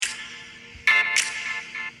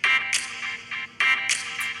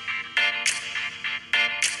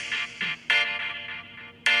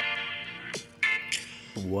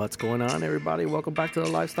What's going on, everybody? Welcome back to the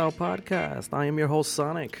Lifestyle Podcast. I am your host,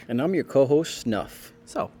 Sonic. And I'm your co-host, Snuff.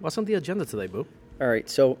 So, what's on the agenda today, Boo? All right,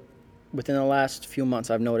 so within the last few months,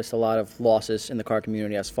 I've noticed a lot of losses in the car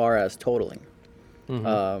community as far as totaling.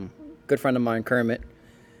 Good friend of mine, Kermit.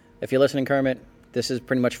 If you're listening, Kermit, this is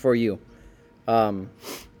pretty much for you.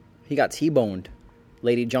 He got T-boned.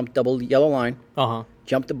 Lady jumped double yellow line.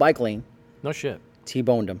 Jumped the bike lane. No shit.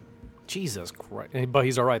 T-boned him. Jesus Christ. But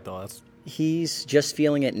he's all right, though. He's just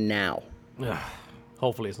feeling it now.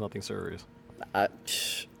 Hopefully it's nothing serious. Uh,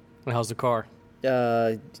 How's the car?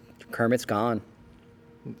 Kermit's gone.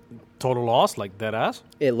 Total loss? Like dead ass?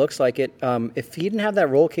 It looks like it. If he didn't have that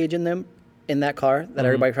roll cage in that car that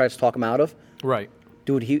everybody tries to talk him out of, Right.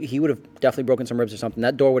 dude, he would have definitely broken some ribs or something.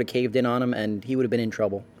 That door would have caved in on him, and he would have been in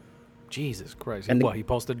trouble. Jesus Christ. And he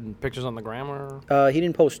posted pictures on the gram or? He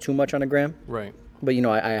didn't post too much on the gram. Right. But,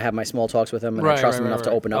 I have my small talks with him, and I trust him enough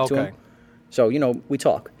to open up to him. So, we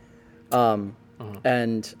talk.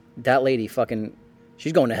 And that lady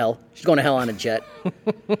she's going to hell. She's going to hell on a jet.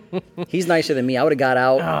 He's nicer than me. I would have got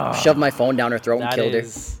out, shoved my phone down her throat, and killed her. That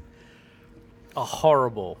is a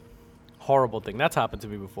horrible, horrible thing. That's happened to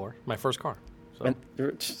me before. My first car. So. And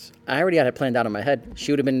I already had it planned out in my head.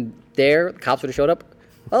 She would have been there. The cops would have showed up.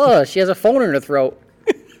 Oh, she has a phone in her throat.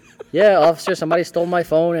 Yeah, officer, somebody stole my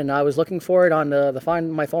phone, and I was looking for it on the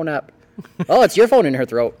Find My Phone app. Oh, it's your phone in her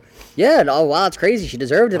throat. Yeah, oh, wow, it's crazy. She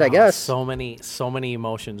deserved it, I guess. So many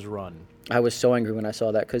emotions run. I was so angry when I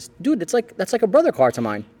saw that because, dude, that's like a brother car to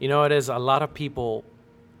mine. You know, it is. A lot of people.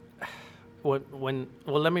 Let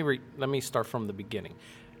me start from the beginning.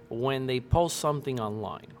 When they post something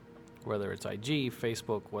online, whether it's IG,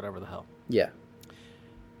 Facebook, whatever the hell, Yeah.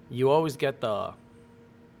 you always get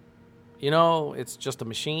it's just a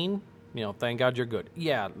machine. Thank God you're good.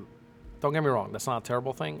 Yeah, don't get me wrong. That's not a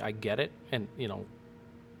terrible thing. I get it, and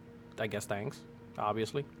I guess thanks,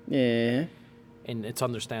 obviously. Yeah. And it's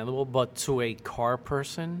understandable, but to a car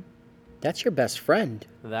person, That's your best friend.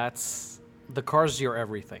 the car's your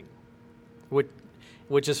everything.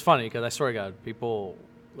 Which is funny because I swear to God, people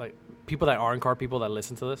that aren't car people that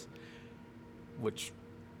listen to this, which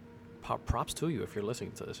props to you if you're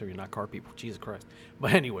listening to this or you're not car people. Jesus Christ.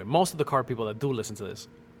 But anyway, most of the car people that do listen to this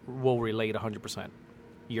will relate 100%.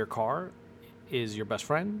 Your car is your best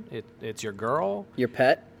friend. It's your girl. Your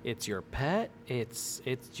pet. It's your pet. It's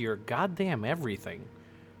your goddamn everything.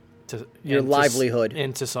 Your livelihood.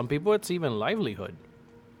 And to some people, it's even livelihood.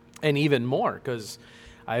 And even more, because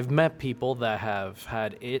I've met people that have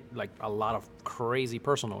had a lot of crazy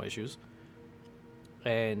personal issues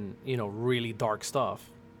and, really dark stuff,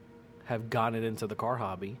 have gotten into the car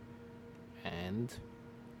hobby and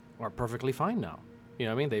are perfectly fine now. You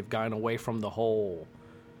know what I mean? They've gotten away from the whole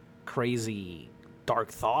crazy dark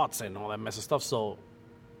thoughts and all that mess of stuff. So,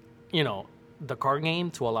 the car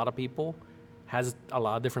game to a lot of people has a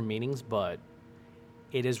lot of different meanings, but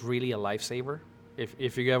it is really a lifesaver.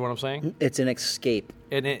 If you get what I'm saying? It's an escape.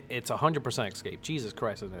 And it's 100% escape. Jesus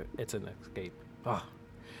Christ, it's an escape.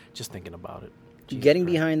 Just thinking about it. Getting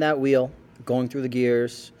behind that wheel, going through the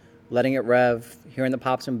gears, letting it rev, hearing the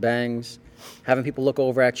pops and bangs, having people look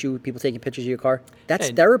over at you, people taking pictures of your car. That's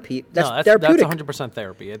therapy. That's therapeutic. That's 100%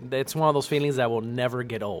 therapy. It's one of those feelings that will never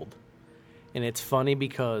get old. And it's funny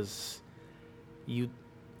because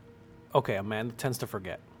Amanda tends to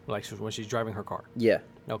forget, like when she's driving her car. Yeah.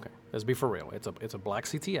 Okay, let's be for real. It's a black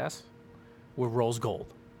CTS with rose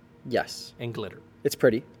gold. Yes. And glitter. It's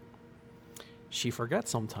pretty. She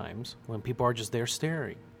forgets sometimes when people are just there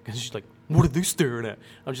staring. Because she's like, what are they staring at?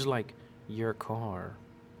 I'm just like, your car.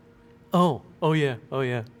 Oh yeah.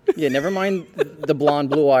 Yeah, never mind the blonde,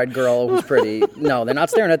 blue-eyed girl who's pretty. No, they're not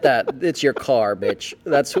staring at that. It's your car, bitch.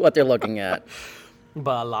 That's what they're looking at.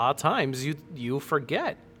 But a lot of times you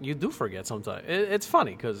forget. You do forget sometimes. It's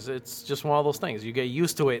funny because it's just one of those things. You get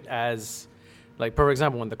used to it as, like, for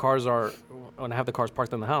example, when I have the cars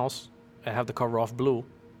parked in the house, I have the cover off blue.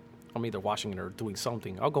 I'm either washing it or doing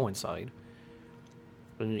something. I'll go inside.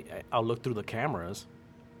 And I'll look through the cameras.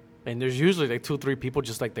 And there's usually like 2-3 people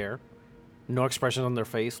just like there. No expression on their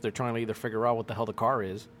face. They're trying to either figure out what the hell the car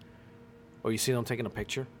is, or you see them taking a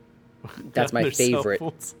picture. That's my favorite.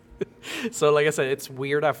 So like I said, it's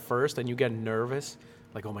weird at first, and you get nervous.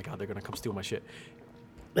 Like, oh my God, they're going to come steal my shit.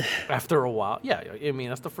 After a while. Yeah, I mean,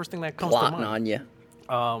 that's the first thing that comes to mind. Plotting on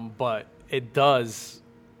you. But it does,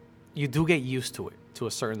 you do get used to it to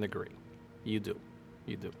a certain degree. You do.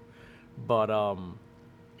 But, I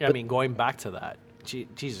mean, going back to that,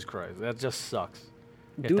 Jesus Christ, that just sucks.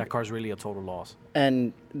 If that car's really a total loss.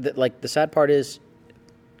 And, the sad part is,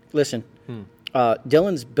 listen,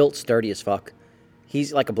 Dylan's built sturdy as fuck.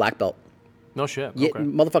 He's like a black belt. No shit. Yeah, okay.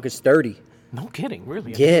 Motherfucker's sturdy. No kidding,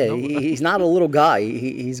 really? I Yeah, didn't know that. he's not a little guy.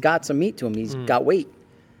 He's got some meat to him. He's got weight.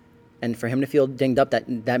 And for him to feel dinged up,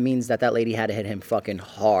 that means that lady had to hit him fucking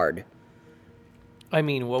hard. I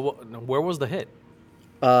mean, where was the hit?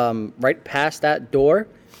 Right past that door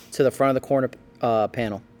to the front of the corner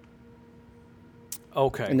panel.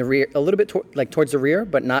 Okay. In the rear, a little bit towards the rear,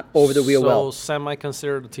 but not over the wheel well. So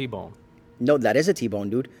semi-considered a T-bone. No, that is a T-bone,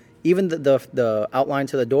 dude. Even the outline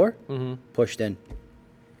to the door, pushed in.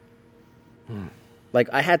 Like,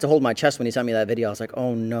 I had to hold my chest when he sent me that video. I was like,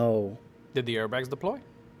 oh, no. Did the airbags deploy?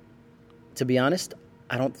 To be honest,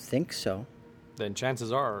 I don't think so. Then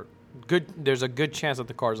chances are there's a good chance that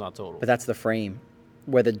the car's not total. But that's the frame.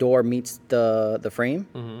 Where the door meets the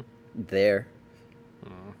frame, there.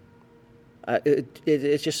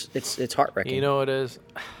 It's just, it's heart-wrecking. You know what it is?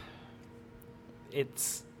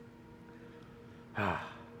 It's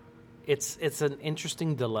an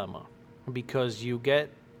interesting dilemma because you get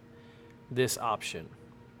this option.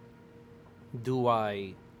 Do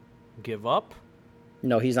I give up?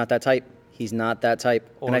 No, he's not that type. He's not that type.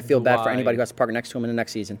 Or and I feel do bad for I- anybody who has to park next to him in the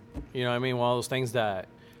next season. You know what I mean? One of those things that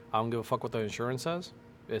I don't give a fuck what the insurance says.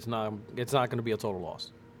 It's not going to be a total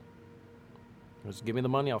loss. Just give me the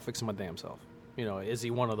money, I'll fix it my damn self. You know, is he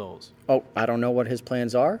one of those? Oh, I don't know what his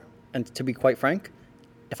plans are. And to be quite frank,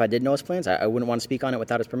 if I did know his plans, I wouldn't want to speak on it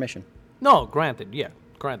without his permission. No, granted,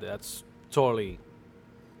 that's totally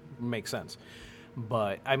makes sense.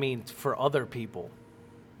 But I mean, for other people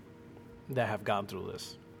that have gone through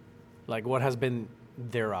this, like, what has been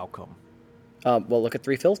their outcome? Well, look at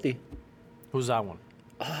 350. Who's that one?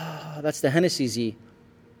 That's the Hennessy Z.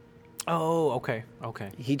 Oh, okay.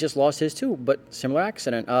 He just lost his too, but similar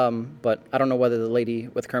accident. But I don't know whether the lady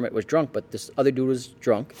with Kermit was drunk, but this other dude was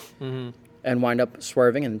drunk and wind up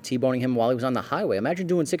swerving and T-boning him while he was on the highway. Imagine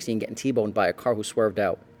doing 60 and getting T-boned by a car who swerved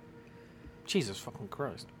out. Jesus fucking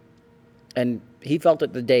Christ. And he felt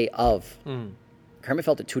it the day of. Kermit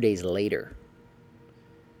felt it 2 days later.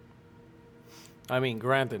 I mean,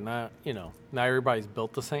 granted, not everybody's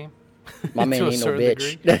built the same. My man to a ain't no certain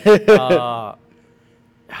bitch. degree.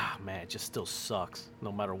 Man, it just still sucks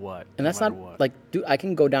no matter what. And that's not, like, dude, I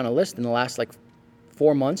can go down a list in the last,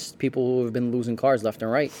 4 months, people who have been losing cars left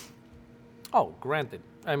and right. Oh, granted.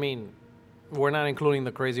 I mean, we're not including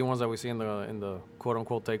the crazy ones that we see in the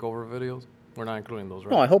quote-unquote takeover videos. We're not including those,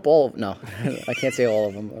 right? No, I hope all of, no, I can't say all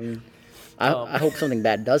of them. I mean, I hope something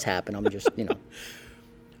bad does happen. I'm just,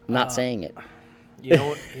 not saying it. You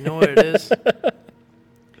know what it is?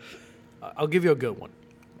 I'll give you a good one.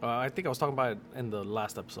 I think I was talking about it in the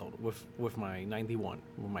last episode with my 91,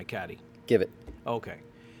 with my caddy. Give it. Okay.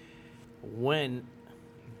 When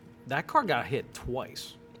that car got hit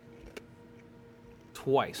twice,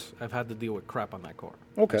 I've had to deal with crap on that car.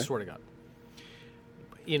 Okay. I swear to God.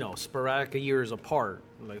 Sporadic years apart,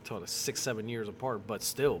 like 6-7 years apart, but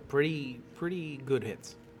still pretty good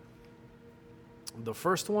hits. The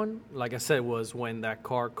first one, like I said, was when that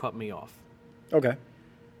car cut me off. Okay.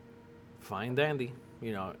 Fine dandy.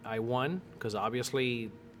 I won because obviously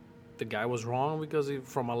the guy was wrong because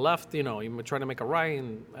from a left, he tried to make a right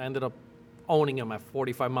and I ended up owning him at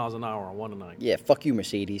 45 miles an hour on 109. Yeah, fuck you,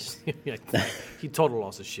 Mercedes. He total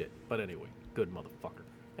lost his shit. But anyway, good motherfucker.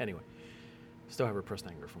 Anyway, still have repressed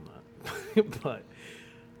anger from that. But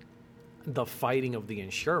the fighting of the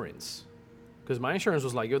insurance, because my insurance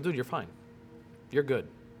was like, yo, dude, you're fine. You're good.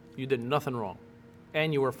 You did nothing wrong.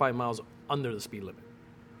 And you were 5 miles under the speed limit.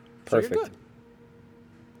 Perfect. So you're good.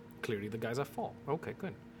 Clearly the guy's at fault. Okay,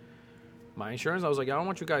 good. My insurance, I was like, I don't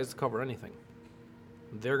want you guys to cover anything.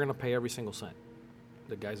 They're going to pay every single cent.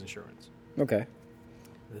 The guy's insurance. Okay.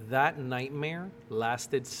 That nightmare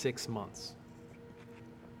lasted 6 months.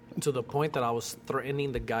 To the point that I was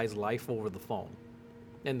threatening the guy's life over the phone.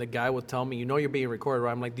 And the guy would tell me, you're being recorded,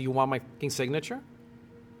 right? I'm like, do you want my fucking signature?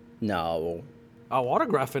 No. I'll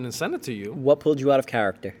autograph it and send it to you. What pulled you out of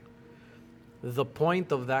character? The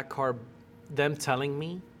point of that car, them telling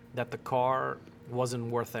me that the car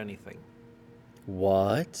wasn't worth anything.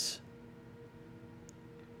 What?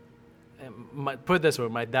 Put it this way,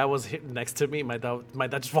 my dad was next to me. My dad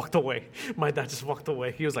just walked away.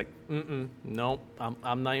 He was like, no,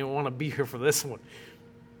 I'm not even want to be here for this one.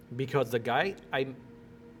 Because the guy, I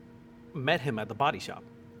met him at the body shop.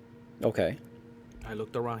 Okay. I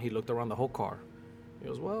looked around. He looked around the whole car. He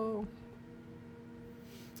goes, well,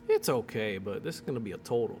 it's okay, but this is going to be a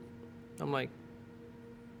total. I'm like,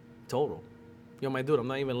 total? Yo, my dude, I'm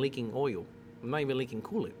not even leaking oil. I'm not even leaking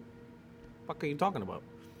coolant. What are you talking about?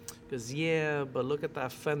 Because, yeah, but look at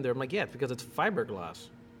that fender. I'm like, yeah, because it's fiberglass.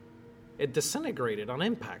 It disintegrated on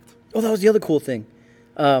impact. Oh, that was the other cool thing.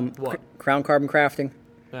 What? Crown Carbon Crafting.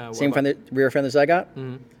 Same rear fenders I got.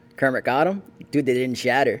 Mm-hmm. Kermit got them. Dude, they didn't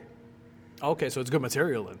shatter. Okay, so it's good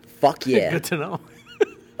material then. Fuck yeah. Good to know.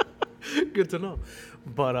 Good to know.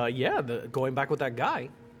 But yeah, going back with that guy,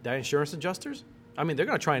 that insurance adjusters, I mean, they're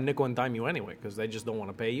going to try and nickel and dime you anyway because they just don't want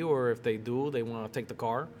to pay you. Or if they do, they want to take the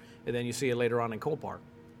car. And then you see it later on in Copart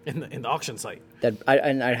in the auction site.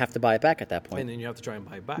 And I'd have to buy it back at that point. And then you have to try and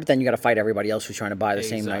buy it back. But then you got to fight everybody else who's trying to buy the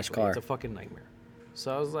same nice car. It's a fucking nightmare.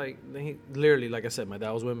 So I was like, literally, like I said, my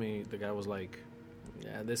dad was with me. The guy was like,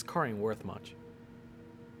 yeah, this car ain't worth much.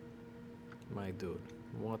 My dude,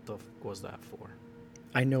 what the was that for?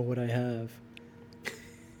 I know what I have.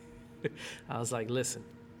 I was like, listen,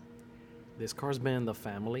 this car's been in the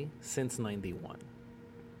family since 91.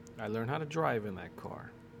 I learned how to drive in that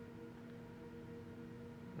car.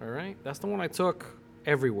 All right? That's the one I took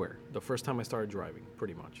everywhere the first time I started driving,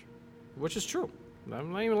 pretty much. Which is true.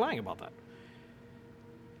 I'm not even lying about that.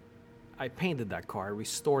 I painted that car. I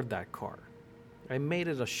restored that car. I made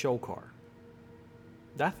it a show car.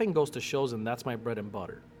 That thing goes to shows, and that's my bread and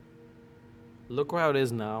butter. Look how it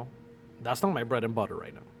is now. That's not my bread and butter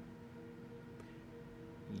right now.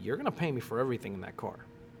 You're going to pay me for everything in that car.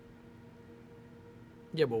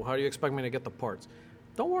 Yeah, but how do you expect me to get the parts?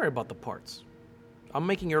 Don't worry about the parts. I'm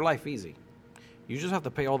making your life easy. You just have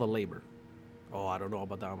to pay all the labor. Oh, I don't know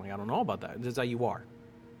about that. I'm like, I don't know about that. It's that you are.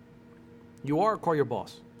 You are, call your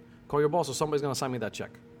boss. Call your boss or somebody's going to sign me that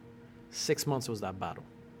check. 6 months was that battle.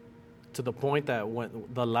 To the point that when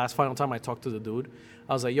the last final time I talked to the dude,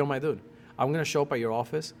 I was like, yo, my dude, I'm going to show up at your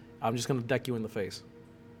office. I'm just going to deck you in the face.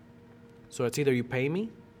 So it's either you pay me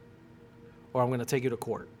or I'm going to take you to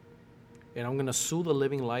court. And I'm going to sue the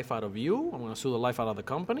living life out of you. I'm going to sue the life out of the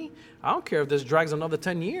company. I don't care if this drags another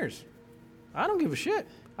 10 years. I don't give a shit.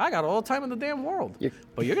 I got all the time in the damn world.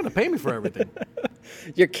 But you're going to pay me for everything.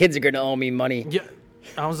 Your kids are going to owe me money. Yeah.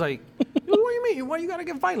 I was like, what do you mean? Why you got to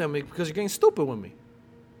get violent with me? Because you're getting stupid with me.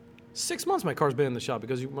 6 months my car's been in the shop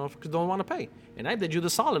because you motherfuckers don't want to pay. And I did you the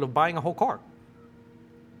solid of buying a whole car.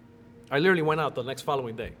 I literally went out the next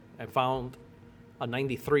following day and found a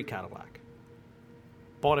 93 Cadillac.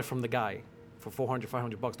 Bought it from the guy for $400,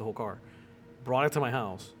 $500 the whole car. Brought it to my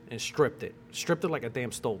house and stripped it. Stripped it like I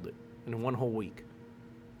damn stole it in 1 whole week.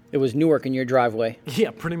 It was Newark in your driveway.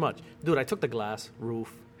 Yeah, pretty much. Dude, I took the glass,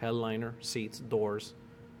 roof, headliner, seats, doors,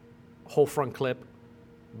 whole front clip,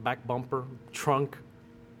 back bumper, trunk,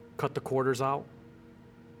 cut the quarters out.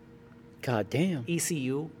 God damn.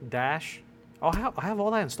 ECU, dash. I have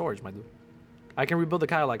all that in storage, my dude. I can rebuild the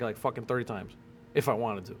Cadillac like fucking 30 times if I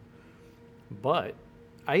wanted to. But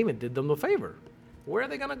I even did them a favor. Where are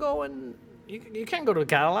they going to go? And you can't go to the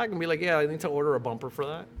Cadillac and be like, yeah, I need to order a bumper for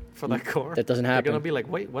that car. That doesn't happen. They're going to be like,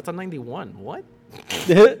 wait, what's a 91? What?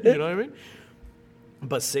 You know what I mean?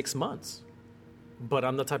 But 6 months. But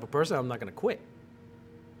I'm the type of person, I'm not going to quit.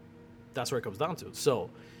 That's where it comes down to. So,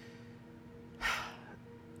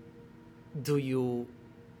 do you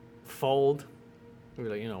fold?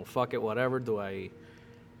 You're like, fuck it, whatever. Do I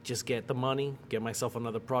just get the money, get myself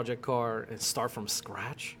another project car, and start from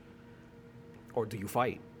scratch? Or do you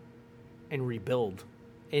fight and rebuild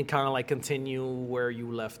and kind of like continue where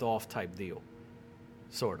you left off type deal?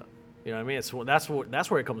 Sort of. You know what I mean? That's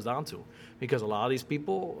where it comes down to. Because a lot of these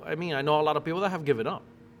people, I know a lot of people that have given up.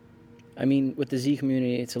 I mean, with the Z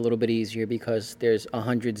community, it's a little bit easier because there's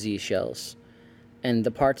 100 Z shells. And the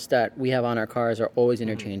parts that we have on our cars are always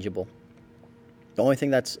interchangeable. The only thing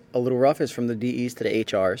that's a little rough is from the DEs to the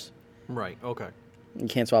HRs. Right, okay. You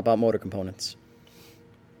can't swap out motor components.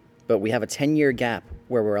 But we have a 10-year gap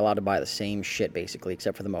where we're allowed to buy the same shit, basically,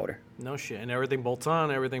 except for the motor. No shit. And everything bolts on,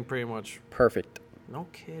 everything pretty much... Perfect. No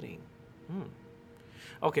kidding.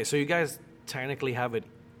 Okay, so you guys technically have it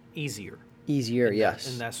easier. Easier,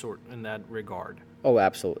 yes. In that regard. Oh,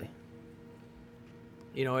 absolutely.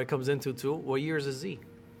 It comes into, too, what year is a Z?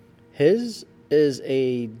 His is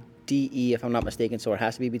a DE, if I'm not mistaken, so it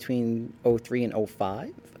has to be between 03 and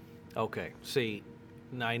 05. Okay. See,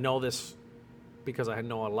 now I know this because I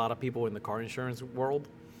know a lot of people in the car insurance world.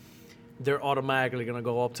 They're automatically going to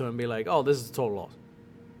go up to him and be like, oh, this is a total loss.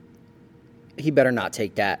 He better not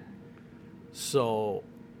take that. So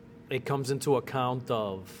it comes into account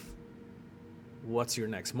of what's your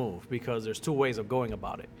next move, because there's two ways of going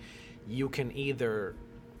about it. You can either,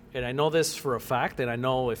 and I know this for a fact, and I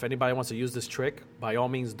know if anybody wants to use this trick, by all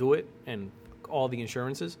means do it, and all the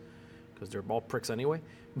insurances, because they're all pricks anyway.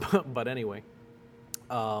 But anyway,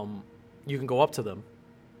 you can go up to them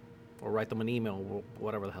or write them an email, or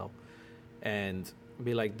whatever the hell, and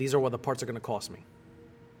be like, these are what the parts are going to cost me.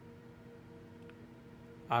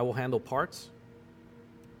 I will handle parts.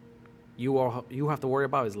 You have to worry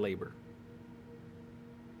about is labor.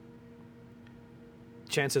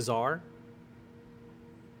 Chances are,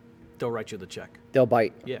 they'll write you the check. They'll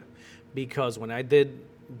bite. Yeah, because when I did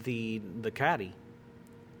the Caddy,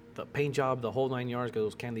 the paint job, the whole 9 yards, because it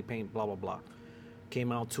was candy paint, blah blah blah,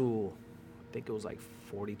 came out to, I think it was like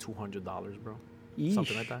 $4,200, bro,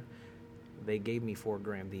 something like that. They gave me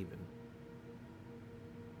 $4,000 even.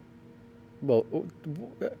 Well,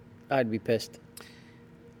 I'd be pissed.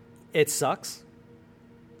 It sucks,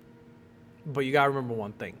 but you gotta remember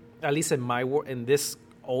one thing. At least in this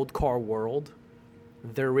old car world,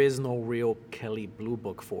 there is no real Kelley Blue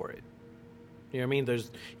Book for it. You know what I mean?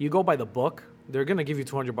 You go by the book, they're gonna give you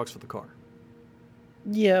 $200 for the car.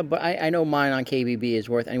 Yeah, but I know mine on KBB is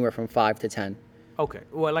worth anywhere from 5 to 10. Okay.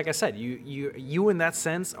 Well, like I said, you in that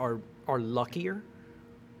sense are luckier,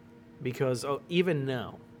 because even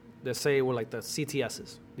now, let's say we're like the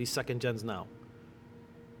CTSs, these second gens now.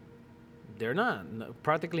 They're not.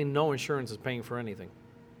 Practically no insurance is paying for anything.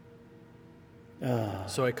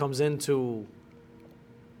 So it comes into,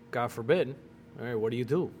 God forbid, all right, what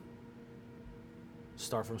do?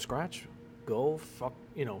 Start from scratch? Go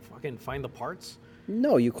fucking find the parts?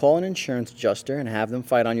 No, you call an insurance adjuster and have them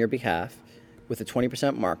fight on your behalf with a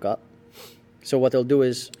 20% markup. So what they'll do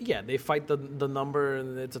is... Yeah, they fight the number,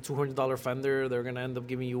 and it's a $200 fender. They're going to end up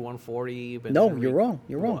giving you $140. But no, you're wrong.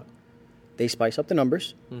 You're wrong. What? They spice up the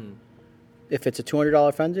numbers. If it's a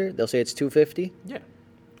 $200 fender, they'll say it's $250. Yeah.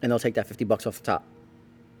 And they'll take that $50 off the top.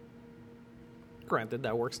 Granted,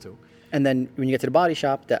 that works too. And then when you get to the body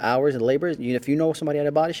shop, the hours and labor, if you know somebody at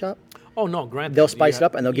a body shop... Oh, no, granted. They'll spice it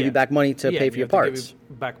up, and they'll give you back money to pay for your parts. Give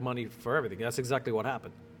you back money for everything. That's exactly what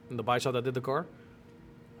happened. In the body shop that did the car,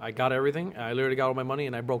 I got everything. I literally got all my money,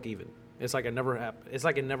 and I broke even. It's like it never happened. It's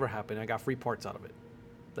like it never happened. I got free parts out of it.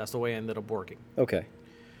 That's the way I ended up working. Okay.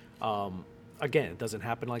 Again, it doesn't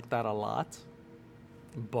happen like that a lot,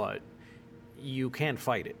 but you can't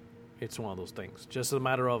fight it. It's one of those things. Just a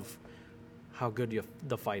matter of how good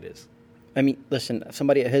the fight is. I mean, listen,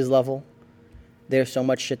 somebody at his level, there's so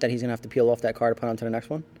much shit that he's going to have to peel off that car to put onto the next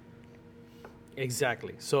one.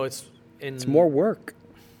 Exactly. So it's more work.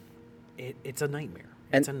 It's a nightmare.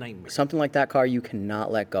 It's a nightmare. Something like that car, you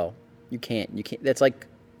cannot let go. You can't. That's like...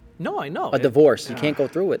 No, I know. A divorce. You can't go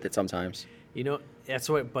through with it sometimes. That's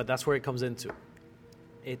where it comes into.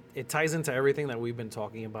 It ties into everything that we've been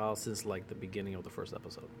talking about since like the beginning of the first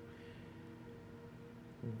episode.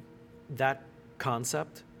 That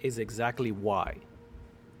concept is exactly why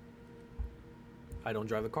I don't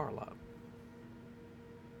drive the car a lot.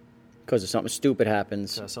 Because if something stupid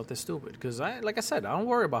happens. Something stupid. Because like I said, I don't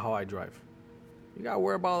worry about how I drive. You got to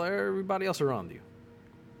worry about everybody else around you.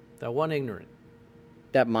 That one ignorant.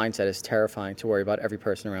 That mindset is terrifying, to worry about every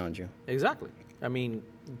person around you. Exactly. I mean,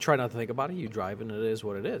 try not to think about it. You drive and it is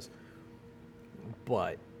what it is.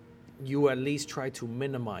 But you at least try to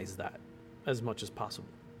minimize that as much as possible.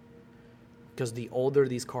 Because the older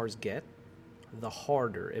these cars get, the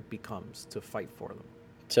harder it becomes to fight for them.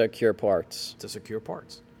 To secure parts.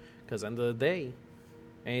 Because end of the day,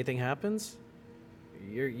 anything happens,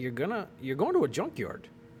 you're going to a junkyard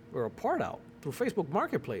or a part out through Facebook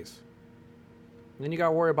Marketplace. And then you got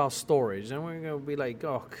to worry about storage. And we're going to be like,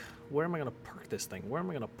 oh, where am I going to park this thing? Where am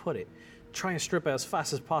I going to put it? Try and strip it as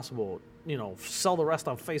fast as possible. Sell the rest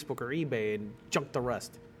on Facebook or eBay and junk the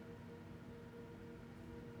rest.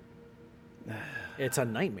 It's a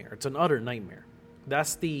nightmare. It's an utter nightmare.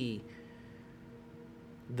 That's the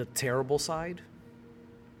terrible side.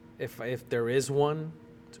 If there is one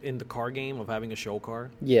in the car game of having a show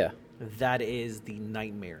car, yeah, that is the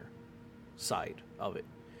nightmare side of it.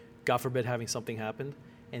 God forbid having something happen,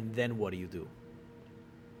 and then what do you do?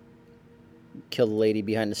 Kill the lady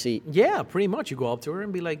behind the seat. Yeah, pretty much. You go up to her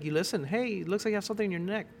and be like, "You listen, hey, it looks like you have something in your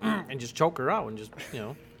neck," and just choke her out and just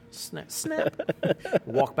snap.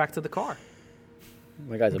 Walk back to the car.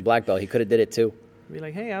 My guy's a black belt. He could have did it too. Be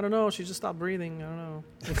like, hey, I don't know. She just stopped breathing. I don't know.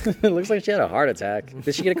 It looks like she had a heart attack.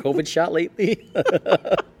 Did she get a COVID shot lately?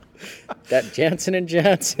 That Johnson &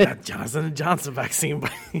 Johnson. That Johnson & Johnson vaccine.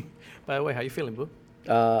 By the way, how you feeling, boo?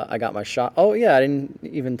 I got my shot. Oh, yeah, I didn't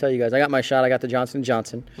even tell you guys. I got my shot. I got the Johnson &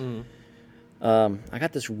 Johnson. I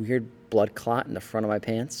got this weird blood clot in the front of my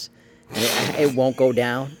pants. And it won't go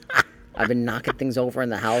down. I've been knocking things over in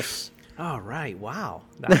the house. All right. Wow.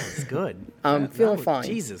 That was good. I'm feeling fine.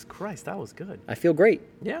 Jesus Christ, that was good. I feel great.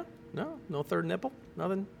 Yeah? No third nipple?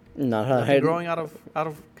 Nothing nothing growing out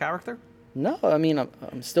of character? No, I mean,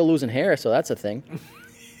 I'm still losing hair, so that's a thing.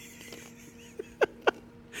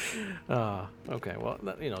 Okay. Well,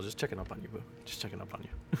 just checking up on you, boo. Just checking up on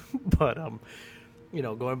you. But,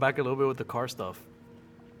 going back a little bit with the car stuff.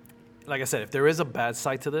 Like I said, if there is a bad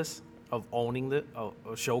side to this, of owning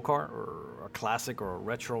a show car or a classic or a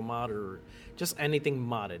retro mod or just anything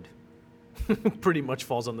modded, pretty much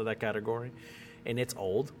falls under that category, and it's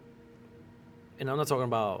old. And I'm talking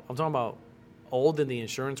about old in the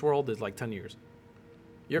insurance world is like 10 years.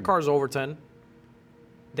 Your car's over 10.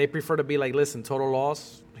 They prefer to be like, listen, total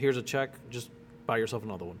loss, here's a check, just buy yourself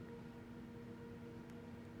another one.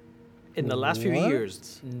 In the last few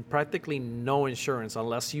years, practically no insurance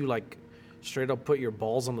unless you like straight up put your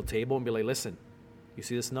balls on the table and be like, listen, you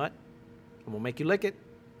see this nut? I'm gonna make you lick it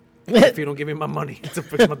if you don't give me my money to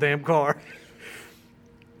fix my damn car.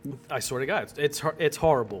 I swear to God, it's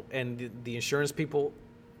horrible. And the insurance people,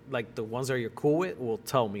 like the ones that you're cool with, will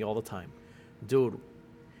tell me all the time, dude,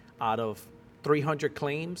 out of 300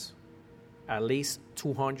 claims, at least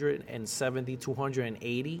 270,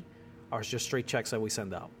 280 are just straight checks that we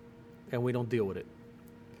send out, and we don't deal with it.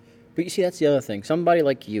 But you see, that's the other thing. Somebody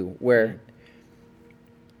like you, where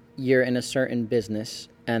you're in a certain business,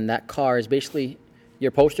 and that car is basically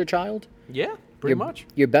your poster child. Yeah, pretty much.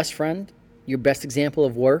 Your best friend, your best example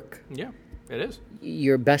of work. Yeah, it is.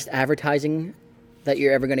 Your best advertising that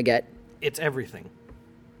you're ever going to get. It's everything.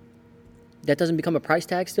 That doesn't become a price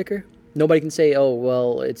tag sticker? Nobody can say, oh,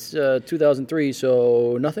 well, it's 2003,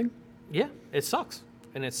 so nothing? Yeah, it sucks.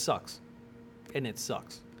 And it sucks. And it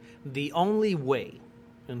sucks. The only way,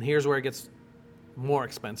 and here's where it gets more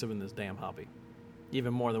expensive in this damn hobby,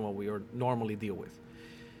 even more than what we normally deal with,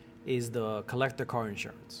 is the collector car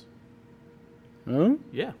insurance. Huh?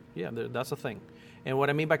 Yeah, that's a thing. And what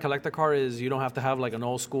I mean by collector car is you don't have to have like an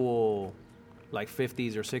old school, like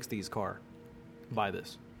 50s or 60s car. Buy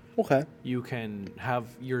this. Okay. You can have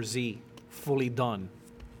your Z fully done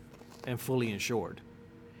and fully insured.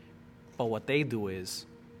 But what they do is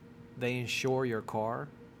they insure your car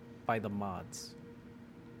by the mods.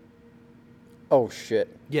 Oh,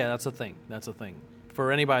 shit. Yeah, that's a thing.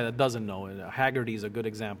 For anybody that doesn't know, Haggerty is a good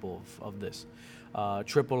example of this.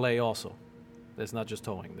 AAA also. It's not just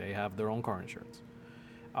towing. They have their own car insurance.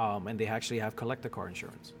 And they actually have collector car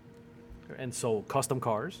insurance. And so custom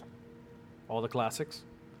cars, all the classics,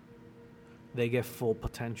 they get full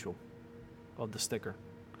potential of the sticker.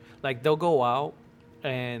 Like, they'll go out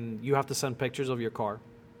and you have to send pictures of your car.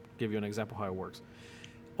 Give you an example how it works.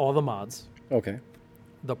 All the mods. Okay.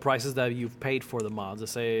 The prices that you've paid for the mods.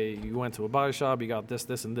 Let's say you went to a body shop, you got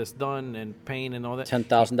this, and this done, and paint and all that.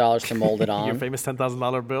 $10,000 to mold it on. Your famous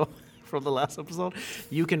 $10,000 bill from the last episode.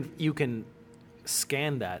 You can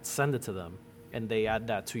scan that, send it to them, and they add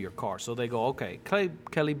that to your car. So they go, okay,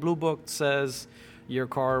 Kelly Blue Book says your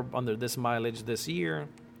car under this mileage this year,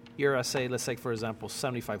 you're at, say, let's say, for example,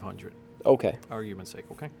 $7,500. Okay. Argument's sake,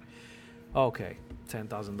 okay? Okay,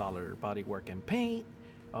 $10,000 body work and paint,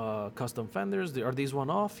 custom fenders. Are these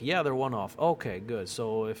one-off? Yeah, they're one-off. Okay, good.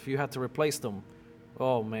 So if you had to replace them,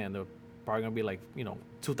 oh, man, they're probably going to be like,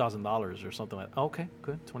 $2,000 or something like that. Okay,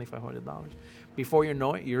 good, $2,500. Before you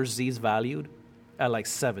know it, your Z's valued at like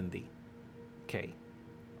 $70K.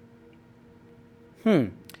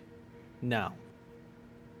 Now,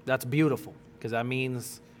 that's beautiful because that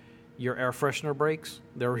means your air freshener breaks,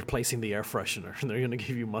 they're replacing the air freshener. They're going to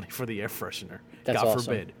give you money for the air freshener. That's God awesome.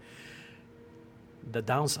 forbid. The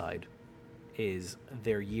downside is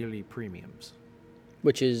their yearly premiums.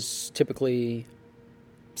 Which is typically...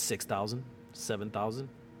 $6,000, $7,000.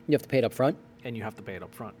 You have to pay it up front? And you have to pay it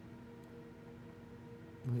up front.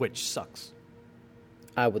 Which sucks.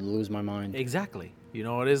 I would lose my mind. Exactly. You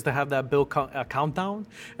know what it is to have that bill countdown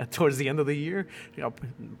towards the end of the year?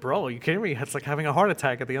 Bro, you kidding me? It's like having a heart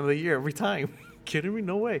attack at the end of the year every time. Kidding me?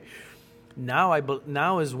 No way.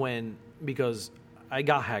 Now is when, because I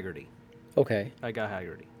got Haggerty. Okay. I got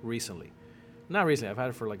Haggerty recently. Not recently. I've had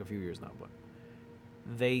it for like a few years now, but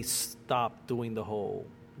they stopped doing the whole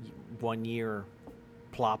 1 year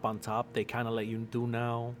plop on top. They kind of let you do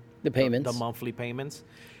now. The payments. The monthly payments.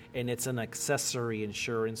 And it's an accessory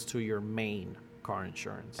insurance to your main car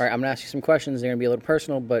insurance. All right, I'm going to ask you some questions. They're going to be a little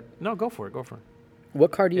personal, but... No, go for it.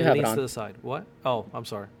 What car do you have it on? To the side. What? Oh, I'm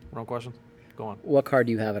sorry. Wrong question. Go on. What car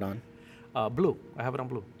do you have it on? Blue. I have it on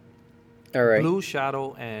blue. All right. Blue,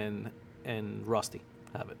 Shadow, and Rusty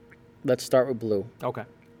have it. Let's start with blue. Okay.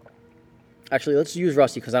 Actually, let's use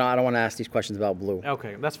Rusty because I don't want to ask these questions about blue.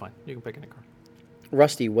 Okay, that's fine. You can pick any car.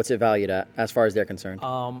 Rusty, what's it valued at as far as they're concerned?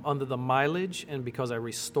 Under the mileage, and because I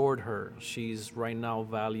restored her, she's right now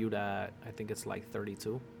valued at, I think it's like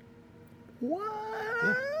 32. What?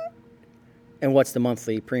 Yeah. And what's the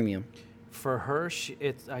monthly premium? For her,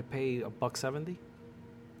 I pay $170.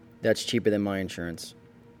 That's cheaper than my insurance.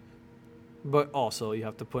 But also, you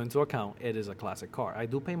have to put into account, it is a classic car. I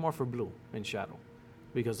do pay more for blue and Shadow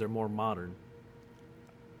because they're more modern.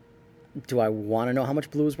 Do I want to know how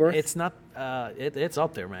much blue is worth? It's not. It's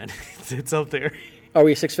up there, man. It's up there. Are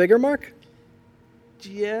we a six-figure mark?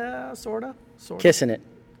 Yeah, sorta. Kissing it.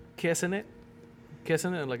 Kissing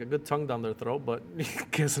it, like a good tongue down their throat, but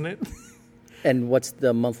kissing it. And what's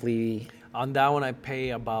the monthly? On that one, I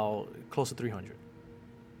pay about close to $300.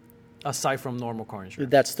 Aside from normal car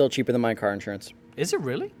insurance. That's still cheaper than my car insurance. Is it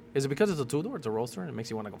really? Is it because it's a two-door, it's a Roadster, and it makes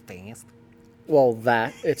you want to go fast? Well,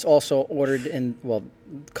 it's also ordered in. Well,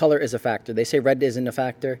 color is a factor. They say red isn't a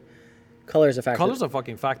factor. Color is a factor. Color's a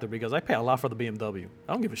fucking factor because I pay a lot for the BMW.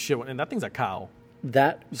 I don't give a shit, and that thing's a cow.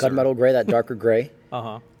 That gunmetal gray, that darker gray.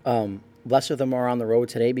 Uh-huh. Less of them are on the road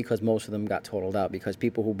today because most of them got totaled out because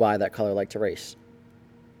people who buy that color like to race.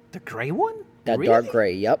 The gray one? That Really? dark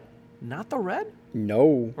gray, yep. Not the red?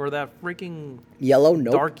 No. Or that freaking Yellow,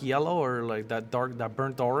 nope. dark yellow, or like that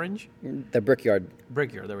burnt orange? The Brickyard.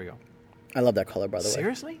 Brickyard, there we go. I love that color, by the way.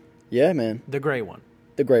 Seriously? Yeah, man. The gray one.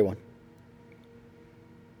 The gray one.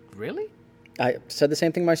 Really? I said the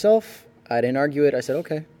same thing myself. I didn't argue it. I said,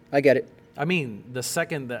 okay, I get it. I mean, the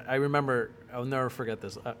second that I remember, I'll never forget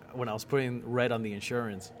this, when I was putting red on the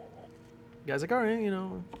insurance. The guy's like, all right, you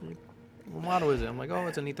know, what model is it? I'm like, oh,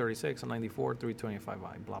 it's an E36, a 94,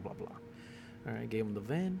 325i, blah, blah, blah. All right, gave him the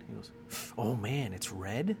VIN. He goes, oh, man, it's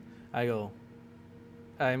red? I go,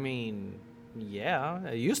 I mean, yeah,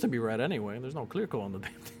 it used to be red anyway. There's no clear coat on the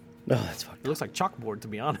damn thing. Oh, that's fucked It looks like chalkboard, to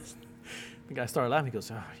be honest. The guy started laughing. He goes,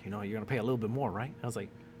 oh, you know, you're going to pay a little bit more, right? I was like,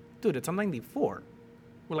 dude, it's a 94.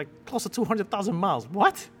 We're like close to 200,000 miles.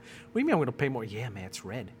 What? What do you mean I'm going to pay more? Yeah, man, it's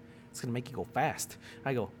red. It's going to make you go fast.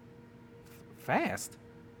 I go, fast?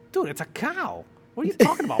 Dude, it's a cow. What are you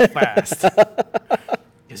talking about fast?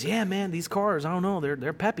 He goes, yeah, man, these cars, I don't know,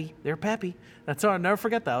 they're peppy. They're peppy. That's all. I'll never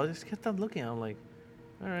forget that. I just kept on looking at him like,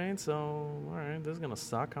 all right, this is going to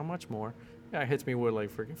suck. How much more? Guy hits me with like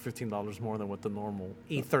freaking $15 more than what the normal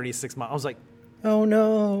E36 mile. I was like, Oh,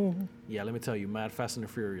 no. yeah, let me tell you, mad Fast and the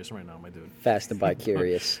Furious right now, my dude. Fast and by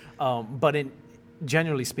curious. But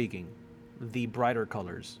generally speaking, the brighter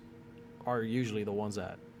colors are usually the ones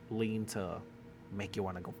that lean to make you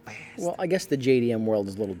want to go fast. Well, I guess the JDM world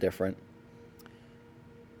is a little different.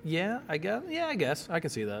 Yeah, I guess. I can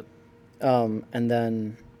see that. And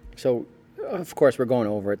then, so, of course, we're going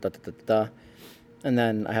over it. And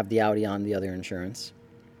then I have the Audi on the other insurance.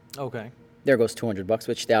 Okay. There goes $200,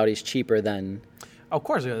 which the Audi's cheaper than... Of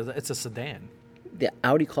course, it's a sedan. The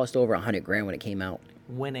Audi cost over $100,000 when it came out.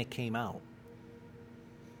 When it came out.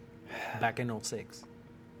 Back in 2006.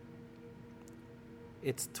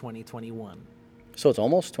 It's 2021. So it's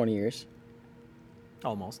almost 20 years.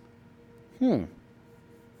 Almost. Hmm.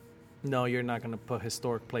 No, you're not going to put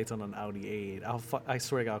historic plates on an Audi A8. I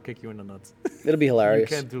swear to God, I'll kick you in the nuts. It'll be hilarious.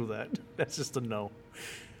 You can't do that. That's just a no.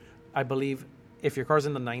 I believe if your car's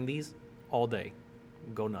in the 90s, all day,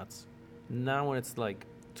 go nuts. Now when it's like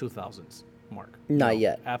 2000s, Mark. Not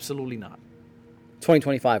yet. Absolutely not.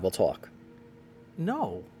 2025, we'll talk.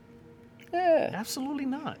 No. Yeah. Absolutely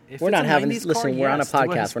not. If We're it's not a having 90s this. Listen, car, we're on a yes, do a podcast.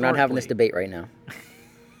 We're not historic having this plate. debate right now.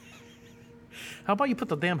 How about you put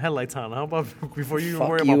the damn headlights on? How about before you even Fuck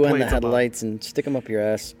worry you about and the plates? headlights and stick them up your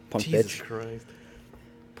ass, punk Jesus bitch. Christ.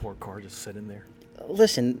 Poor car just sitting there.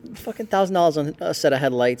 Listen, fucking $1,000 on a set of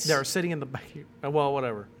headlights. They're sitting in the back. Well,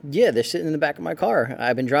 whatever. Yeah, they're sitting in the back of my car.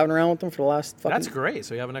 I've been driving around with them for the last fucking That's great.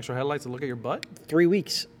 So you have an extra headlights to look at your butt? 3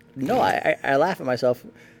 weeks. No, I laugh at myself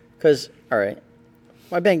because, all right,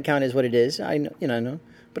 my bank account is what it is. I know.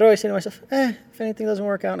 But I always say to myself, if anything doesn't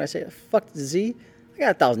work out, and I say, fuck the Z, I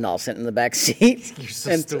got $1,000 sitting in the back seat. You're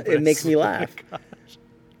so and stupid. it makes me laugh.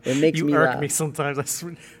 It makes You me irk laugh. me sometimes. I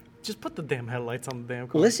swear. Just put the damn headlights on the damn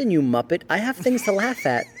car. Listen, you muppet, I have things to laugh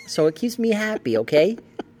at, so it keeps me happy, okay?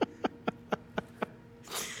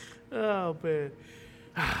 Oh, man.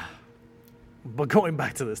 But going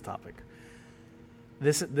back to this topic.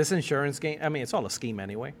 This insurance game, I mean, it's all a scheme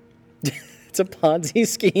anyway. It's a Ponzi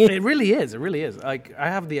scheme. It really is. It really is. Like, I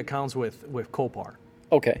have the accounts with Copar.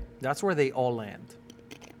 Okay. That's where they all land.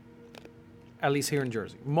 At least here in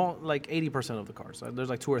Jersey. Like 80% of the cars.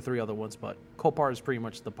 There's like 2 or 3 other ones, but Copar is pretty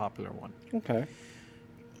much the popular one. Okay.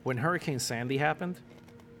 When Hurricane Sandy happened,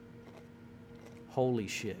 holy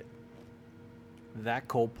shit. That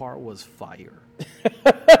Copar was fire.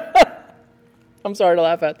 I'm sorry to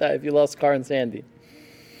laugh at that if you lost a car in Sandy.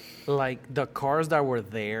 Like, the cars that were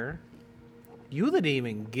there, you didn't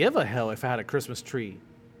even give a hell if it had a Christmas tree.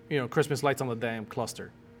 Christmas lights on the damn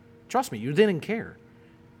cluster. Trust me, you didn't care.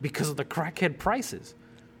 Because of the crackhead prices.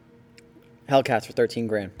 Hellcats for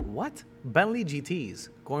 $13,000. What? Bentley GTs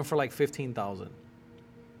going for like $15,000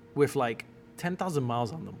 with like 10,000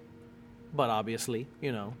 miles on them. But obviously,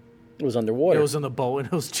 It was underwater. it was in the boat and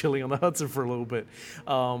it was chilling on the Hudson for a little bit.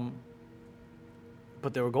 But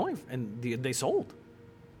they were going and they sold.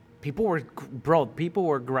 People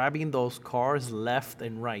were grabbing those cars left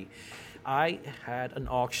and right. I had an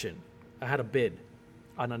auction. I had a bid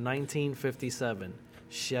on a 1957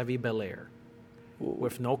 Chevy Bel Air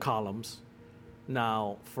with no columns.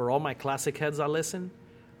 Now, for all my classic heads I listen,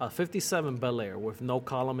 a 57 Bel Air with no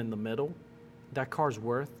column in the middle, that car's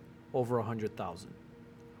worth over $100,000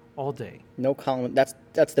 all day. No column. That's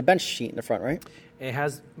the bench sheet in the front, right? It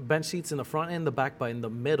has bench seats in the front and the back, but in the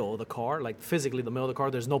middle of the car, like physically the middle of the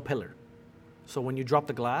car, there's no pillar. So when you drop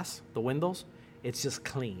the glass, the windows, it's just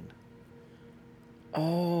clean.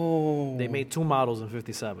 Oh. They made 2 models in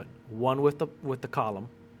 57. One with the column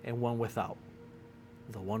and one without.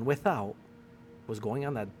 The one without was going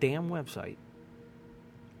on that damn website,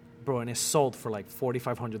 bro, and it sold for like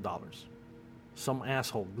 $4,500. Some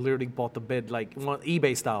asshole literally bought the bid like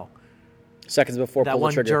eBay style. Seconds before That pull the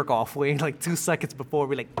one trigger. jerk off waiting like 2 seconds before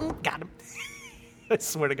we like got him. I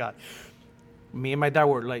swear to God. Me and my dad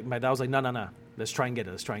were like, my dad was like, no, let's try and get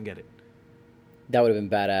it. That would have been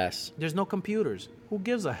badass. There's no computers. Who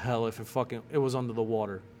gives a hell if it was under the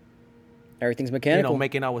water? Everything's mechanical.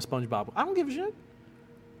 Making out with SpongeBob. I don't give a shit.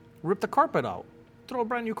 Rip the carpet out. Throw a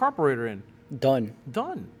brand new carburetor in. Done.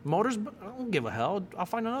 Done. Motors, I don't give a hell. I'll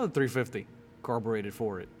find another 350 carbureted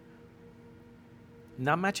for it.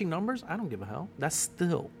 Not matching numbers? I don't give a hell. That's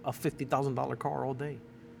still a $50,000 car all day.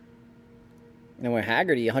 And when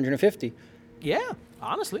Haggerty, 150. Yeah,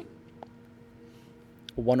 honestly.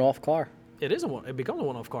 A one-off car. It becomes a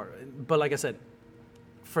one-off car. But like I said,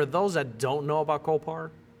 for those that don't know about Copar,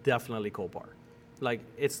 definitely Copar. Like,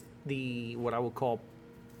 it's what I would call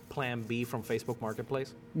Plan B from Facebook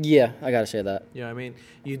Marketplace. Yeah, I gotta say that. You know what I mean?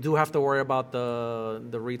 You do have to worry about the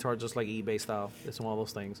retard, just like eBay style. It's one of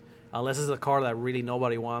those things. Unless it's a car that really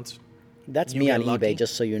nobody wants. That's You me get on lucky. eBay,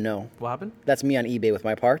 just so you know. What happened? That's me on eBay with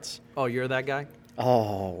my parts. Oh, you're that guy?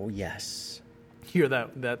 Oh, yes. You're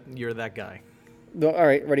that guy. Well, all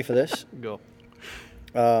right, ready for this? Go.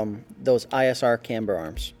 Those ISR camber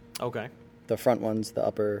arms. Okay. The front ones, the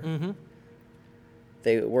upper. Mm-hmm.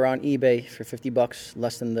 They were on eBay for $50,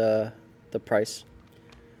 less than the price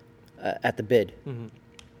at the bid. Mm-hmm.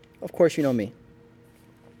 Of course, you know me.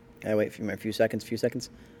 I wait for a few seconds.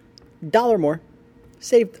 $1 more.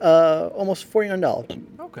 Saved almost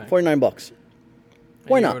 $49. Okay. $49.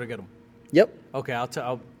 Why And you not? go to get them. Yep. Okay,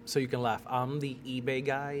 so you can laugh. I'm the eBay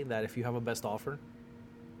guy that if you have a best offer,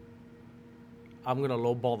 I'm gonna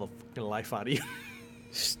lowball the fucking life out of you.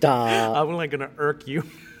 Stop. I'm like gonna irk you.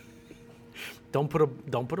 Don't put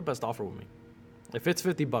a best offer with me. If it's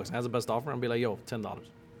 $50 and has a best offer, I'll be like, yo, $10.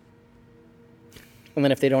 And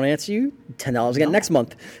then if they don't answer you, $10 again next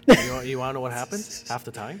month. You wanna know what happens? Half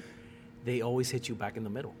the time, they always hit you back in the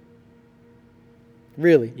middle.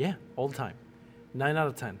 Really? Yeah, all the time. 9 out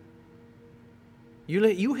of 10.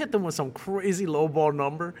 You hit them with some crazy lowball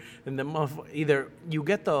number, and then either you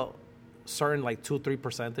get the certain like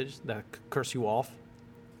 2-3% that curse you off,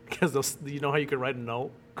 because you know how you can write a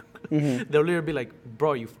note. Mm-hmm. They'll literally be like,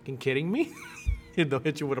 "Bro, you fucking kidding me?" And they'll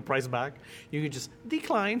hit you with a price back. You can just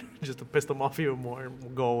decline, just to piss them off even more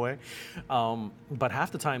and go away. But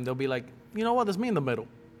half the time they'll be like, "You know what? There's me in the middle."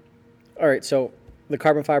 All right, so the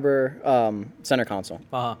carbon fiber center console.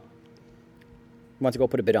 Went to go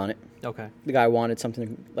put a bid on it. Okay. The guy wanted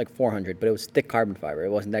something like $400, but it was thick carbon fiber. It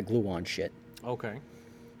wasn't that glue-on shit. Okay.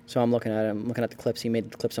 So I'm looking at him, looking at the clips. He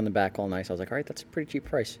made the clips on the back all nice. I was like, all right, that's a pretty cheap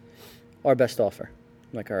price. Our best offer.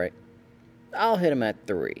 I'm like, all right, I'll hit him at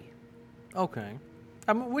 $3. Okay.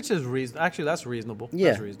 I mean, which is reasonable. Actually, that's reasonable. Yeah.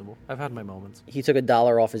 That's reasonable. I've had my moments. He took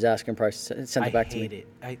 $1 off his asking price and sent it back to me.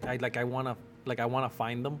 I hate it. I wanna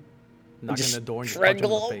find them, knock on Just the door and just punch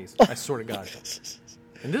strangle them in the them. face. I swear to God.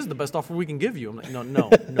 And this is the best offer we can give you. I'm like,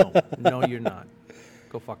 no, you're not.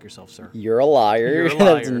 Go fuck yourself, sir. You're a liar. You're a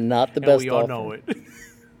liar. That's not the And best we all offer. know it.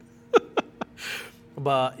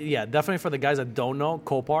 But yeah, definitely for the guys that don't know,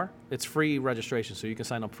 Copar, it's free registration, so you can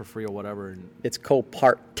sign up for free or whatever. And It's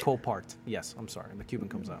Copart. Copart, yes, I'm sorry, the Cuban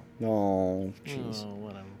comes out. Oh, jeez. Oh,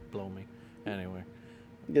 whatever, blow me. Anyway,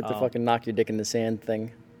 Get the fucking knock your dick in the sand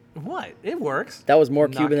thing. what? It works. That was more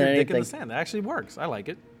Knock Cuban your than dick in anything. the sand. That actually works. I like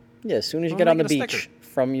it. Yeah, as soon as you We'll get on the make it a beach sticker.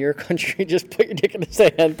 from your country, just put your dick in the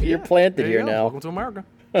sand. You're Yeah, planted there you here go. now. Welcome to America.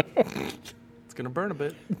 It's gonna burn a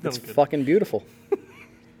bit. No, It's I'm kidding. fucking beautiful.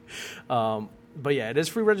 But yeah, it is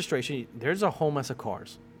free registration. There's a whole mess of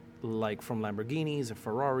cars, like from Lamborghinis and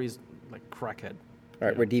Ferraris, like crackhead. All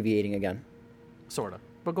right, we're deviating again. Sorta.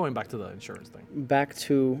 But going back to the insurance thing. Back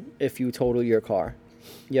to if you total your car,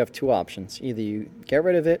 you have two options. Either you get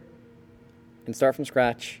rid of it and start from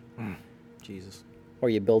scratch, Jesus. or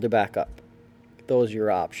you build it back up. Those are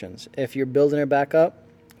your options. If you're building it back up,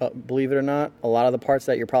 believe it or not, a lot of the parts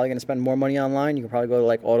that you're probably going to spend more money online, you can probably go to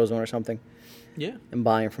like AutoZone or something Yeah, and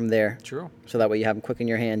buy them from there. true. So that way you have them quick in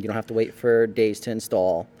your hand. You don't have to wait for days to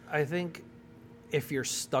install. I think if you're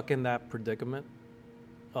stuck in that predicament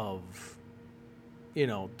of,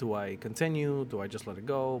 do I continue? Do I just let it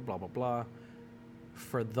go? Blah, blah, blah.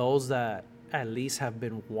 For those that at least have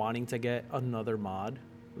been wanting to get another mod,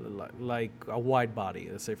 like a wide body,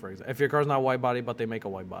 let's say, for example. If your car's not wide body, but they make a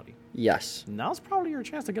wide body, Yes. now's probably your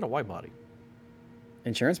chance to get a wide body.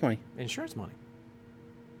 Insurance money. Insurance money.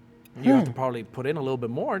 You have to probably put in a little bit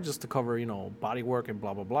more just to cover, body work and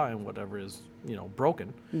blah, blah, blah, and whatever is,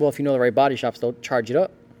 broken. Well, if you know the right body shops, they'll charge it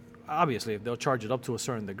up. Obviously, they'll charge it up to a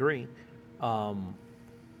certain degree.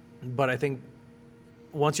 But I think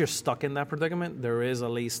once you're stuck in that predicament, there is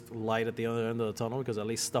at least light at the other end of the tunnel, because at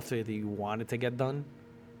least stuff that you wanted to get done,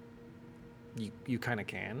 you kind of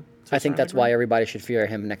can. I think that's why everybody should fear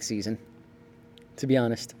him next season, to be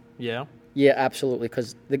honest. Yeah. Yeah, absolutely,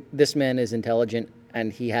 because this man is intelligent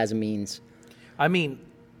and he has a means. I mean,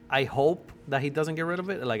 I hope that he doesn't get rid of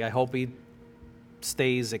it. Like, I hope he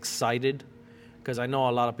stays excited, because I know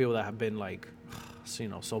a lot of people that have been like,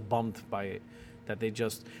 so bummed by it that they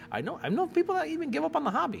just. I know people that even give up on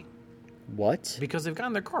the hobby What? because they've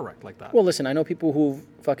gotten their car wrecked like that. Well, listen, I know people who've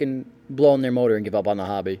fucking blown their motor and give up on the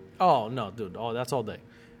hobby. Oh no, dude! Oh, that's all day.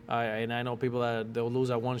 And I know people that they'll lose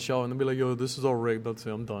at one show and they'll be like, "Yo, this is all rigged. That's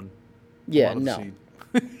it. I'm done." Yeah, I'm out of no. seed.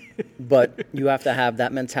 But you have to have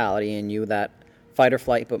that mentality in you, that fight or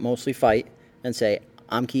flight, but mostly fight, and say,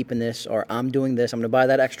 I'm keeping this, or I'm doing this. I'm going to buy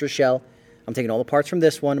that extra shell. I'm taking all the parts from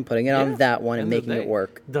this one and putting it on that one and End of the making it day.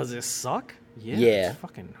 work. Does it suck? Yeah. It's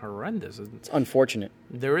fucking horrendous. It's unfortunate.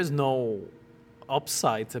 There is no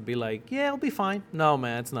upside to be like, yeah, it'll be fine. No,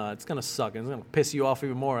 man, it's not. It's going to suck. It's going to piss you off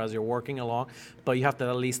even more as you're working along. But you have to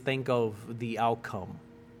at least think of the outcome.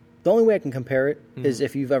 The only way I can compare it is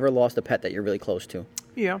if you've ever lost a pet that you're really close to.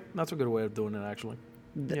 Yeah, that's a good way of doing it, actually.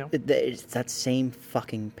 Yeah. It's that same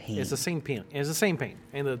fucking pain. It's the same pain. It's the same pain,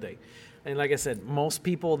 end of the day. And like I said, most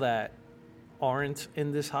people that aren't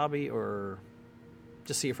in this hobby or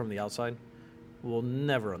just see it from the outside will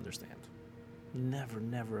never understand.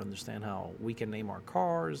 Never understand how we can name our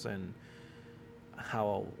cars and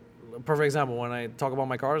how... Perfect example, when I talk about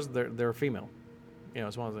my cars, they're female.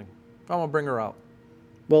 It's one thing. I'm going to bring her out.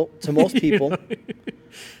 Well, to most people,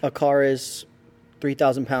 a car is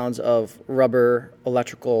 3,000 pounds of rubber,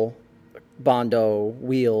 electrical, Bondo,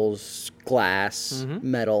 wheels, glass,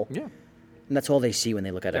 metal. Yeah. And that's all they see when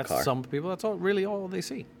they look at a car. Some people, that's really all they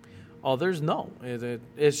see. Others, no.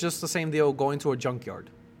 It's just the same deal going to a junkyard.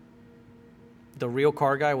 The real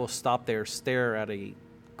car guy will stop there, stare at a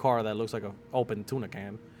car that looks like an open tuna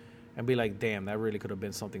can, and be like, damn, that really could have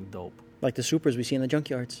been something dope. Like the Supras we see in the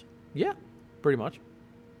junkyards. Yeah, pretty much.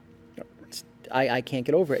 I can't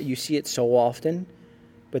get over it. You see it so often,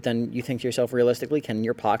 but then you think to yourself, realistically, can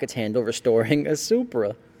your pockets handle restoring a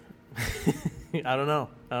Supra? I don't know,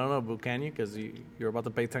 but can you? Because you're about to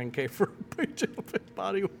pay $10K for a picture of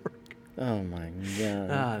body work. Oh, my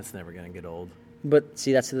God. It's never going to get old. But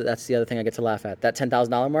see, that's the other thing I get to laugh at. That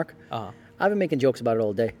 $10,000 mark, Uh-huh. I've been making jokes about it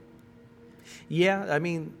all day. Yeah, I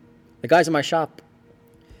mean... The guys in my shop,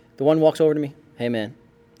 the one walks over to me, hey, man.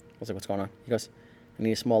 I was like, what's going on? He goes, I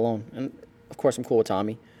need a small loan. And, of course, I'm cool with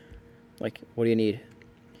Tommy. Like, what do you need?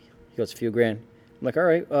 He goes, a few grand. I'm like, all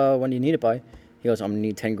right, when do you need it by? He goes, I'm going to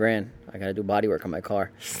need 10 grand. I got to do body work on my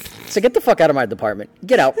car. So get the fuck out of my department.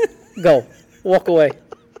 Get out. Go. Walk away.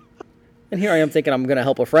 And here I am thinking I'm going to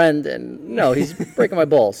help a friend, and no, he's breaking my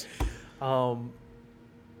balls.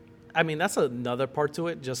 I mean, that's another part to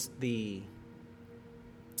it, just the...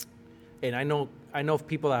 And I know of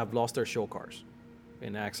people that have lost their show cars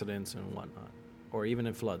in accidents and whatnot, or even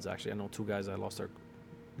in floods, actually. I know two guys that lost their...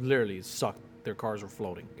 Literally sucked. Their cars were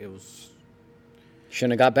floating. It was...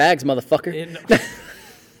 Shouldn't have got bags, motherfucker.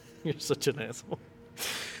 You're such an asshole.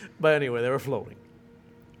 But anyway, they were floating.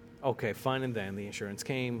 Okay, fine and then. The insurance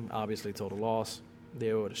came, obviously total loss.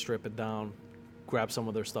 They were able to strip it down, grab some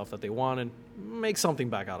of their stuff that they wanted, make something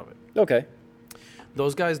back out of it. Okay.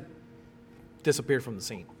 Those guys disappeared from the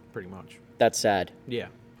scene, pretty much. That's sad. Yeah.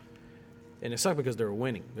 And it sucked because they were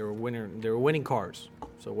winning. They were winning cars.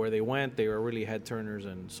 So where they went, they were really head turners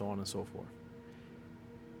and so on and so forth.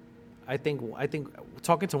 I think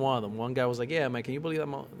talking to one of them, one guy was like, yeah, man, can you believe that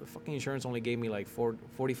the fucking insurance only gave me like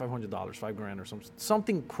 $4,500, $5,000 or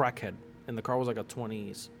something crackhead. And the car was like a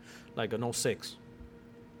 20s, like an 06.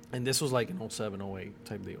 And this was like an 07, 08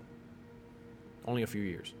 type deal. Only a few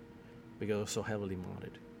years because it was so heavily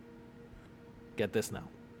modded. Get this now.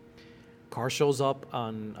 Car shows up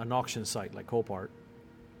on an auction site like Copart.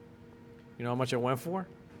 You know how much it went for?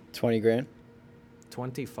 20 grand?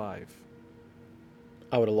 25.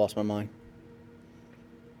 I would have lost my mind.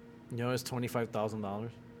 You know, it's $25,000.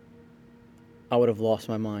 I would have lost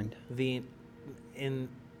my mind. It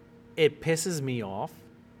pisses me off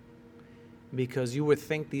because you would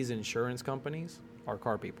think these insurance companies are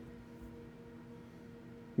car people.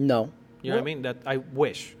 No. You know what I mean? That I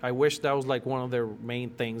wish that was like one of their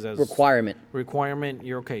main things as Requirement.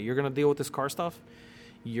 You're okay. You're gonna deal with this car stuff.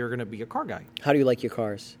 You're gonna be a car guy. How do you like your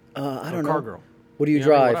cars? I don't know. Car girl. What do you know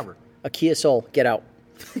what I mean? drive? Whatever. A Kia Soul. Get out.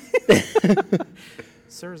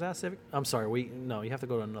 Sir, is that Civic? I'm sorry. You have to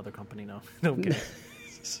go to another company now. No, I'm kidding.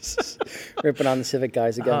 Ripping on the Civic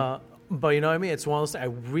guys again. But you know what I mean? It's one of those things. I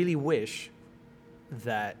really wish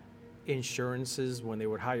that insurances, when they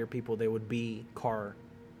would hire people, they would be car.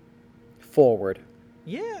 Forward.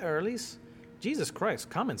 Yeah, or at least, Jesus Christ,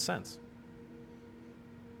 common sense.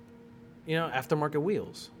 You know, aftermarket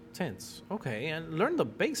wheels, tints. Okay, and learn the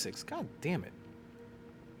basics. God damn it.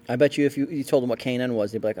 I bet you if you told them what K&N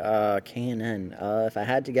was, they'd be like, K&N. If I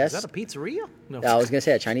had to guess. Is that a pizzeria? No. I was going to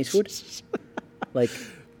say a Chinese food.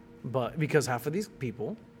 But because half of these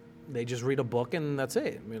people, they just read a book and that's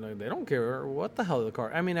it. I mean, like, they don't care what the hell the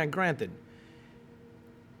car. I mean, granted,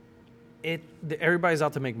 everybody's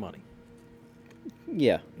out to make money.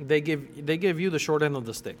 Yeah. They give you the short end of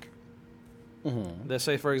the stick. Mm-hmm. They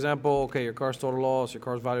say, for example, okay, your car's total loss, your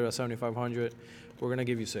car's valued at $7,500. We're gonna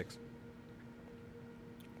give you $6,000.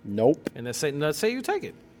 Nope. And let's say you take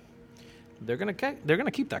it. They're gonna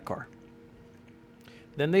keep that car.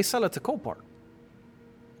 Then they sell it to Copart.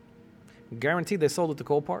 Guaranteed, they sold it to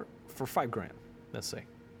Copart for $5,000. Let's say.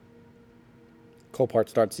 Copart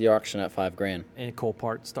starts the auction at $5,000. And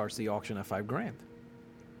Copart starts the auction at $5,000.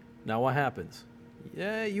 Now what happens?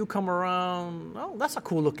 Yeah, you come around. Oh, that's a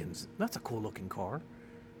cool looking car.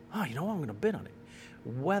 Oh, you know what? I'm gonna bid on it.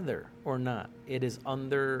 Whether or not it is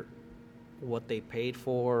under what they paid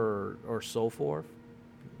for or so forth,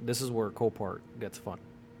 this is where Copart gets fun.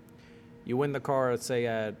 You win the car, let's say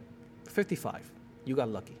at $55,000. You got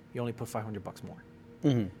lucky. You only put $500 more.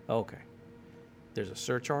 Mm-hmm. Okay. There's a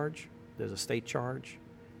surcharge. There's a state charge.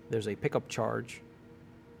 There's a pickup charge.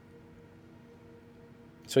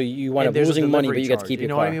 So you wind up losing money, but you get to keep your car. You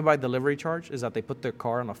know what I mean by delivery charge? Is that they put their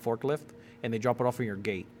car on a forklift and they drop it off in your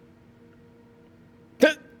gate.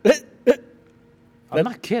 I'm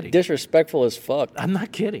not kidding. Disrespectful as fuck. I'm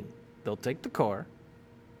not kidding. They'll take the car.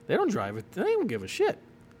 They don't drive it. They don't give a shit.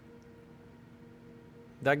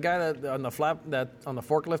 That guy that on the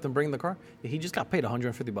forklift and bring the car, he just got paid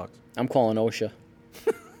 $150. I'm calling OSHA.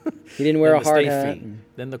 He didn't wear a hard hat. Fee,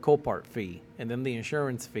 then the Copart fee, and then the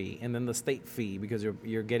insurance fee, and then the state fee because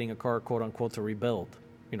you're getting a car, quote unquote, to rebuild,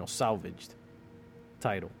 salvaged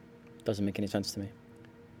title. Doesn't make any sense to me.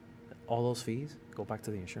 All those fees go back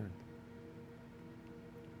to the insurance,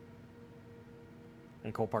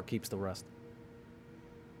 and Copart keeps the rest.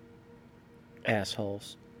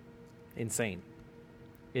 Assholes. Insane.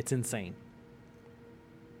 It's insane.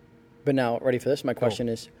 But now, ready for this? My question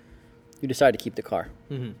is, you decide to keep the car.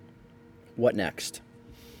 Mm-hmm. What next?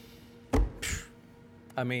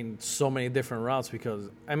 I mean, so many different routes because,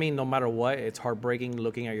 no matter what, it's heartbreaking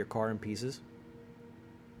looking at your car in pieces.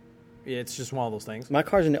 It's just one of those things. My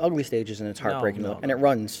car's in the ugly stages and it's heartbreaking and it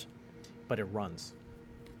runs. But it runs.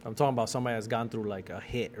 I'm talking about somebody that's gone through like a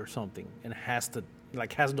hit or something and has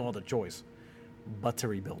no other choice but to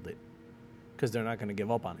rebuild it because they're not going to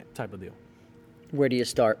give up on it type of deal. Where do you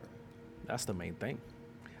start? That's the main thing.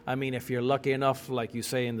 If you're lucky enough, like you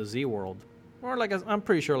say in the Z world, or I'm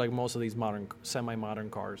pretty sure like most of these modern, semi-modern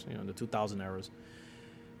cars, the 2000 eras,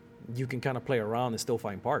 you can kind of play around and still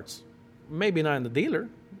find parts. Maybe not in the dealer,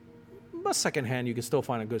 but secondhand you can still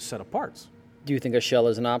find a good set of parts. Do you think a shell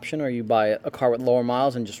is an option, or you buy a car with lower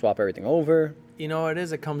miles and just swap everything over? You know what it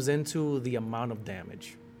is? It comes into the amount of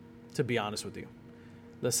damage, to be honest with you.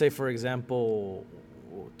 Let's say, for example,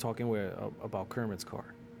 talking about Kermit's car.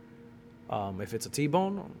 If it's a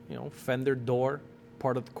T-bone, fender, door,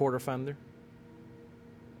 part of the quarter fender.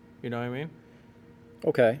 You know what I mean?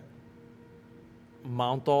 Okay.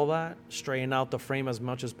 Mount all that, straighten out the frame as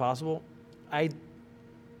much as possible.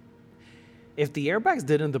 If the airbags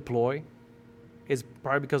didn't deploy, it's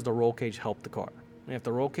probably because the roll cage helped the car. And if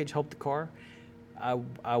the roll cage helped the car,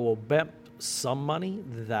 I will bet some money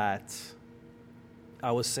that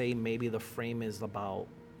I would say maybe the frame is about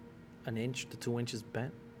 1 inch to 2 inches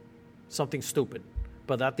bent. Something stupid.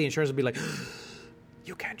 But that the insurance would be like,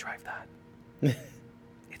 you can't drive that.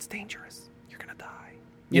 It's dangerous. You're going to die.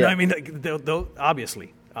 You know what I mean? Like, they'll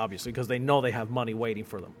obviously, because they know they have money waiting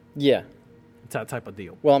for them. Yeah. that type of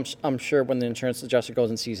deal. Well, I'm sure when the insurance adjuster goes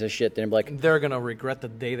and sees his shit, they're like, They're going to regret the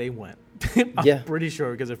day they went. Yeah. Pretty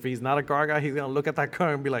sure, because if he's not a car guy, he's going to look at that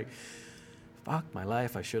car and be like, fuck my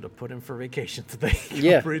life, I should have put him for vacation today.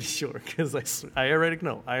 Yeah. I'm pretty sure, because I already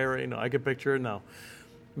know. I can picture it now.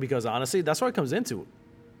 Because honestly, that's what it comes into.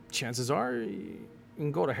 Chances are, you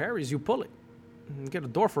can go to Harry's, you pull it. And get a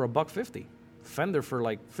door for $150. Fender for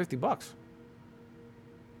like $50.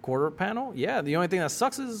 Quarter panel? Yeah, the only thing that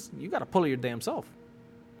sucks is you got to pull it your damn self.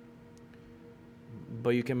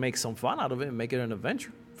 But you can make some fun out of it and make it an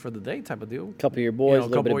adventure for the day type of deal. a couple of your boys, A a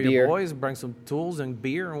little bit couple of of beer. your boys, bring some tools and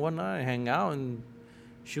beer and whatnot, and hang out and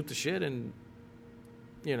shoot the shit and,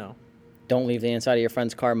 Don't leave the inside of your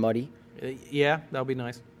friend's car muddy. Yeah, that would be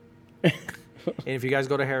nice. And if you guys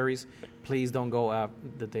go to Harry's, please don't go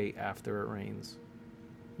the day after it rains.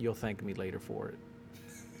 You'll thank me later for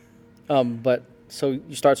it. But so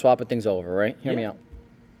you start swapping things over, right? Hear me Yeah. out.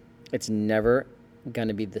 It's never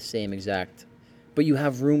gonna be the same exact, but you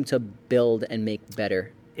have room to build and make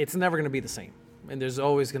better. It's never going to be the same. And there's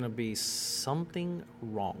always going to be something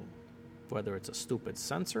wrong. Whether it's a stupid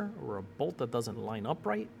sensor or a bolt that doesn't line up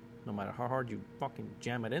right, no matter how hard you fucking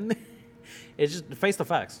jam it in there. It's just face the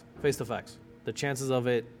facts. Face the facts. The chances of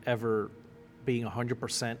it ever being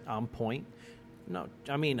 100% on point, no.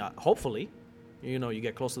 I mean, hopefully, you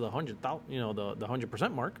get close to the 100,000, the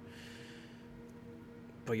 100% mark.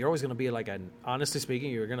 But you're always going to be like honestly speaking,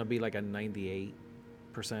 you're going to be like a 98%.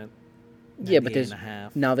 Yeah, but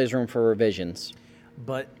 98.5. now there's room for revisions.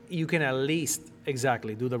 But you can at least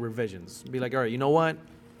do the revisions. Be like, all right, you know what?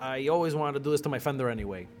 I always wanted to do this to my fender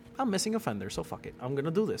anyway. I'm missing a fender, so fuck it. I'm gonna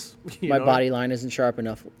do this. My body line isn't sharp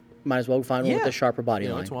enough. Might as well find one with a sharper body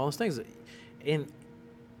line. It's one of those things. And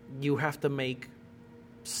you have to make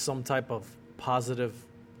some type of positive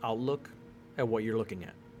outlook at what you're looking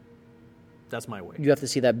at. That's my way. You have to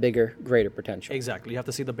see that bigger, greater potential. Exactly. You have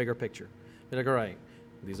to see the bigger picture. Be like, all right,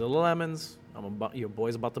 these are the lemons. Your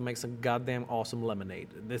boy's about to make some goddamn awesome lemonade.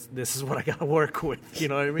 This is what I gotta work with. You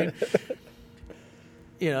know what I mean?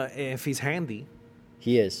 If he's handy,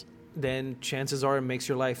 He is. then chances are it makes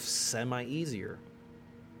your life semi-easier.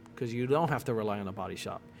 Because you don't have to rely on a body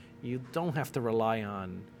shop. You don't have to rely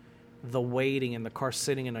on the waiting and the car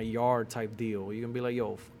sitting in a yard type deal. You can be like,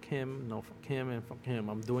 yo, fuck him, no, fuck him, and fuck him.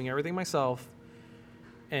 I'm doing everything myself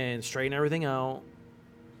and straighten everything out.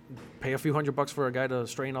 Pay a few $100 for a guy to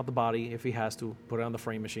straighten out the body if he has to, put it on the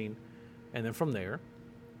frame machine. And then from there,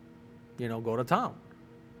 go to town.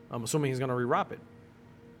 I'm assuming he's going to rewrap it.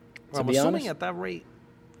 I'm be assuming honest- at that rate,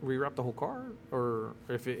 rewrap the whole car, or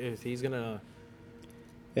if he's gonna.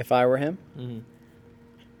 If I were him,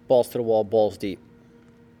 balls to the wall, balls deep,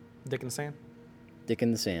 Dick and sand. dick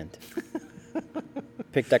in the sand.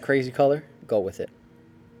 Pick that crazy color, go with it.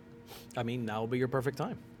 I mean, now would be your perfect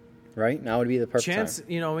time. Right now would be the perfect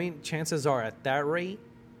time. Chances are at that rate,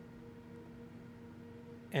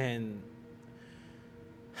 and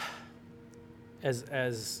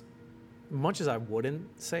as much as I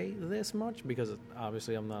wouldn't say this much, because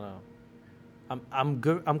obviously I'm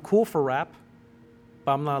good. I'm cool for rap,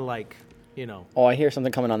 but I'm not like, Oh, I hear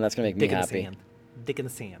something coming on that's gonna make me dick in the happy. sand. Dick in the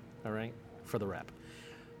sand, all right, for the rap.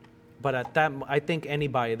 But at that, I think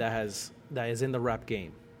anybody that is in the rap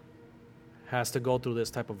game has to go through this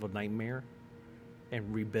type of a nightmare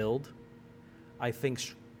and rebuild. I think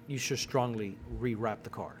you should strongly re-wrap the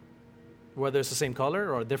car. Whether it's the same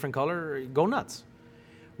color or a different color, go nuts.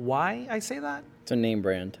 Why I say that? It's a name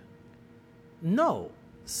brand. No.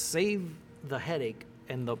 Save the headache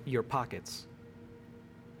and your pockets.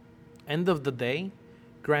 End of the day,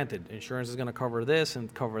 granted, insurance is going to cover this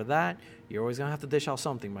and cover that. You're always going to have to dish out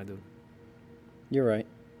something, my dude. You're right.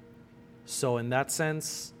 So in that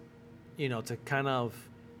sense, to kind of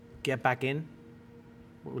get back in,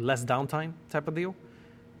 less downtime type of deal.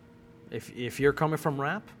 If you're coming from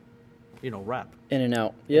rap, rap. In and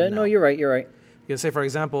out. Yeah, and no, out. you're right. You're right. You can say, for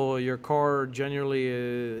example, your car generally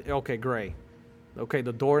is, okay, gray. Okay,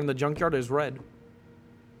 the door in the junkyard is red.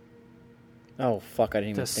 Oh fuck! I didn't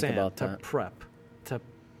even To think sand, about to that. prep, to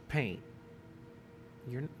paint.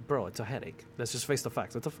 Bro, it's a headache. Let's just face the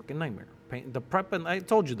facts. It's a fucking nightmare. Paint the prep, and I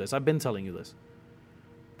told you this. I've been telling you this.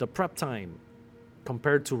 The prep time,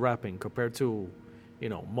 compared to wrapping, compared to,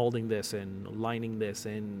 molding this and lining this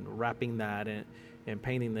and wrapping that and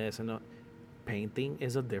painting this and painting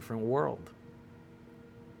is a different world.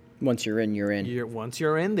 Once you're in, you're in. Once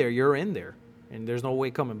you're in there, you're in there, and there's no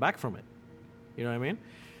way coming back from it. You know what I mean?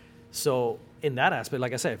 So in that aspect,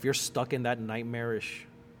 like I said, if you're stuck in that nightmarish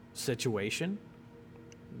situation,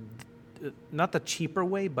 not the cheaper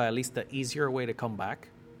way, but at least the easier way to come back,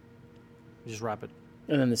 just wrap it.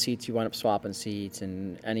 And then the seats, you wind up swapping seats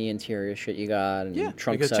and any interior shit you got and Yeah,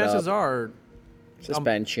 trunk because setup, chances are,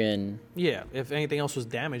 suspension. yeah, if anything else was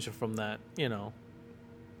damaged from that, it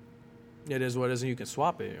is what it is, and you can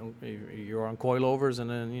swap it. You're on coilovers, and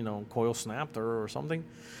then coil snapped or something.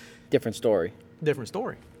 Different story. Different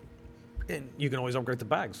story. And you can always upgrade the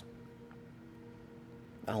bags.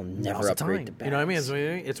 I'll Now's never the upgrade time. the bags. You know what I mean?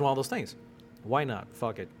 It's one of those things. Why not?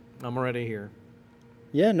 Fuck it. I'm already here.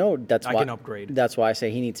 Yeah, no, that's I why can upgrade. That's why I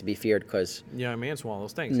say he needs to be feared, because You know what I mean? It's one of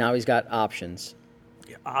those things. now he's got options.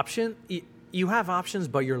 You have options,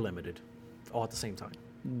 but you're limited all at the same time.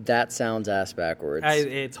 That sounds ass backwards.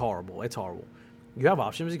 It's horrible. It's horrible. You have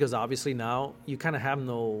options because obviously now you kind of have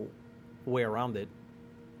no way around it.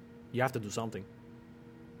 You have to do something.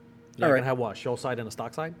 You're All not right. gonna have what? Show side and a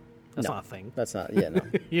stock side? That's No. not a thing. That's not, yeah, no.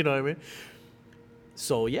 You know what I mean?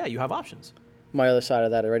 So yeah, you have options. My other side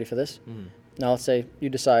of that, are you ready for this? Mm-hmm. Now let's say you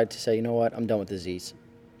decide to say, you know what, I'm done with the Z's.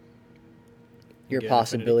 Your Get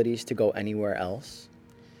possibilities to go anywhere else.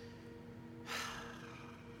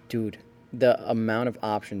 Dude, the amount of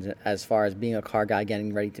options as far as being a car guy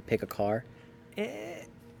getting ready to pick a car.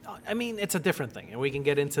 I mean, it's a different thing, and we can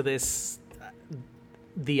get into this.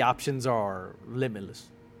 The options are limitless.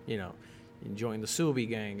 You can join the Subi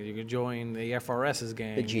gang. You can join the FRS's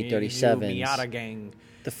gang. The you can do G37s. Miata gang,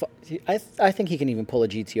 I think he can even pull a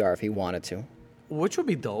GTR if he wanted to. which would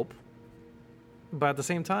be dope. But at the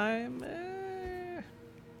same time,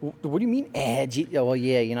 What do you mean? Well,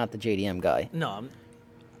 yeah, you're not the JDM guy. no,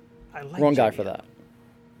 I like Wrong guy JDM. for that.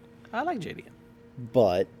 I like JDM.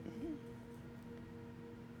 But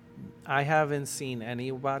I haven't seen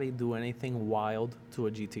anybody do anything wild to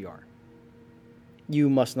a GTR. you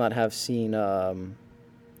must not have seen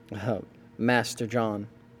Master John.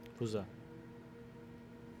 Who's that?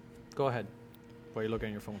 Go ahead. While you're looking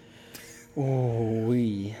at your phone. Oh,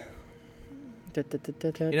 we.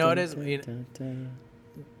 You know, it is-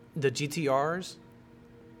 The GTRs,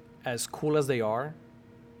 as cool as they are,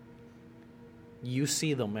 you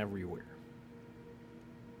see them everywhere.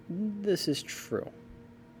 This is true.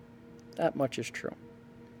 That much is true.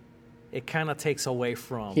 It kind of takes away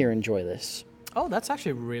from... Here, enjoy this. Oh, that's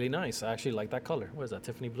actually really nice. I actually like that color. What is that,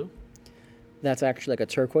 Tiffany blue? That's actually like a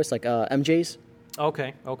turquoise, like MJ's.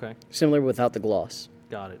 Okay. Similar without the gloss,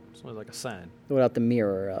 Got it. So it's like a sand. without the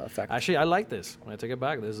mirror effect. Actually, I like this. When I take it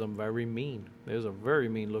back, this is a very mean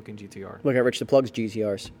looking GTR. Look at Rich the Plug's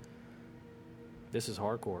GTRs. This is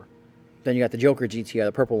hardcore. Then you got the Joker GTR,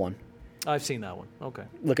 the purple one. I've seen that one. Okay.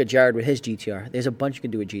 Look at Jared with his GTR. There's a bunch you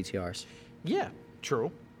can do with GTRs. Yeah,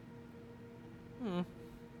 true.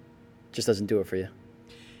 Just doesn't do it for you.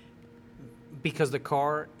 Because the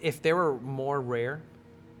car, if they were more rare...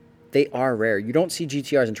 They are rare. You don't see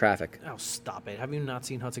GTRs in traffic. Oh, stop it. Have you not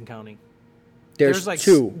seen Hudson County? There's like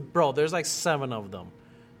two. Bro, there's like 7 of them.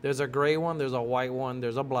 There's a gray one, there's a white one,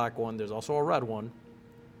 there's a black one, there's also a red one.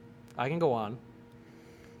 I can go on.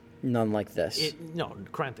 None like this. No,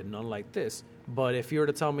 granted, none like this. But if you were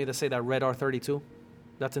to tell me to say that red R32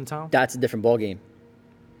 that's in town, That's a different ballgame.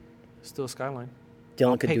 still a Skyline.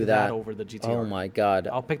 Dylan I'll could pick do that. over the GTR. Oh my God.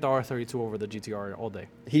 I'll pick the R32 over the GTR all day.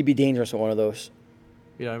 He'd be dangerous with one of those.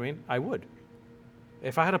 You know what I mean? I would.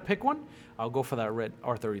 If I had to pick one, I'll go for that red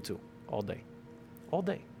R32 all day. All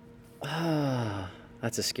day.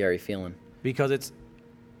 That's a scary feeling. Because it's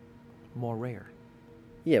more rare.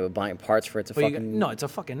 Yeah, but buying parts for it's a But fucking... no, it's a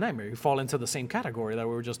fucking nightmare. You fall into the same category that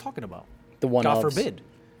we were just talking about. the one God ofs. forbid.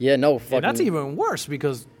 Yeah, no, fucking... And that's even worse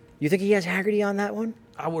because You think he has Haggerty on that one?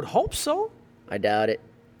 I would hope so. I doubt it.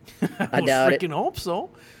 I would doubt it. freaking hope so.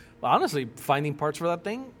 But honestly, finding parts for that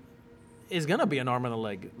thing is gonna be an arm and a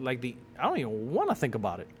leg. I don't even want to think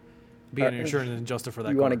about it. Being an insurance adjuster for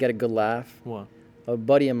that. You want to get a good laugh? What? A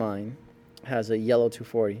buddy of mine has a yellow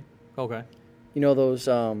 240. Okay. You know those,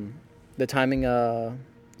 the timing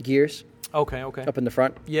gears Okay. up in the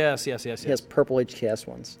front? Yes. He has purple HKS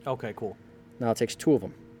ones. Okay. Cool. Now it takes 2 of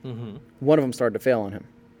them. Mm-hmm. One of them started to fail on him.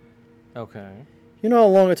 Okay. You know how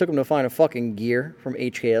long it took him to find a fucking gear from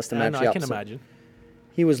HKS to I match know, the I can opposite? imagine.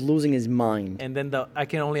 He was losing his mind. And then I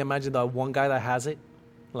can only imagine the one guy that has it,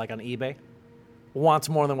 like on eBay, wants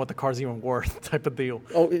more than what the car's even worth, type of deal.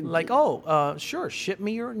 Sure, ship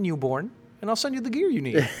me your newborn, and I'll send you the gear you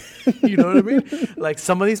need. You know what I mean? Like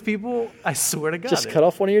some of these people, I swear to God, Just cut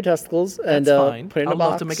off one of your testicles and that's fine. put it in a I'd box.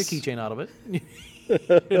 love to make a keychain out of it,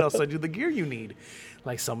 and I'll send you the gear you need.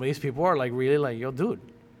 Like some of these people are like really like, yo, dude,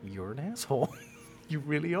 you're an asshole. You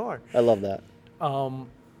really are. I love that.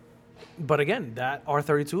 But again, that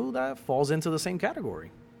R32 that falls into the same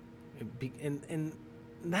category, and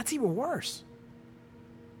that's even worse.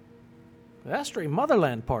 That's straight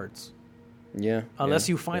motherland parts. Yeah. Unless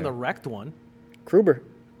yeah, you find yeah. a wrecked one,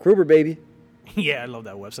 Kruber, baby. Yeah, I love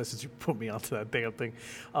that website since you put me onto that damn thing.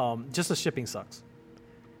 Just the shipping sucks.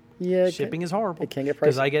 Yeah, Shipping is horrible. It can get pricey.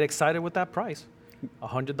 Because I get excited with that price.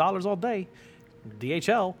 $100 all day.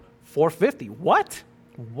 DHL, $450. What?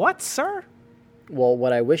 What, sir? Well,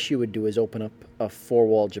 what I wish you would do is open up a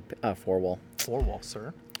four-wall, Four-wall,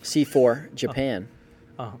 sir. C4 Japan.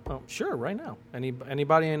 Sure, right now.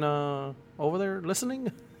 Anybody in over there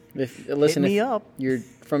listening? Hit me up. You're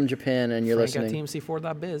from Japan and you're Frank listening. at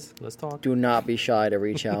teamc4.biz. Let's talk. Do not be shy to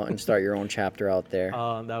reach out and start your own chapter out there.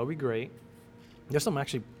 That would be great. There's some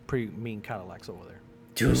actually pretty mean Cadillacs over there.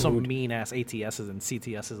 Dude. There's some mean ass ATSs and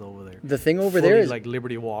CTSs over there. The thing over Fully, there is like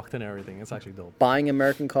Liberty Walked and everything. It's actually dope. buying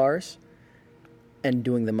American cars and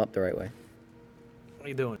doing them up the right way. What are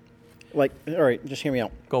you doing? Like, all right, just hear me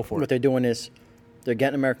out. Go for What it. they're doing is they're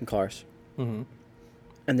getting American cars Mm-hmm.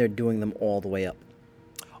 and they're doing them all the way up.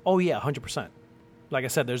 Oh yeah, 100%. Like I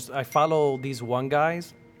said, I follow these one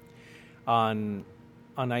guys on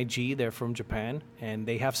IG. They're from Japan, and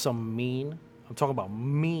they have some mean. I'm talking about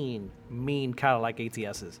mean Cadillac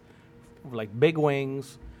ATSs, like big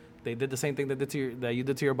wings. They did the same thing that you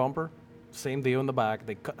did to your bumper. Same deal in the back.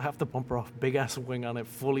 They cut half the bumper off, big ass wing on it,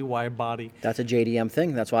 fully wide body. That's a JDM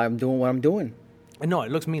thing. That's why I'm doing what I'm doing. And no,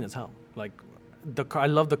 it looks mean as hell. Like I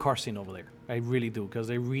love the car scene over there. I really do, because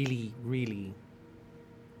they really, really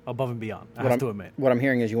above and beyond. I have to admit. What I'm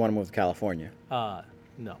hearing is you want to move to California.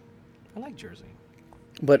 No, I like Jersey.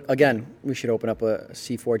 But again, we should open up a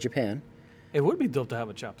C4 Japan. It would be dope to have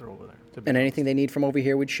a chapter over there. To be And honest. anything they need from over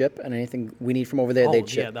here, we'd ship. And anything we need from over there, they'd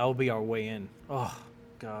ship. Yeah, that would be our way in. Oh,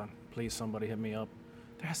 God. Please, somebody hit me up.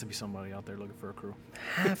 There has to be somebody out there looking for a crew.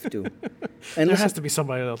 Have to. And There listen, has to be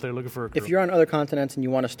somebody out there looking for a crew. if you're on other continents and you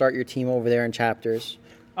want to start your team over there in chapters,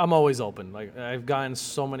 I'm always open. Like, I've gotten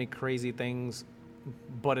so many crazy things,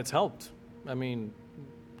 but it's helped. I mean,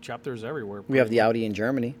 chapters everywhere. we have the Audi in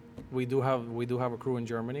Germany. We do have a crew in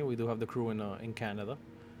Germany. We do have the crew in Canada.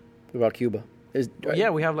 What about Cuba?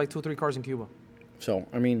 Yeah, we have like 2-3 cars in Cuba. So,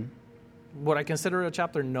 I mean, Would I consider it a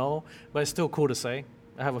chapter? No, but it's still cool to say.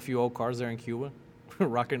 I have a few old cars there in Cuba,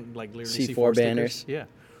 rocking like literally C4 C4 banners. stickers. Yeah,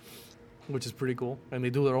 which is pretty cool. And they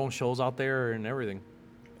do their own shows out there and everything,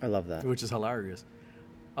 I love that. which is hilarious.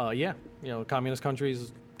 Yeah, communist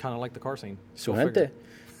countries kind of like the car scene. Su Go gente.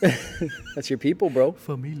 figure. That's your people, bro.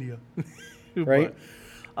 Familia. Right?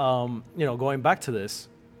 But, going back to this,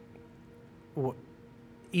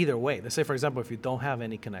 either way, let's say, for example, if you don't have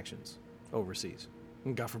any connections overseas,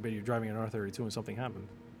 and God forbid you're driving an R32 and something happened,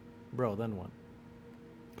 bro, then what?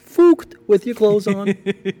 Fooked with your clothes on.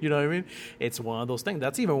 You know what I mean? It's one of those things.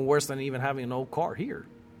 That's even worse than even having an old car here.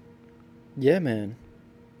 Yeah, man.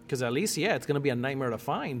 Because at least, yeah, it's going to be a nightmare to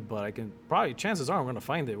find, but chances are I'm going to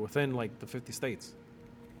find it within like the 50 states.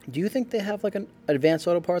 Do you think they have like an Advanced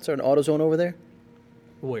Auto Parts or an AutoZone over there?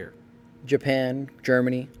 Where? Japan,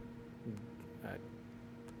 Germany.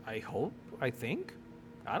 I hope. I think.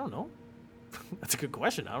 I don't know. That's a good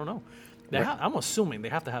question. I don't know. Right. I'm assuming they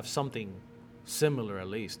have to have something similar at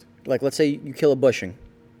least. Like, let's say you kill a bushing.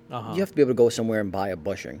 Uh-huh. You have to be able to go somewhere and buy a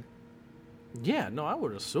bushing. Yeah, no, I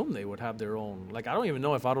would assume they would have their own. Like, I don't even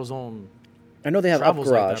know if AutoZone I know they have Up travels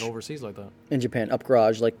like Garage that overseas like that. in Japan. Up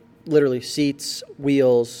Garage, like literally seats,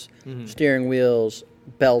 wheels, steering wheels,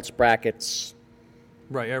 belts, brackets.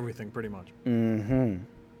 Right, everything pretty much. Mm-hmm.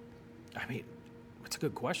 I mean, it's a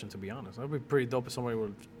good question, to be honest. That'd be pretty dope if somebody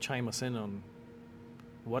would chime us in on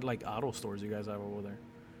what, like, auto stores you guys have over there.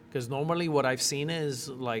 Because normally what I've seen is,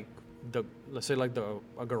 like, let's say, like,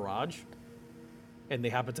 a garage, and they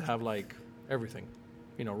happen to have, like, everything.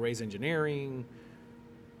 Ray's Engineering,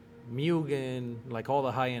 Mugen, like, all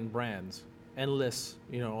the high-end brands. Endless,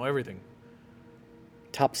 everything.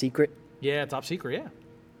 Top Secret. Yeah, Top Secret, yeah.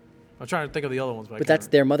 I'm trying to think of the other ones. But that's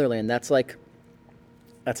their motherland. That's like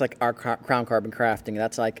our Crown Carbon Crafting.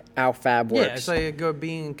 That's like our Fab Works. Yeah, it's like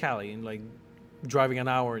being in Cali and, like, driving an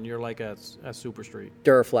hour and you're, like, at Super Street.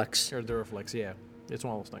 Duraflex. Or Duraflex, yeah. It's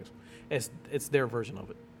one of those things. It's their version of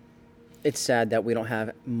it. It's sad that we don't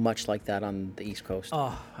have much like that on the East Coast.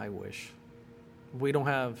 Oh, I wish. We don't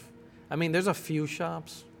have... I mean, there's a few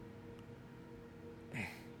shops.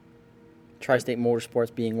 Tri-State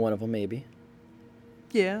Motorsports being one of them, maybe.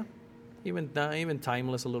 Yeah. Even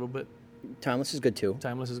Timeless a little bit. Timeless is good, too.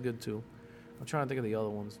 Timeless is good, too. I'm trying to think of the other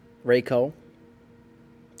ones. Rayco.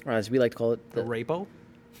 Or as we like to call it. The Rapo?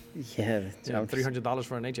 Yeah. $300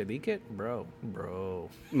 for an HID kit? Bro.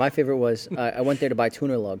 My favorite was, I went there to buy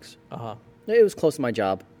tuner lugs. Uh-huh. It was close to my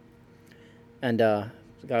job. And the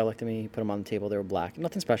guy looked at me, put them on the table. They were black.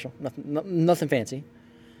 Nothing special. Nothing fancy.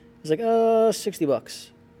 He was like, $60.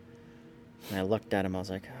 And I looked at him. I was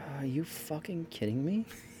like, are you fucking kidding me?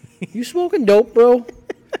 You smoking dope, bro?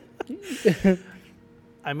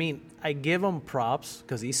 I mean, I give him props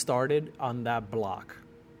because he started on that block.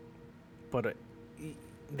 But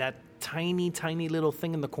that tiny, tiny little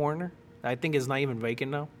thing in the corner, I think is not even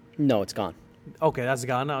vacant now. No, it's gone. Okay, that's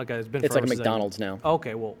gone now. Okay, it's like a McDonald's now.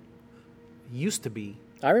 Okay, well, used to be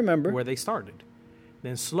I remember. where they started.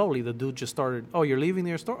 Then slowly the dude just started, oh, you're leaving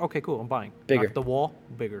your store? Okay, cool, I'm buying. Bigger. Knocked the wall,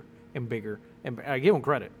 bigger and bigger. And I give him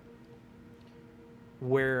credit.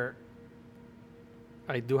 Where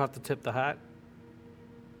I do have to tip the hat,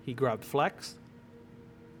 he grabbed Flex,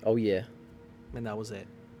 Oh, yeah. and that was it.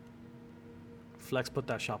 Flex put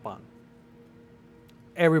that shop on.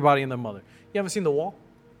 Everybody and their mother. You haven't seen the wall?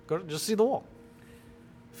 Just see the wall.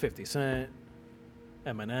 50 Cent,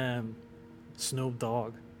 Eminem, Snoop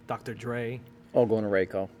Dogg, Dr. Dre. All going to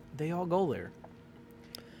Rayco. They all go there.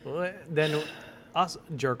 Well, then us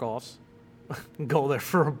jerk-offs go there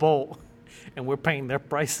for a bowl, and we're paying their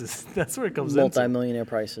prices. That's where it comes into. Multi-millionaire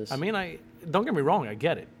prices. I mean, don't get me wrong. I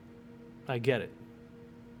get it. I get it.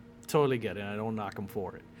 Totally get it. I don't knock them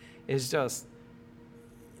for it. It's just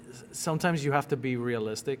sometimes you have to be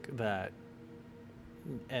realistic that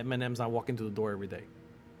Eminem's not walking through the door every day.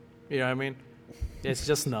 You know what I mean? It's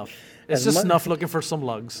just Snuff. It's just Snuff looking for some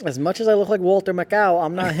lugs. As much as I look like Walter Macau,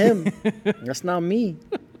 I'm not him. That's not me.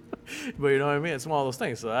 But you know what I mean? It's one of those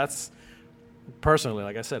things. So that's, personally,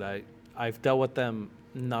 like I said, I've dealt with them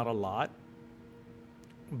not a lot,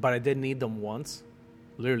 but I did need them once,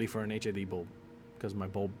 literally for an HID bulb, because my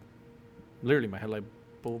bulb, literally my headlight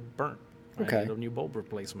bulb burnt. Okay. I needed a new bulb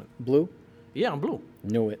replacement. Blue? Yeah, I'm blue.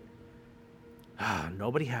 Knew it.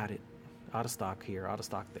 Nobody had it. Out of stock here, out of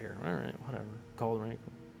stock there. All right, whatever. Call the rank.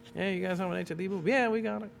 Yeah, you guys have an HID bulb? Yeah, we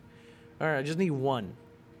got it. All right, I just need one.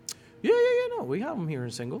 Yeah, no, we have them here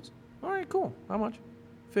in singles. All right, cool. How much?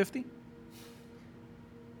 50.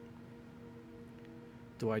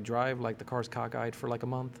 Do I drive like the car's cockeyed for like a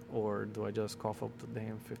month, or do I just cough up the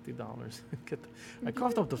damn $50? I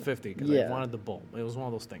coughed up the 50 because I wanted the bulb. It was one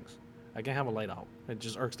of those things. I can't have a light out. It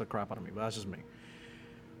just irks the crap out of me, but that's just me.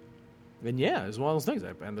 And yeah, it's one of those things.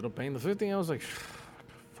 I ended up paying the 50. And I was like,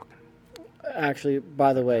 fucking. Actually,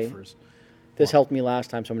 by the way, this helped me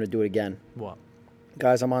last time, so I'm going to do it again. What?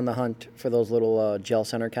 Guys, I'm on the hunt for those little gel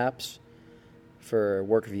center caps for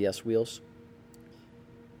work VS wheels.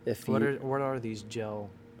 What are these gel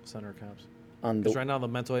center caps? Because right now the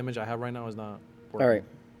mental image I have right now is not working. All right,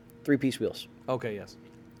 3-piece wheels. Okay, yes.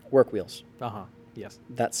 Work wheels. Yes.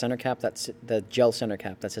 That center cap, that's the gel center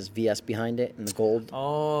cap that says VS behind it in the gold.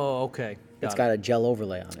 Oh, okay. It's got a gel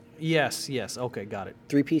overlay on it. Yes. Okay, got it.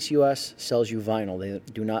 3-piece US sells you vinyl. They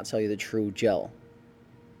do not sell you the true gel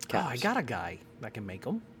caps. Oh, I got a guy that can make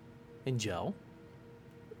them in gel.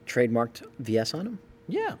 Trademarked VS on them?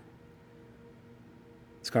 Yeah.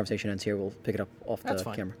 This conversation ends here. We'll pick it up off That's the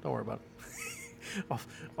fine. camera. Don't worry about it.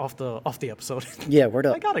 off the episode. Yeah, word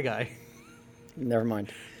up. I got a guy. Never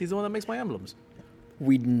mind. He's the one that makes my emblems.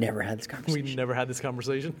 We never had this conversation. We never had this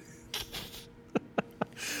conversation.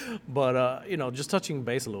 But, just touching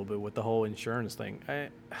base a little bit with the whole insurance thing.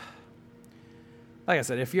 Like I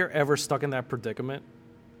said, if you're ever stuck in that predicament,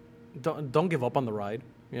 don't give up on the ride.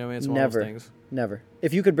 You know what I mean? It's one of those things. Never.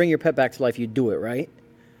 If you could bring your pet back to life, you'd do it, right?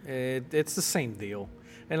 It's the same deal.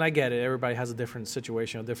 And I get it. Everybody has a different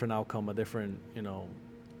situation, a different outcome, a different,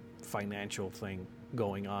 financial thing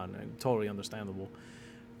going on. And totally understandable.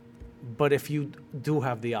 But if you do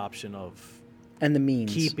have the option of and the means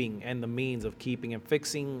of keeping and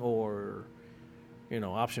fixing, or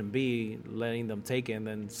option B, letting them take it and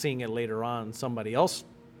then seeing it later on, somebody else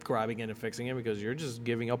grabbing it and fixing it, because you're just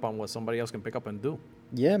giving up on what somebody else can pick up and do.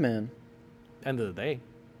 Yeah, man. End of the day.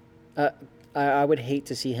 I would hate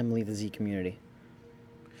to see him leave the Z community.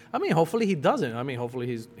 I mean, hopefully he doesn't. I mean, hopefully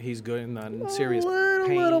he's good and not in serious pain.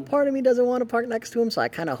 A little part of me doesn't want to park next to him, so I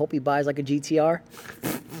kind of hope he buys like a GTR.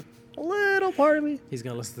 A little part of me. He's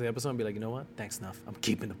going to listen to the episode and be like, you know what? Thanks enough. I'm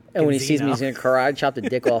keeping him. And when he sees me, he's going to karate chop the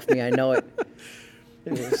dick off me. I know it.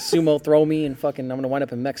 Sumo throw me and fucking I'm going to wind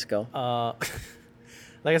up in Mexico.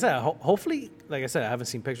 Like I said, hopefully, like I said, I haven't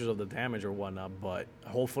seen pictures of the damage or whatnot, but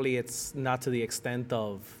hopefully it's not to the extent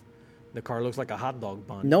of the car looks like a hot dog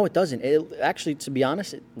bun. No, it doesn't. It actually, to be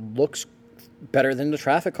honest, it looks better than the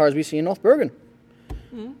traffic cars we see in North Bergen.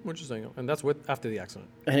 Interesting. And that's after the accident.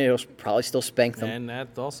 And it'll probably still spank them. And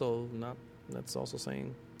that's also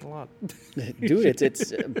saying a lot. Dude,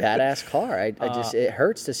 it's a badass car. It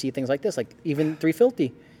hurts to see things like this. Like even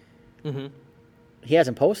 350. Mm-hmm. He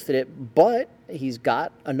hasn't posted it, but he's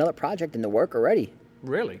got another project in the work already.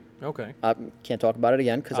 Really? Okay. I can't talk about it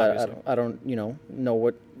again because I don't know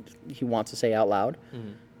what he wants to say out loud.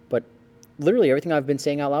 Mm-hmm. But literally everything I've been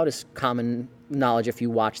saying out loud is common knowledge if you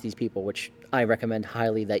watch these people, which I recommend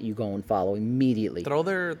highly that you go and follow immediately. Throw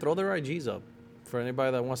their IGs up for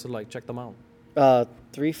anybody that wants to like check them out.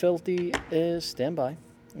 350 is standby.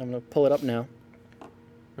 I'm gonna pull it up now.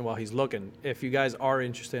 And while he's looking, if you guys are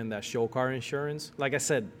interested in that show car insurance, like I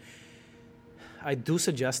said, I do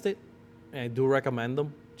suggest it and I do recommend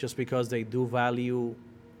them just because they do value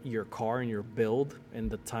your car and your build and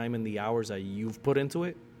the time and the hours that you've put into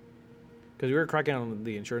it. Because we were cracking on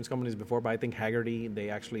the insurance companies before, but I think Haggerty, they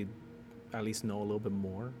actually at least know a little bit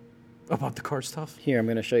more about the car stuff. Here, I'm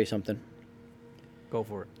gonna show you something. Go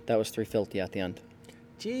for it. That was 350 at the end.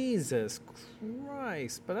 Jesus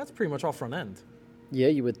Christ. But that's pretty much all front end. Yeah,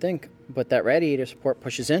 you would think, but that radiator support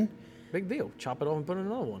pushes in. Big deal. Chop it off and put in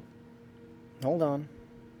another one. Hold on.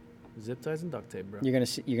 Zip ties and duct tape, bro. You're gonna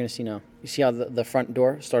see now. You see how the front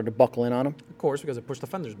door started to buckle in on him? Of course, because it pushed the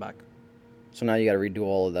fenders back. So now you got to redo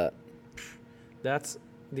all of that. That's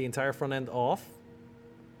the entire front end off.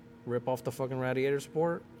 Rip off the fucking radiator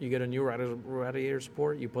support. You get a new radiator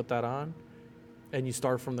support. You put that on, and you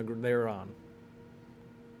start from there on.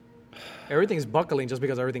 Everything's buckling just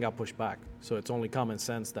because everything got pushed back. So it's only common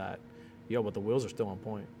sense that, but the wheels are still on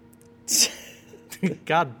point.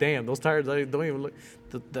 God damn, those tires don't even look.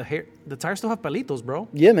 The tires still have palitos, bro.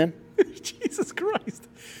 Yeah, man. Jesus Christ.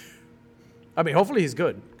 I mean, hopefully he's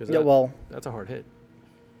good because that's a hard hit.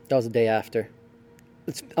 That was the day after.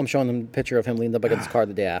 I'm showing them a picture of him leaned up against his car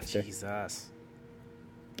the day after. Jesus.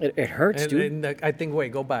 It hurts, dude. And I think,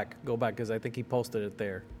 go back, because I think he posted it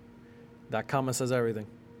there. That comment says everything.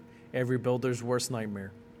 Every builder's worst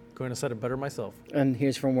nightmare. Couldn't have said it better myself. And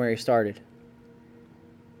here's from where he started.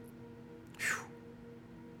 Whew.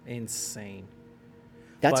 Insane.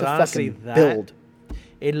 That's but a honestly, fucking build.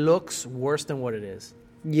 It looks worse than what it is.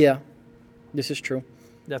 Yeah, this is true.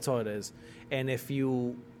 That's all it is. And if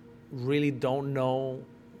you really don't know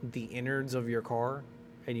the innards of your car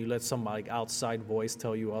and you let some like outside voice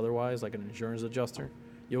tell you otherwise, like an insurance adjuster,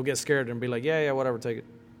 you'll get scared and be like, yeah, whatever, take it.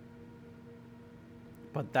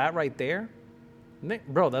 But that right there,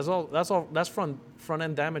 bro, that's front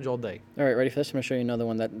end damage all day. All right, ready for this? I'm gonna show you another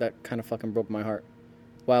one that kind of fucking broke my heart.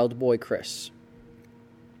 Wild Boy Chris.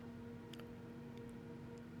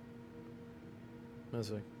 Let's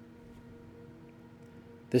see.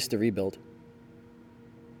 This is the rebuild.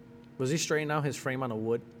 Was he straightening out his frame on a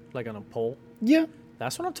wood, like on a pole? Yeah.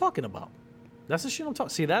 That's what I'm talking about. That's the shit I'm talking.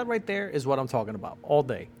 See, that right there is what I'm talking about all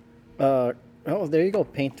day. Oh, there you go.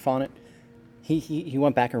 Paint on it. He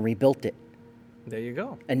went back and rebuilt it. There you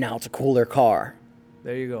go. And now it's a cooler car.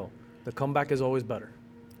 There you go. The comeback is always better.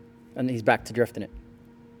 And he's back to drifting it.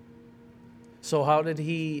 So how did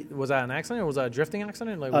was that an accident or was that a drifting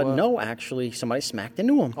accident? Like no, actually, somebody smacked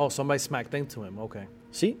into him. Oh, somebody smacked into him. Okay.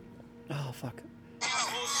 See? Oh, fuck.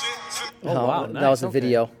 Oh, wow. Nice. That was a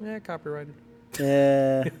video. Yeah, copyrighted.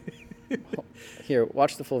 Yeah. Here,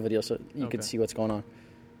 watch the full video so you can see what's going on.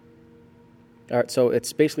 All right, so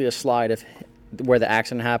it's basically a slide of where the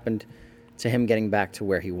accident happened to him getting back to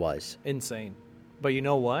where he was. Insane. But you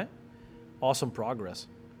know what? Awesome progress.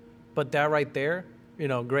 But that right there,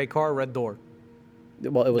 great car, red door.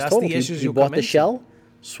 Well, it was That's total. the issues he you bought come the into. shell,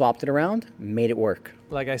 swapped it around, made it work.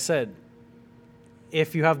 Like I said,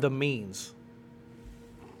 if you have the means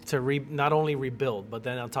to not only rebuild, but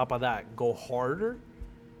then on top of that, go harder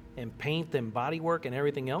and paint and body work and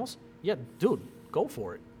everything else, yeah, dude, go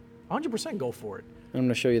for it. 100% go for it. I'm going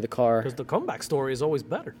to show you the car. Because the comeback story is always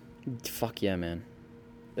better. Fuck yeah, man.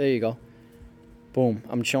 There you go. Boom.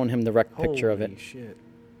 I'm showing him the wrecked picture of it. Holy shit.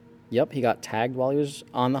 Yep, he got tagged while he was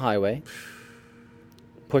on the highway,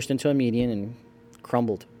 pushed into a median, and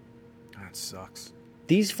crumbled. That sucks.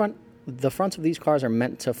 The fronts of these cars are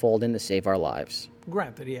meant to fold in to save our lives.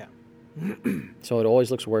 Granted, yeah. So it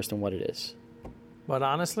always looks worse than what it is. But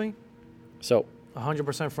honestly, so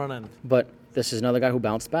 100% front end. But this is another guy who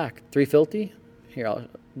bounced back. 350. Here,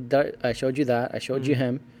 I showed you that. I showed you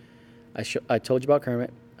him. I told you about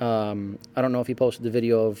Kermit. I don't know if he posted the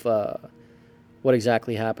video of what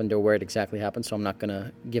exactly happened or where it exactly happened, so I'm not going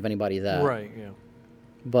to give anybody that. Right, yeah.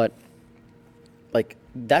 But,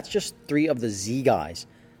 that's just 3 of the Z guys.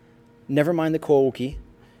 Never mind the Kouki.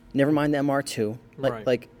 Never mind the MR2.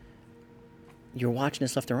 Right. You're watching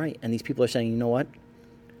this left and right, and these people are saying, you know what?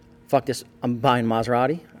 Fuck this. I'm buying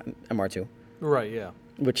Maserati, MR2. Right, yeah.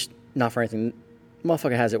 Which, not for anything,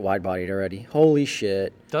 motherfucker has it wide-bodied already. Holy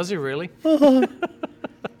shit. Does he really?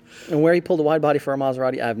 And where he pulled a wide body for a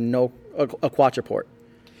Maserati, I have a quadruport.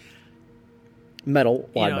 Metal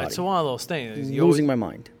wide body. It's one of those things. Losing my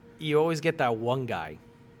mind. You always get that one guy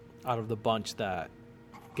out of the bunch that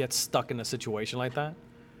gets stuck in a situation like that.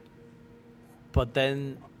 But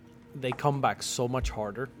then they come back so much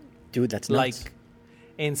harder Dude, that's like nuts.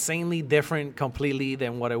 insanely different completely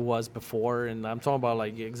than what it was before. And I'm talking about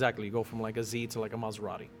like exactly, you go from like a Z to like a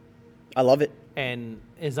Maserati, I love it. and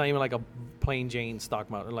it's not even like a plain Jane stock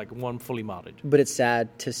model, like one fully modded. But it's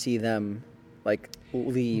sad to see them like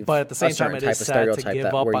leave. But at the same a time, certain it type is of sad to stereotype give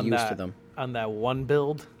that up we're on used that to them. on that one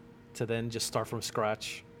build to then just start from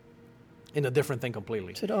scratch in a different thing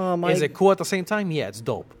completely. Said, oh, my... Is it cool at the same time? Yeah, it's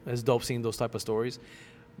dope. It's dope seeing those type of stories.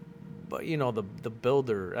 But you know, the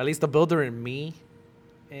builder, at least the builder in me,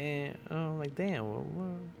 like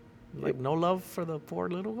damn, like no love for the poor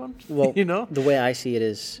little one. Well, you know, the way I see it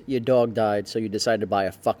is, your dog died, so you decided to buy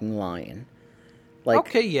a fucking lion. Like,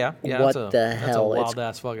 okay, yeah, what that's the hell? a wild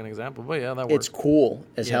ass fucking example, but yeah, that works. It's cool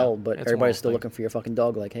as Yeah, hell, but it's everybody's one still thing. looking for your fucking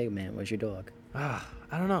dog. Like, hey man, where's your dog? I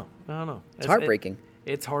don't know. It's heartbreaking.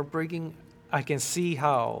 It's heartbreaking. I can see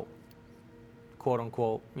how, quote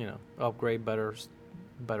unquote, you know, upgrade better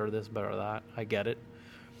this, better that. I get it.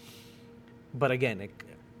 But again,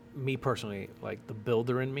 me personally, like the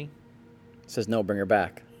builder in me, Says no, bring her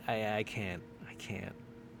back. I can't.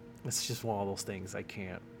 It's just one of those things. I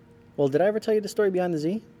can't. Well, did I ever tell you the story behind the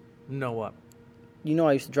Z? Know what? You know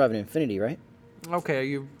I used to drive an Infiniti, right? Okay,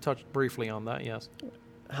 you touched briefly on that, yes.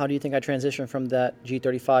 How do you think I transitioned from that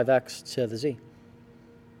G35X to the Z?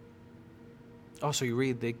 Oh, so you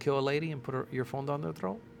read they kill a lady and put your phone down their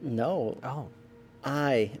throat? No, Oh.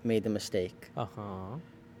 I made the mistake. Uh-huh.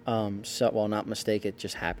 Well, not mistake. It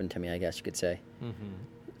just happened to me, I guess you could say.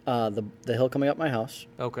 Mm-hmm. The hill coming up my house.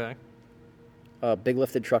 Okay. A big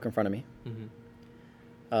lifted truck in front of me.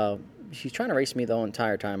 Mm-hmm. She's trying to race me the whole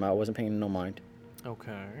entire time. I wasn't paying no mind.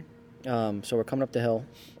 Okay. So we're coming up the hill,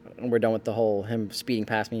 and we're done with the whole him speeding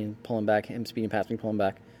past me and pulling back, him speeding past me, pulling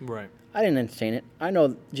back. Right. I didn't entertain it. I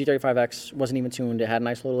know G35X wasn't even tuned. It had a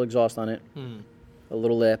nice little exhaust on it, a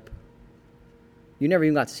little lip. You never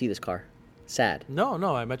even got to see this car. Sad. No,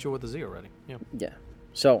 I met you with the Z already. Yeah. Yeah.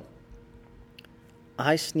 So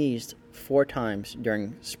I sneezed 4 times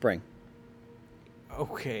during spring.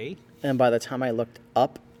 Okay. And by the time I looked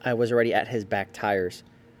up, I was already at his back tires.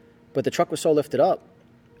 But the truck was so lifted up,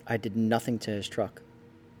 I did nothing to his truck.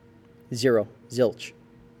 Zero. Zilch.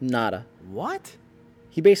 Nada. What?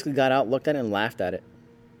 He basically got out, looked at it, and laughed at it.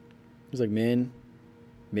 He was like, man,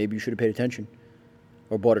 maybe you should have paid attention.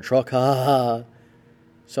 Or bought a truck. Ha ha ha.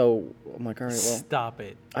 So I'm like, all right, well, Stop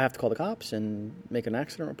it. I have to call the cops and make an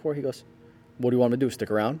accident report. He goes, what do you want me to do, stick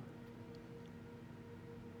around?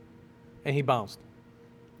 And he bounced.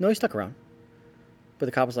 No, he stuck around. But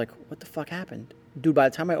the cop was like, what the fuck happened? Dude, by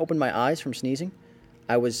the time I opened my eyes from sneezing,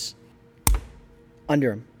 I was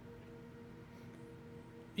under him.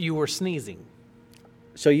 You were sneezing.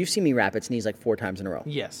 So you've seen me rapid sneeze like 4 times in a row.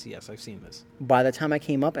 Yes, I've seen this. By the time I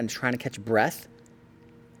came up and trying to catch breath,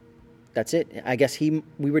 that's it. I guess we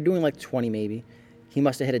were doing like 20 maybe. He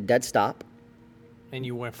must have hit a dead stop, And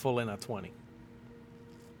you went full in at 20.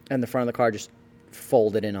 and the front of the car just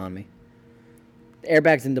folded in on me. The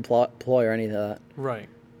airbags didn't deploy or any of that. Right.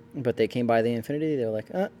 But they came by the Infiniti. They were like,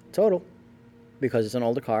 total. Because it's an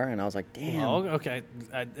older car. And I was like, damn. Oh, okay.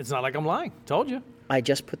 It's not like I'm lying. Told you. I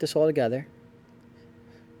just put this all together.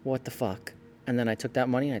 What the fuck? And then I took that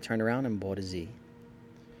money and I turned around and bought a Z.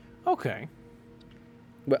 Okay.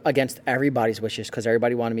 But against everybody's wishes, because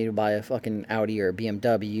everybody wanted me to buy a fucking Audi or a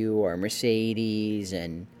BMW or a Mercedes.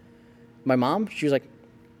 And my mom, she was like,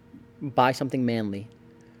 buy something manly.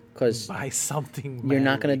 Because Buy something you're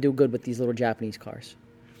not going manly. to do good with these little Japanese cars.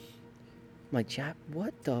 I'm like,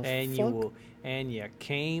 what the And fuck? you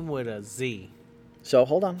came with a Z. So,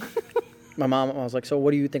 hold on. My mom, I was like, so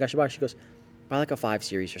what do you think I should buy? She goes, buy like a 5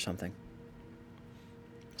 Series or something.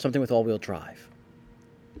 Something with all-wheel drive.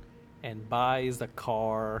 And buys the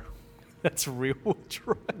car that's real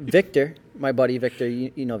drive. Victor, my buddy Victor,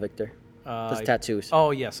 you know Victor. Does tattoos.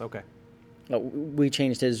 Oh, yes. Okay. We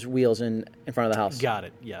changed his wheels in front of the house. Got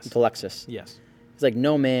it. Yes. To Lexus. Yes. He's like,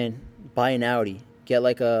 no, man, buy an Audi. Get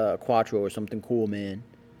like a Quattro or something cool, man.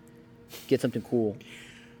 Get something cool.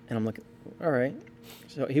 And I'm like, all right.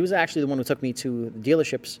 So he was actually the one who took me to the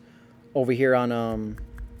dealerships over here on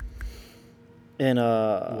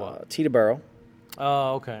Teterboro,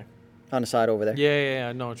 Oh, okay. on the side over there. Yeah.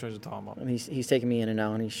 I know what you're talking about. And he's taking me in and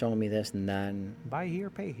out, and he's showing me this and that. And Buy here,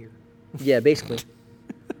 pay here. yeah, basically.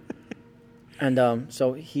 And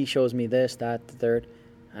so he shows me this, that, the third.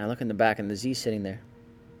 And I look in the back, and the Z's sitting there.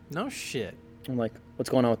 No shit. I'm like,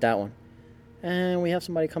 what's going on with that one? And we have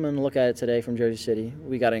somebody come in and look at it today from Jersey City.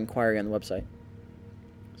 We got an inquiry on the website.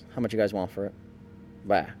 How much you guys want for it?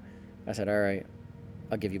 Bah. I said, all right,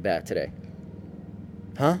 I'll give you back today.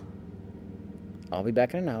 Huh? I'll be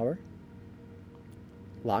back in an hour.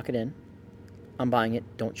 Lock it in. I'm buying it.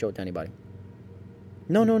 Don't show it to anybody.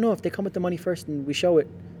 No. If they come with the money first and we show it,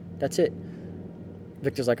 that's it.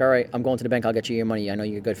 Victor's like, all right, I'm going to the bank. I'll get you your money. I know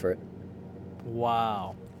you're good for it.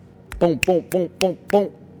 Wow. Boom, boom, boom, boom,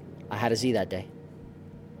 boom. I had a Z that day.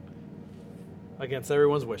 Against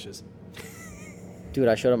everyone's wishes. Dude,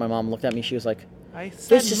 I showed up. My mom looked at me. She was like, I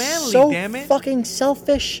said this is manly, so damn it. fucking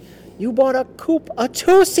selfish. You bought a coupe, a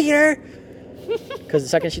two-seater. Because the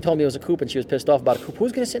second she told me it was a coupe and she was pissed off about a coupe,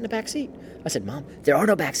 who's going to sit in the back seat? I said, Mom, there are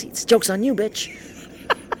no back seats. Joke's on you, bitch.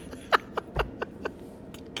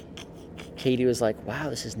 Katie was like, wow,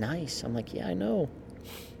 this is nice. I'm like, yeah, I know.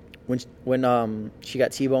 When she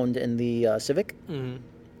got T-boned in the Civic,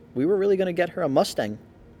 we were really going to get her a Mustang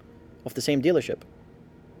off the same dealership.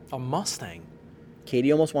 A Mustang?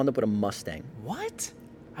 Katie almost wound up with a Mustang. What?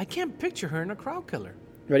 I can't picture her in a crowd killer.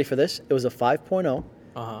 Ready for this? It was a 5.0.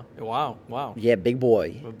 Uh-huh. Wow. Yeah, big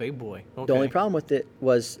boy. A big boy. Okay. The only problem with it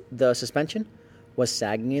was the suspension was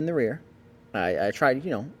sagging in the rear. I tried,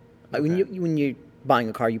 when you're buying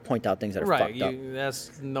a car, you point out things that are fucked up.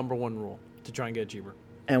 That's number one rule, to try and get cheaper.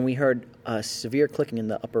 And we heard a severe clicking in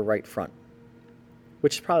the upper right front,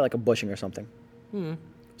 which is probably like a bushing or something.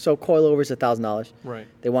 So coilover is $1,000. Right.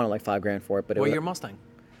 They wanted like $5,000 for it, but Your Mustang?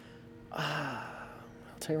 I'll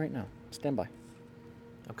tell you right now. Stand by.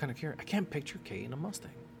 I'm kind of curious. I can't picture Kate in a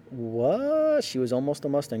Mustang. What? She was almost a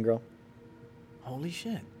Mustang girl. Holy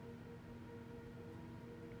shit.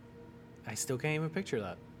 I still can't even picture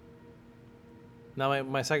that. Now,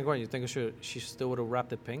 my second question, you think she still would have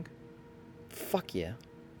wrapped it pink Fuck yeah.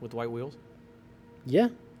 with white wheels? Yeah.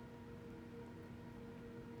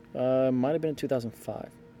 Might have been in 2005.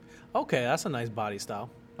 Okay, that's a nice body style.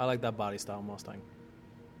 I like that body style Mustang.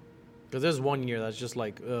 Because there's 1 year that's just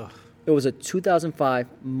like, ugh. It was a 2005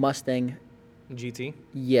 Mustang. GT?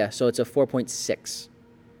 Yeah, so it's a 4.6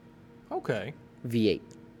 Okay. V8.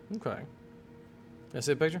 Okay. That's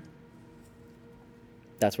it, picture?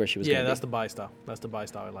 That's where she was. Yeah, that's the buy style. That's the buy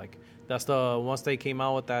style I like. That's the once they came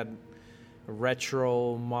out with that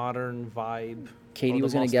retro modern vibe. Katie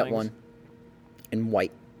was going to get one in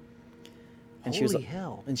white. And she was Holy like,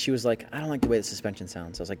 hell. And she was like, I don't like the way the suspension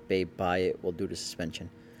sounds. I was like, babe, buy it. We'll do the suspension.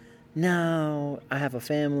 No, I have a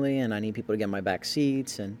family and I need people to get in my back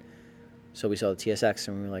seats. And so we saw the TSX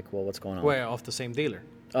and we were like, well, what's going on? Where? Off the same dealer?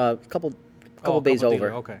 A couple bays dealer.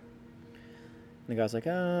 over. Okay. And the guy's like,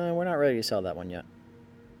 we're not ready to sell that one yet.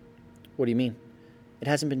 What do you mean? It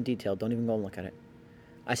hasn't been detailed. Don't even go and look at it.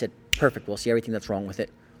 I said, perfect. We'll see everything that's wrong with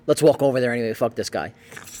it. Let's walk over there anyway. Fuck this guy.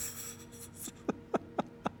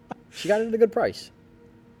 She got it at a good price.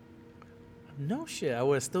 No shit. I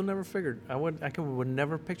would have still never figured. I would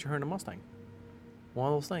never picture her in a Mustang.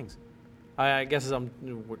 One of those things. I guess I'm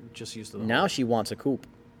just used to them. Now she wants a coupe.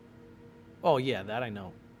 Oh, yeah, that I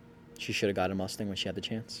know. She should have got a Mustang when she had the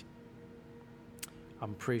chance.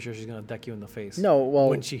 I'm pretty sure she's going to deck you in the face. No, well,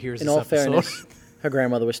 when she hears in this all episode. fairness, her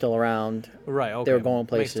grandmother was still around. Right, okay. They were going Makes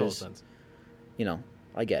places. total sense.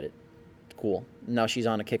 I get it. Now she's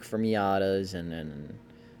on a kick for Miatas and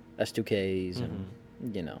S2Ks and,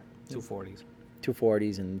 240s.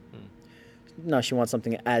 240s. And no, she wants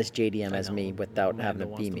something as JDM as me without having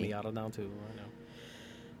to be me. Miata now too. I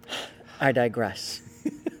know. I digress.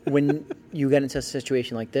 When you get into a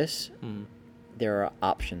situation like this, there are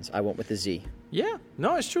options. I went with the Z. Yeah,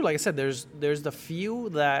 no, it's true. Like I said, there's the few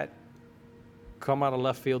that come out of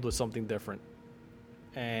left field with something different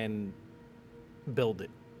and build it.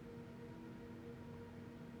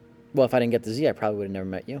 Well, if I didn't get the Z, I probably would have never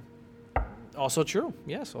met you. Also true.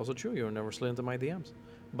 Yes, also true. You were never slid into my DMs.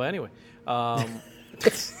 But anyway, I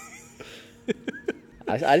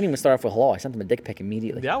didn't even start off with hello. I sent them a dick pic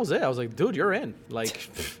immediately. that was it. I was like, dude, you're in. Like,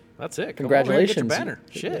 that's it. Come Congratulations. over here and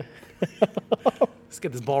get your banner. Shit. Let's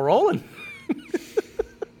get this ball rolling.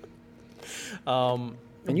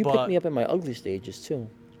 And you picked me up in my ugly stages, too.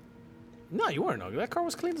 No, you weren't ugly. That car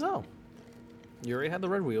was clean as hell. You already had the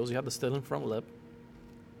red wheels. You had the Stillen front lip.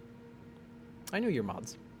 I knew your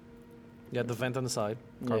mods. You had the vent on the side.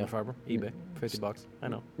 Carbon fiber. eBay. $50. I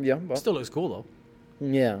know. Yeah. Well, Still looks cool, though.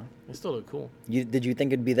 yeah. It still look cool. Did you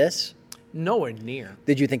think it'd be this? Nowhere near.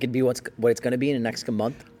 Did you think it'd be what it's going to be in the next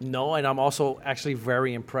month? No, and I'm also actually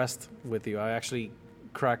very impressed with you. I actually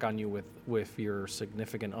crack on you with your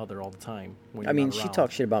significant other all the time. When I mean, not she around.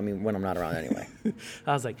 talks shit about me when I'm not around anyway.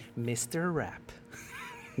 I was like, Mr. Rap.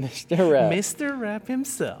 Mr. Rap. Mr. Rap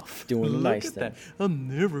himself. Doing the Look nice at thing. that. I'm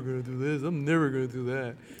never going to do this. I'm never going to do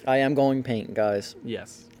that. I am going paint, guys.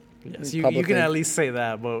 Yes. Yes, you Publicly. can at least say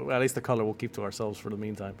that, but at least the color we'll keep to ourselves for the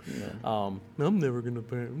meantime. Yeah. I'm never gonna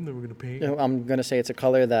paint. I'm never gonna paint. I'm going to say it's a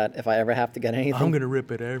color that if I ever have to get anything, I'm gonna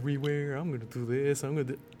rip it everywhere. I'm gonna do this. I'm gonna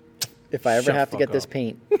do. if I ever Shut have to fuck get this up.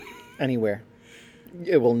 paint anywhere,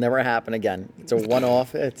 It will never happen again. It's a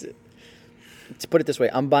one-off. It's to put it this way,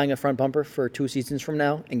 I'm buying a front bumper for 2 seasons from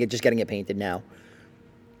now and just getting it painted now.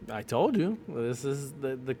 I told you, this is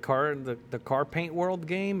the car paint world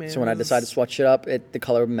game. So when I decide to swatch it up, the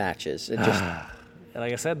color matches. It just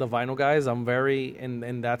like I said, the vinyl guys, I'm very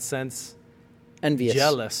in that sense envious,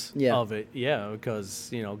 jealous Yeah. of it. Yeah, because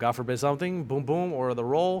God forbid something, boom boom, or the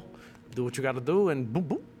roll, do what you got to do, and boom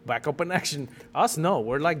boom, back up in action. Us, no,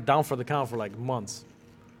 we're like down for the count for like months.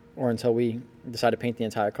 or until we decide to paint the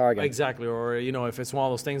entire car again. Exactly, or if it's one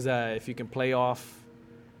of those things that if you can play off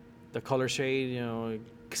the color shade,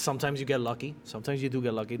 sometimes you get lucky. Sometimes you do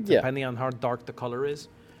get lucky, Yeah. depending on how dark the color is.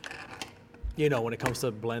 When it comes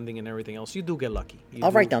to blending and everything else, you do get lucky.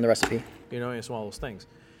 I'll write down the recipe. It's one of those things.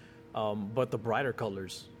 But the brighter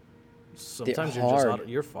colors, sometimes They're you're just hard.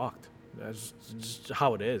 you're fucked. That's just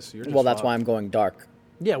how it is. You're just Well, that's fucked. why I'm going dark.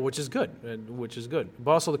 Yeah, which is good.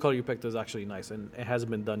 But also the color you picked is actually nice, and it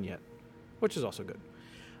hasn't been done yet, which is also good.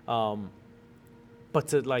 But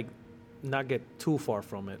to not get too far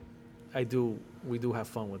from it, we do have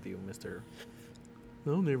fun with you, Mr.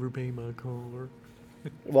 I'll never paint my car.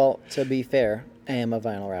 Well, to be fair, I am a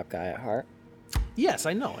vinyl wrap guy at heart. Yes,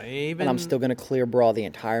 I know. And I'm still going to clear brawl the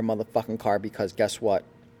entire motherfucking car because guess what?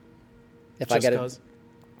 If I just get a 'cause.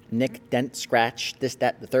 nick, dent, scratch, this,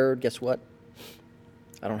 that, the third, guess what?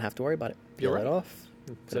 I don't have to worry about it. You're Peel it right. off.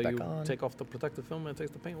 Put So it back you on. take off the protective film and it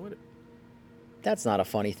takes the paint with it. That's not a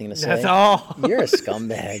funny thing to say. That's all. You're a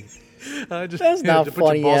scumbag. That's That's not to put your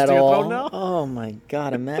funny balls at to your throat all. now? Oh my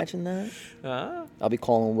god! Imagine that. Huh? I'll be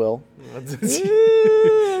calling Will.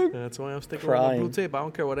 That's why I'm sticking with the Crying. blue tape. I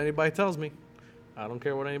don't care what anybody tells me.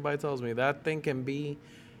 That thing can be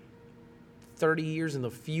 30 years in the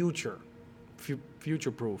future,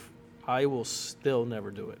 future proof. I will still never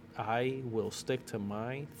do it. I will stick to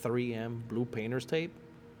my 3M blue painter's tape.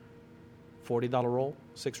 $40 roll,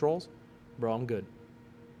 6 rolls. Bro, I'm good.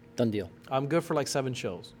 Done deal. I'm good for like 7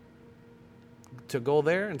 shows. To go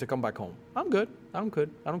there and to come back home. I'm good. I don't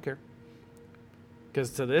care. Because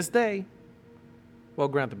to this day, well,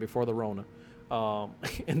 granted, before the Rona,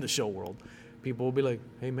 in the show world, people will be like,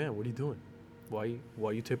 "Hey, man, what are you doing? Why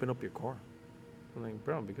are you taping up your car?" I'm like,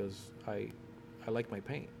 "Bro, because I like my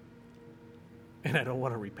paint, and I don't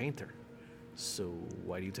want to repaint her. So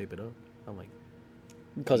why do you tape it up?" I'm like,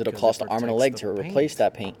 Because it'll Because cost it an arm and a leg protects to the replace paint.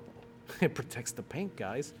 that paint. "It protects the paint,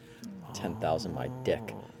 guys." 10,000 my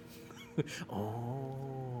dick.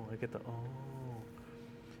 I get the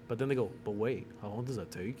But then they go, "But wait, how long does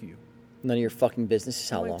that take you?" None of your fucking business is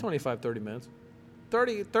how Like long. 25, 30 minutes.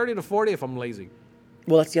 30 to 40 if I'm lazy.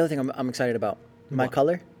 Well, that's the other thing I'm excited about. My What?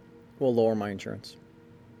 color will lower my insurance.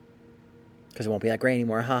 Because it won't be that gray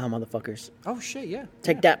anymore. Haha, motherfuckers. Oh, shit, yeah.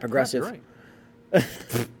 Take Yeah, that, crap, Progressive. you're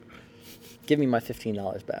right. Give me my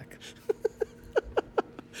 $15 back.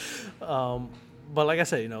 But like I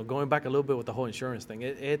said, going back a little bit with the whole insurance thing,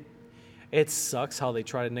 it sucks how they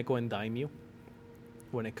try to nickel and dime you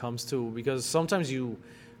when it comes to, because sometimes you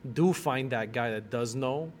do find that guy that does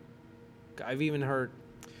know. I've even heard,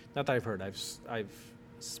 not that I've heard, I've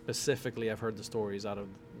specifically heard the stories out of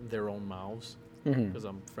their own mouths because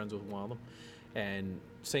I'm friends with one of them, and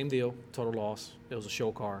same deal, total loss. It was a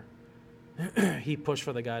show car. He pushed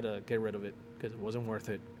for the guy to get rid of it because it wasn't worth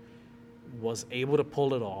it. Was able to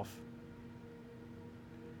pull it off.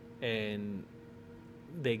 And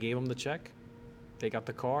they gave him the check. They got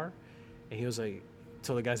the car. And he was like,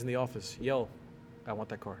 told the guys in the office, "Yo, I want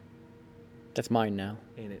that car." That's mine now.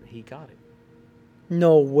 And he got it.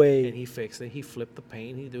 No way. And he fixed it. He flipped the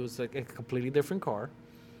paint. It was like a completely different car.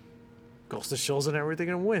 Goes to shows and everything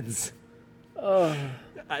and wins.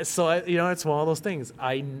 So it's one of those things.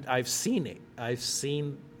 I've seen it.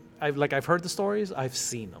 I've heard the stories. I've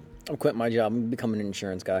seen them. I'm quitting my job. I'm becoming an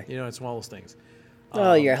insurance guy. It's one of those things.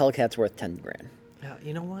 Oh, your Hellcat's worth 10 grand. Yeah,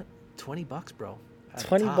 you know what? $20, bro. At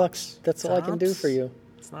 20 tops. bucks. That's all I can do Tops. for you.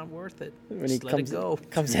 It's not worth it. When he Just let it go.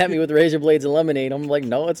 comes at me with razor blades and lemonade, I'm like,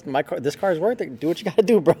 no, it's my car. This car's worth it. Do what you got to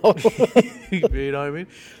do, bro. You know what I mean?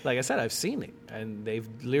 Like I said, I've seen it, and they've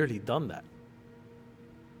literally done that.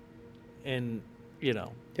 And,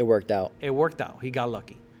 It worked out. it worked out. He got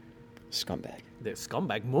lucky. Scumbag. The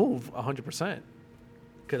scumbag move 100%.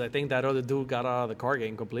 Because I think that other dude got out of the car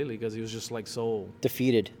game completely because he was just like so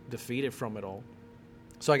Defeated. defeated from it all.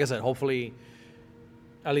 So like I said, hopefully,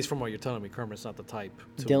 at least from what you're telling me, Kermit's not the type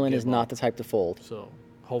to Dylan give is not up. the type to fold. So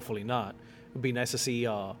hopefully not. It'd be nice to see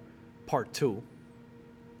part 2.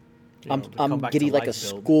 I'm giddy like a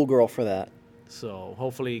schoolgirl for that. So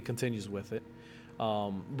hopefully he continues with it.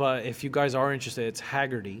 But if you guys are interested, it's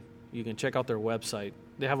Haggerty. You can check out their website.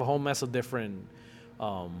 They have a whole mess of different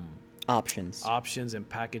Options. and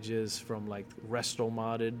packages from like resto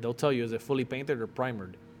modded. They'll tell you is it fully painted or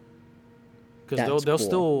primered. Because they'll cool.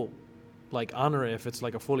 still like honor it if it's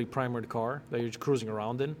like a fully primered car that you're cruising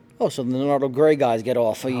around in. Oh, so the Nardo Gray guys get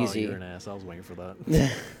off easy. Oh, you're an ass. I was waiting for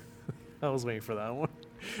that. I was waiting for that one.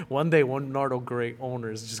 One day, one Nardo Gray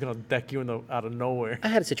owner is just gonna deck you out of nowhere. I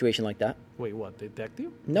had a situation like that. Wait, what? They decked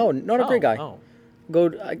you? No, Nardo Gray guy. Oh.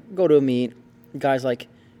 I go to a meet. The guy's like,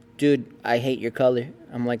 dude, I hate your color.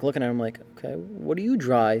 I'm like looking at him like, okay, what do you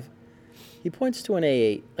drive? He points to an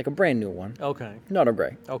A8, like a brand new one. Okay. Nardo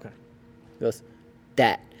Gray. Okay. He goes,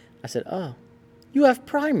 that. I said, oh, you have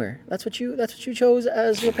primer. That's what you chose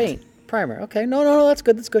as your paint. Primer. Okay. No, that's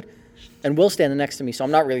good. And Will's standing next to me, so I'm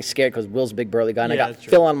not really scared because Will's a big burly guy, and Yeah, I got that's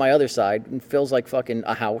true. Phil on my other side, and Phil's like fucking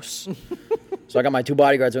a house. So I got my two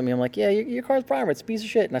bodyguards with me. I'm like, yeah, your car's primer. It's a piece of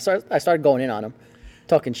shit. And I started going in on him,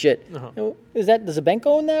 talking shit. Uh-huh. You know, does the bank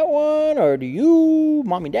own that one, or do you,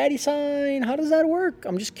 mommy, daddy sign? How does that work?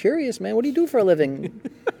 I'm just curious, man. What do you do for a living?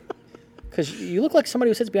 Because you look like somebody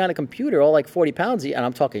who sits behind a computer, all like 40 pounds, and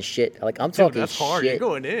I'm talking shit. Like I'm talking Dude, that's hard. shit. You're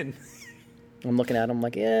going in. I'm looking at him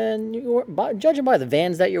like, yeah, and judging by the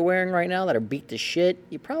Vans that you're wearing right now that are beat to shit,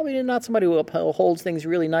 you probably not somebody who holds things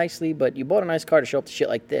really nicely, but you bought a nice car to show up to shit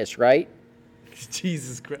like this, right?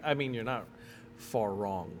 Jesus Christ. I mean, you're not far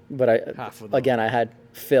wrong. But I had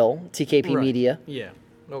Phil, TKP Right. Media, Yeah.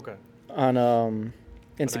 Okay. on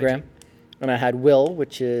Instagram, IG? and I had Will,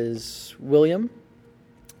 which is William.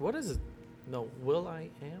 What is it? No, Will I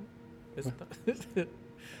Am? Is it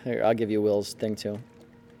Here, I'll give you Will's thing too.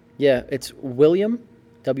 Yeah, it's William,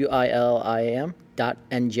 WILIAM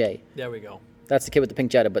 .NJ. There we go. That's the kid with the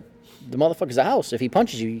pink Jetta, but the motherfucker's a house. If he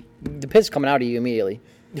punches you, the piss coming out of you immediately.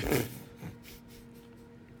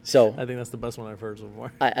 So I think that's the best one I've heard so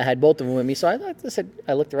far. I had both of them with me. So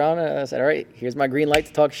I looked around and I said, all right, here's my green light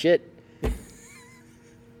to talk shit.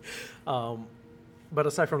 But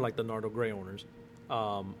aside from like the Nardo Gray owners,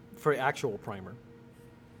 for actual primer,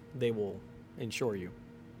 they will insure you.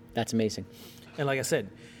 That's amazing. And like I said,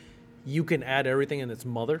 you can add everything in its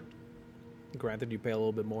mother. Granted, you pay a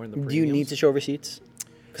little bit more in the premiums. Do you need to show receipts?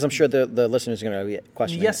 Because I'm sure the listeners are going to be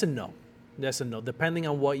questioning. Yes and no. Yes and no. Depending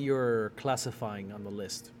on what you're classifying on the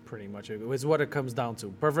list, pretty much. It's what it comes down to.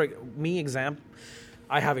 Perfect.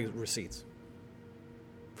 I have receipts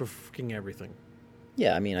for fucking everything.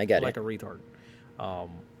 Yeah, I mean, I get Like it. a retard.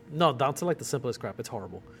 No, down to like the simplest crap. It's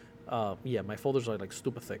horrible. Yeah, my folders are like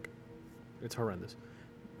stupid thick. It's horrendous.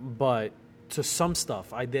 But to some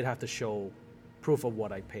stuff, I did have to show proof of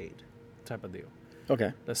what I paid, type of deal.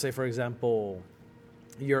 Okay. Let's say, for example,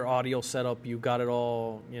 your audio setup, you got it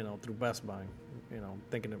all, through Best Buy,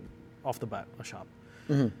 thinking of off the bat, a shop.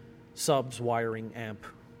 Mm-hmm. Subs, wiring, amp,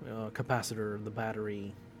 capacitor, the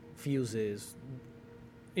battery, fuses,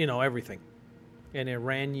 everything. And it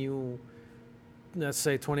ran you, let's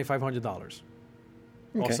say, $2,500.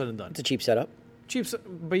 All Okay. said and done. It's a cheap setup. Cheap,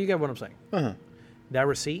 but you get what I'm saying. Uh-huh. That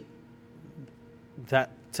receipt, that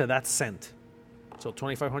cent, so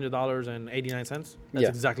 $2,500.89. That's Yeah.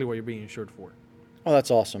 exactly what you're being insured for. Oh,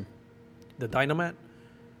 that's awesome. The Dynamat,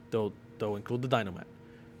 they'll include the Dynamat.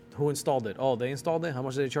 Who installed it? Oh, they installed it. How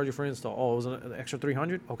much did they charge you for install? Oh, it was an extra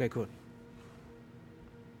 $300. Okay, cool.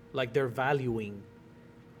 Like they're valuing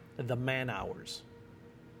the man hours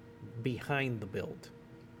behind the build.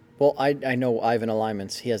 Well, I know Ivan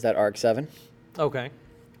Alignments. He has that RX-7. Okay.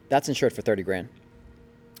 That's insured for $30,000.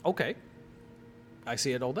 Okay. I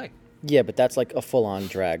see it all day. Yeah, but that's like a full-on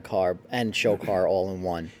drag car and show car all in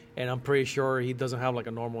one. And I'm pretty sure he doesn't have like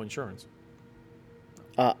a normal insurance.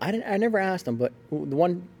 I never asked him, but the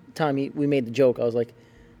one time we made the joke, I was like,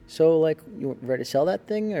 so, like, you ready to sell that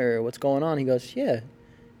thing, or what's going on? He goes, yeah,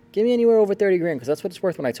 give me anywhere over $30,000, because that's what it's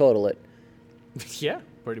worth when I total it. Yeah,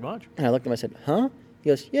 pretty much. And I looked at him, I said, huh? He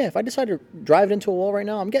goes, yeah, if I decide to drive it into a wall right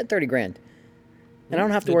now, I'm getting $30,000. And I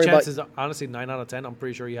don't have to worry about... The chances, honestly, 9 out of 10, I'm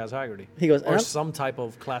pretty sure he has Haggerty. He goes, or some type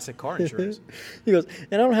of classic car insurance. He goes,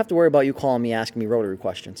 and I don't have to worry about you calling me, asking me rotary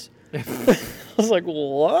questions. I was like,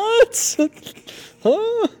 what?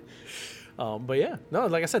 Huh? But yeah, no,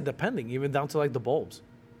 like I said, depending, even down to like the bulbs.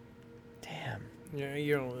 Damn.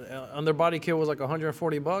 Yeah, underbody kit was like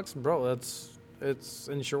 $140, bro. It's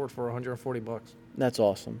insured for $140. That's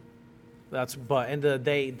awesome. But end of the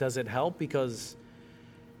day, does it help? Because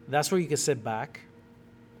that's where you can sit back.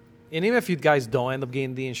 And even if you guys don't end up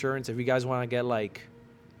getting the insurance, if you guys want to get like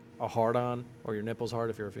a hard on or your nipples hard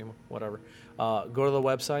if you're a female, whatever, go to the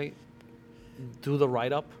website, do the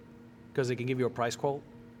write up, because they can give you a price quote.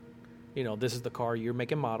 This is the car, you're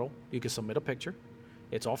making model. You can submit a picture.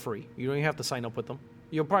 It's all free. You don't even have to sign up with them.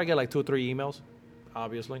 You'll probably get like 2 or 3 emails,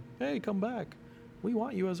 obviously. Hey, come back. We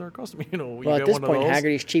want you as our customer. You know, Well, you at get this one of point, those.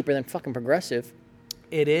 Haggerty's cheaper than fucking Progressive.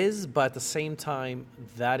 It is, but at the same time,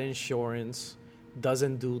 that insurance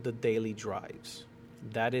doesn't do the daily drives.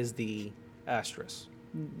 That is the asterisk.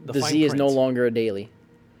 The fine Z is no print. longer a daily.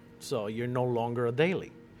 So you're no longer a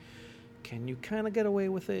daily. Can you kind of get away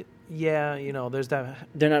with it? Yeah, you know, there's that.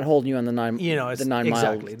 They're not holding you on the 9. You know, it's the 9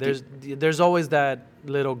 exactly. miles. There's always that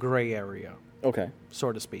little gray area, Okay.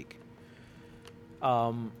 so to speak.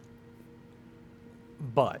 But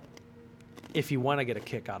if you want to get a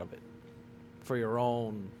kick out of it for your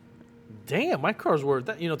own, damn, my car's worth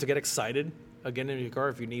that. You know, to get excited again in your car,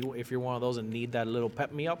 if you're one of those and need that little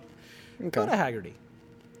pep me up, go to Haggerty.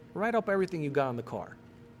 Write up everything you got in the car.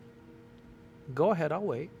 Go ahead, I'll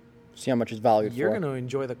wait. See how much it's valued You're for. going to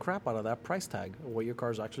enjoy the crap out of that price tag of what your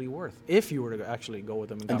car's actually worth. If you were to actually go with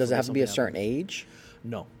them. And does it have to be a something certain happens. age?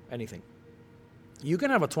 No, anything. You can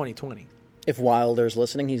have a 2020. If Wilder's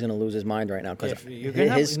listening, he's going to lose his mind right now because If you can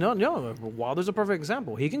have, no. Wilder's a perfect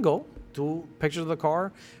example. He can go do pictures of the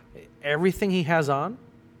car, everything he has on,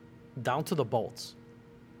 down to the bolts.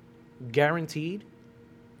 Guaranteed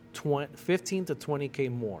 15 to 20K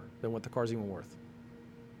more than what the car's even worth.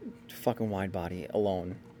 fucking wide body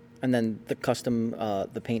alone. And then the custom,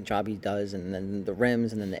 the paint job he does, and then the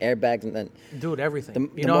rims, and then the airbags, and then Dude,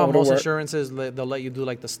 everything. The You know how motor most work- insurances, they'll let you do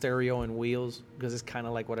like the stereo and wheels because it's kind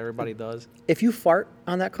of like what everybody does. if you fart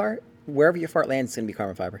on that car, wherever your fart lands, it's going to be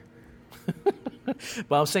carbon fiber.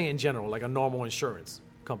 But I'm saying in general, like a normal insurance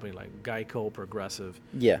company like Geico, Progressive,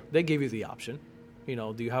 Yeah. they give you the option. You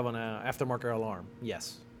know, do you have an aftermarket alarm?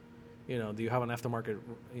 Yes. You know, do you have an aftermarket,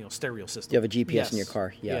 stereo system? Do you have a GPS in your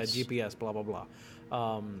car? Yes. Yeah, GPS, blah, blah, blah.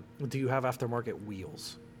 Do you have aftermarket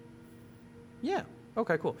wheels? Yeah.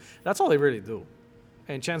 Okay, cool. That's all they really do.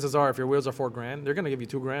 And chances are, if your wheels are $4,000, they're going to give you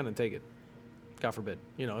 $2,000 and take it. God forbid.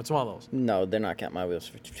 You know, it's one of those. No, they're not counting my wheels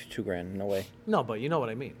for $2,000. No way. No, but you know what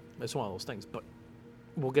I mean. It's one of those things. But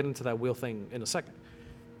we'll get into that wheel thing in a second.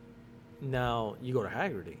 Now, you go to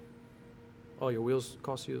Haggerty. Oh, your wheels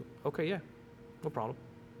cost you? Okay, yeah. No problem.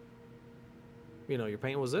 You know, your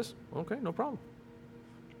paint was this? Okay, no problem.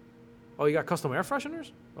 Oh, you got custom air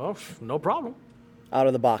fresheners? Oh, no problem. Out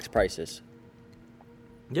of the box prices.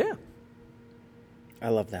 Yeah. I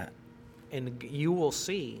love that. And you will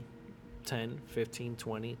see $10, $15,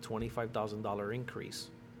 $20, $25,000 increase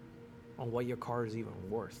on what your car is even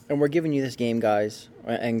worth. And we're giving you this game, guys,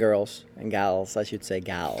 and girls, and gals. I should say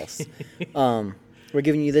gals. We're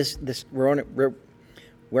giving you this.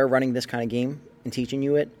 We're running this kind of game and teaching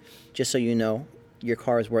you it, just so you know your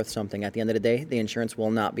car is worth something. At the end of the day, the insurance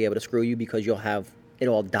will not be able to screw you because you'll have it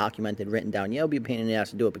all documented, written down. Yeah, it'll be a pain in the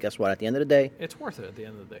ass to do it, but guess what? At the end of the day, It's worth it at the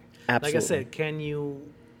end of the day. Absolutely. Like I said,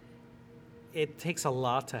 it takes a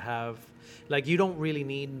lot to have, like you don't really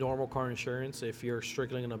need normal car insurance if you're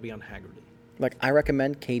strictly going to be on Haggerty. like I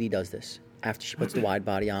recommend Katie does this after she puts the wide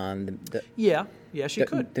body on, Yeah, she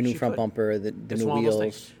could. the new She front could. bumper, the It's new one of those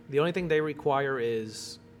wheels. things. The only thing they require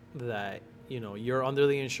is that, you're under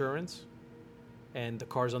the insurance and the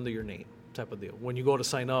car's under your name type of deal. When you go to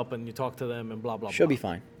sign up and you talk to them and blah, blah, She'll blah. be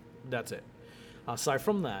fine. That's it. Aside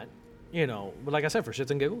from that, but like I said, for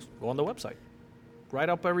shits and giggles, go on the website. Write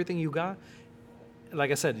up everything you got.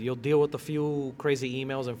 Like I said, you'll deal with a few crazy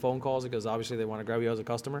emails and phone calls because obviously they want to grab you as a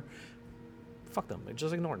customer. Fuck them.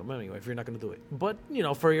 Just ignore them anyway if you're not going to do it. But,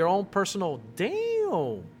 for your own personal,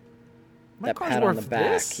 damn. My That car's pat worth on the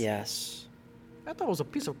back, this? yes. I thought it was a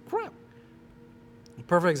piece of crap.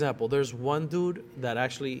 Perfect example. There's one dude that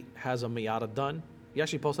actually has a Miata done. He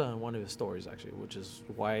actually posted it on one of his stories, actually, which is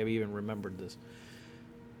why I even remembered this.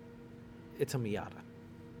 It's a Miata.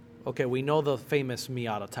 Okay, we know the famous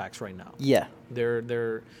Miata tax right now. Yeah.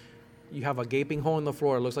 You have a gaping hole in the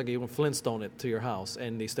floor. It looks like you Flintstone it to your house,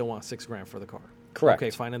 and they still want $6,000 for the car. Correct. Okay,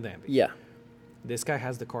 fine and dandy. Yeah. This guy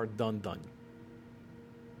has the car done.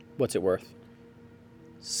 What's it worth?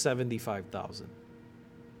 $75,000.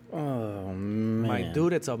 Oh man. My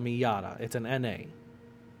dude, it's a Miata. It's an NA.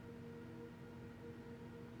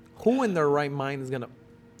 Who in their right mind is gonna?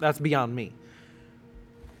 That's beyond me.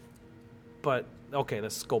 But okay,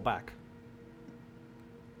 let's go back.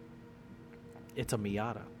 It's a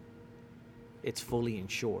Miata. It's fully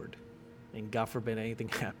insured, and God forbid anything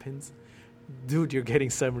happens, dude, you're getting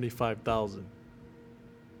 $75,000.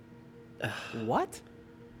 What?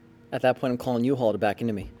 At that point, I'm calling U-Haul to back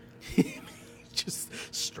into me. Just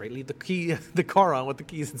straight leave the car on with the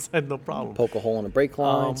keys inside, no problem. Poke a hole in the brake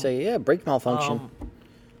line, say, yeah, brake malfunction.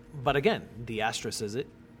 But again, the asterisk is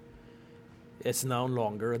it's no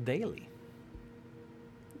longer a daily.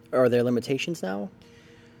 Are there limitations now?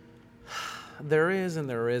 There is and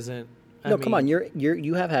there isn't. No, come on.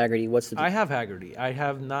 You have Haggerty. What's the? I have Haggerty. I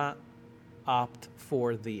have not opt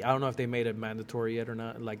for the. I don't know if they made it mandatory yet or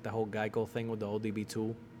not. Like the whole Geico thing with the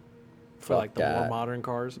ODB2 for like the more modern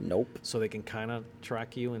cars. Nope. So they can kind of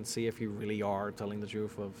track you and see if you really are telling the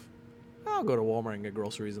truth. Of I'll go to Walmart and get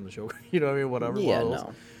groceries in the show. You know what I mean? Whatever. Yeah,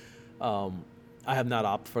 no. I have not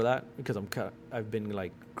opted for that because I've been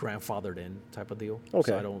like grandfathered in type of deal.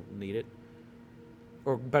 Okay. So I don't need it.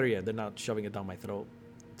 Or better yet, they're not shoving it down my throat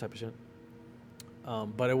type of shit.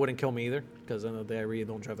 But it wouldn't kill me either because at the end of the day, I really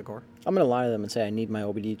don't drive the car. I'm going to lie to them and say I need my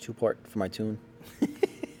OBD2 port for my tune.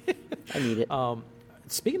 I need it.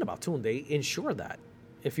 Speaking about tune, they insure that.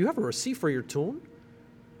 If you have a receipt for your tune,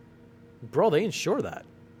 bro, they insure that.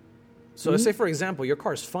 So let's say, for example, your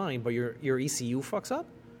car's fine, but your ECU fucks up.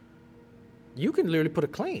 You can literally put a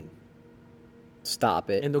claim. Stop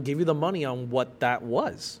it. And they'll give you the money on what that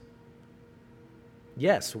was.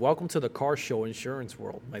 Yes, welcome to the car show insurance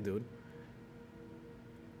world, my dude.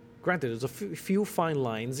 Granted, there's a few fine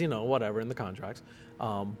lines, whatever, in the contracts.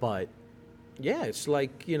 But, yeah, it's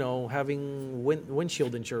like, having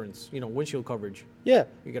windshield insurance, windshield coverage. Yeah.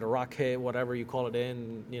 You get a rock hit, whatever you call it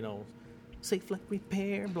in, safe like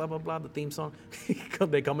repair, blah, blah, blah, the theme song.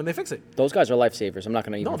 They come and they fix it. Those guys are lifesavers. I'm not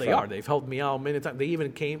going to even No, they are. They've helped me out many times. They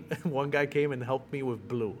even came, one guy came and helped me with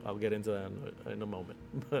blue. I'll get into that in a moment.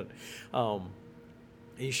 But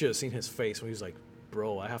you should have seen his face when he was like,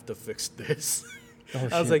 bro, I have to fix this. Oh,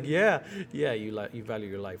 I was like, yeah, you value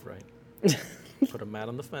your life, right? Put a mat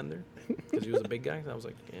on the fender because he was a big guy. I was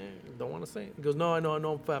like, yeah, don't want to say it. He goes, no, I know,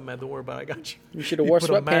 I'm fat, man. Don't worry about it. I got you. You should have wore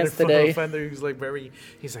sweatpants today. Of the fender. He was like,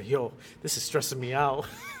 he's like, yo, this is stressing me out.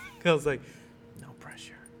 I was like, no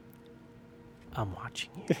pressure. I'm watching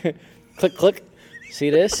you. Click, click. See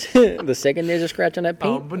this? The second there's a scratch on that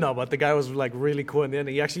paint. But the guy was like really cool. And then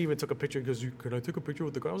he actually even took a picture because can I take a picture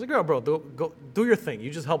with the car? I was like, yeah, bro, go do your thing. You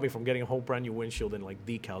just helped me from getting a whole brand new windshield and like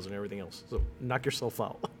decals and everything else. So knock yourself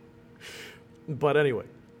out. But anyway,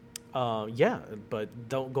 but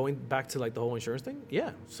going back to like the whole insurance thing.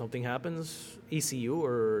 Yeah, something happens, ECU,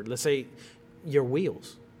 or let's say your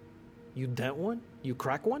wheels, you dent one, you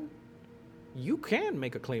crack one, you can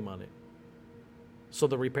make a claim on it. So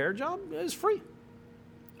the repair job is free.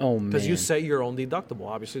 Oh, man. Because you set your own deductible,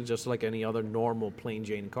 obviously, just like any other normal plain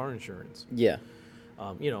Jane car insurance. Yeah.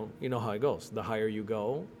 You know how it goes. The higher you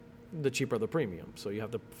go, the cheaper the premium. So you have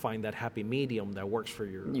to find that happy medium that works for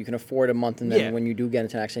your... You can afford a month, and then when you do get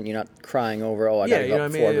into an accident, you're not crying over, I got to go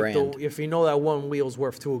up $4,000. If you know that one wheel's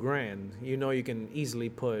worth $2,000, you can easily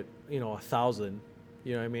put, $1,000,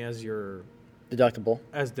 as your... Deductible.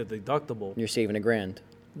 As the deductible. You're saving $1,000.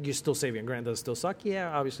 You're still saving $1,000. Does it still suck?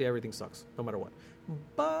 Yeah, obviously everything sucks, no matter what.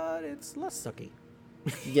 But it's less sucky.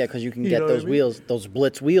 Yeah, because you can get those wheels, those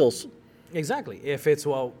Blitz wheels. Exactly. If it's,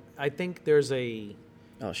 I think there's a...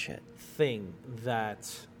 Oh, shit. Thing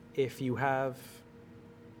that if you have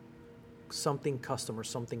something custom or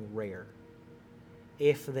something rare,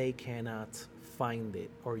 if they cannot find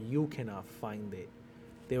it or you cannot find it,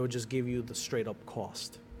 they will just give you the straight up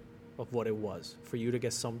cost of what it was for you to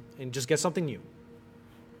get just get something new.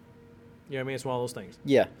 You know what I mean? It's one of those things.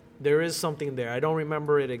 Yeah. There is something there. I don't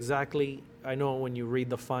remember it exactly. I know when you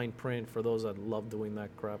read the fine print, for those that love doing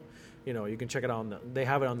that crap, you can check it out. They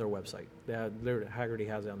have it on their website. Hagerty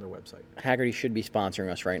has it on their website. Hagerty should be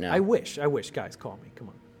sponsoring us right now. I wish. Guys, call me. Come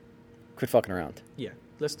on. Quit fucking around. Yeah,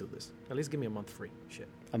 let's do this. At least give me a month free. Shit.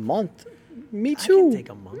 A month? Me too. I can take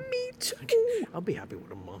a month. Me too. I'll be happy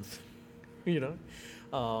with a month.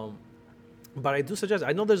 But I do suggest.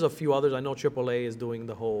 I know there's a few others. I know AAA is doing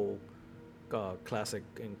the whole classic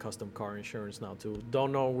and custom car insurance now too.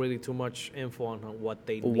 Don't know really too much info on what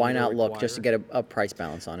they. Well, why not look just to get a price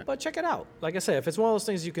balance on it? But check it out. Like I said, if it's one of those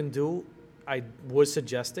things you can do, I would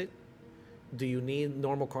suggest it. Do you need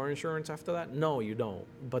normal car insurance after that? No, you don't.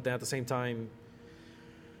 But then at the same time,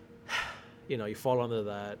 you fall under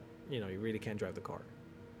that. You really can't drive the car.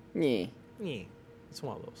 Yeah. It's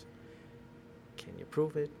one of those. Can you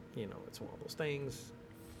prove it? It's one of those things.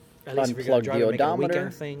 At least if you're gonna drive it, make it a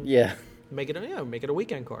weekend thing. Yeah. Make it a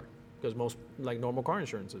weekend car, because most like normal car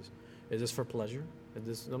insurances. Is this for pleasure?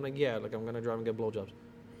 I'm like, yeah, like I'm gonna drive and get blowjobs.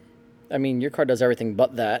 I mean, your car does everything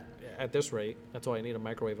but that. At this rate, that's why I need a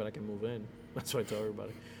microwave that I can move in. That's what I tell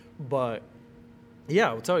everybody. But yeah,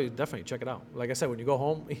 I'll tell you, definitely check it out. Like I said, when you go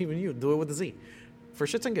home, even you do it with the Z, for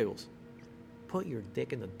shits and giggles. Put your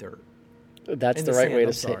dick in the dirt. That's the right way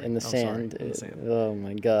to say it. In the sand. Oh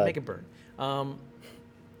my god. Make it burn.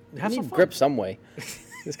 Have some grip some way.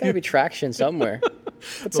 There's got to be traction somewhere.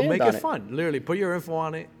 But make it fun. Literally, put your info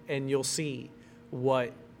on it, and you'll see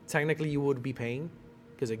what technically you would be paying,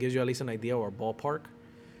 because it gives you at least an idea or a ballpark.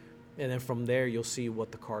 And then from there, you'll see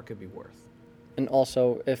what the car could be worth. And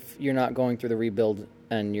also, if you're not going through the rebuild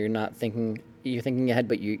and you're not thinking, you're thinking ahead,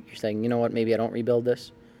 but you're saying, you know what, maybe I don't rebuild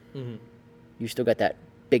this. Mm-hmm. You still got that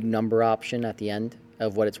big number option at the end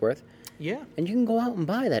of what it's worth. Yeah. And you can go out and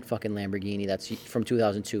buy that fucking Lamborghini that's from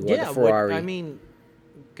 2002 or Yeah, the Ferrari. I mean,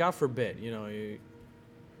 God forbid, you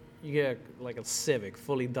get like a Civic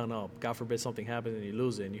fully done up. God forbid something happens and you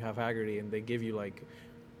lose it, and you have Haggerty, and they give you like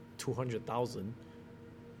 $200,000,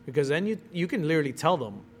 because then you can literally tell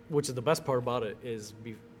them, which is the best part about it, is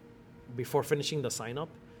before finishing the sign up,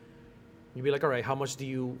 you'd be like, all right, how much do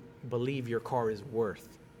you believe your car is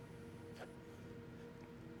worth?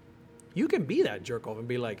 You can be that jerk off and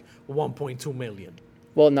be like, 1.2 million.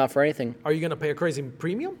 Well, not for anything. Are you going to pay a crazy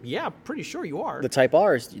premium? Yeah, pretty sure you are. The Type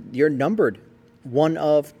R's, you're numbered. One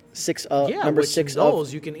of six, number 6 those,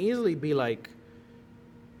 of. you can easily be like,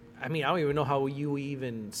 I mean, I don't even know how you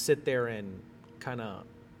even sit there and kind of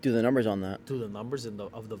Do the numbers on that. do the numbers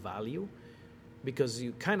of the value, because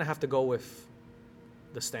you kind of have to go with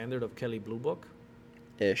the standard of Kelley Blue Book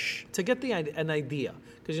Ish. to get an idea,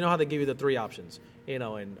 because you know how they give you the 3 options, in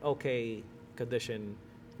okay condition,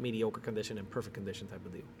 mediocre condition, and perfect condition type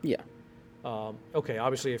of deal. Yeah. Okay,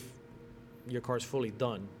 obviously if your car's fully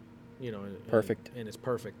done, Perfect. in its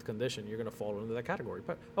perfect condition, you're going to fall into that category.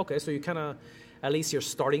 But okay, so you kind of, at least your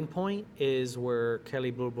starting point is where Kelley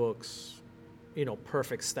Blue Book's,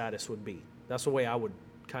 perfect status would be. That's the way I would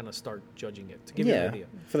kind of start judging it, to give you an idea.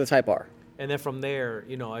 For the Type R. And then from there,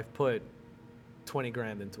 I've put 20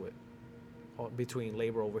 grand into it, between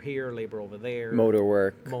labor over here, labor over there, Motor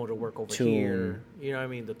work. over tune, here. You know what I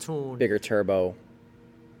mean? The tune. Bigger turbo.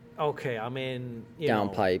 Okay, I'm in,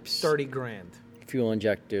 Downpipes. 30 grand. Fuel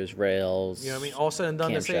injectors, rails. You know what I mean? All said and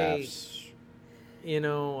done, to say,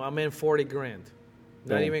 I'm in 40 grand.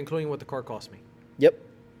 Not Boom. even including what the car cost me. Yep.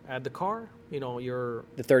 Add the car, you're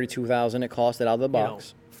The $32,000 it costed out of the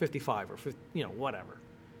box. 55 or 50, whatever.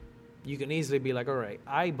 You can easily be like, all right,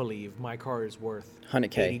 I believe my car is worth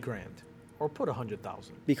 100K. 80 grand, or put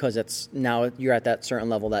 100,000. Because it's now you're at that certain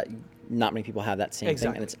level that not many people have that same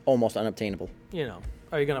thing, and it's almost unobtainable.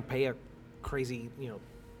 Are you gonna pay a crazy,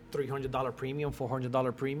 $300 premium,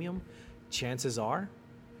 $400 premium? Chances are,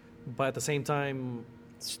 but at the same time,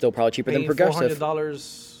 Still probably cheaper than paying Progressive.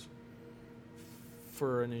 $400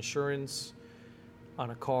 for an insurance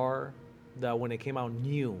on a car that when it came out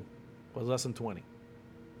new was less than 20.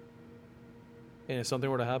 And if something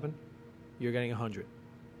were to happen, you're getting 100.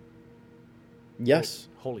 Yes.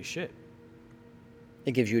 Holy shit.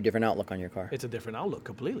 It gives you a different outlook on your car. It's a different outlook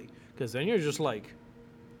completely. Because then you're just like,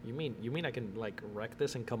 you mean I can like wreck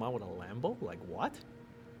this and come out with a Lambo? Like what?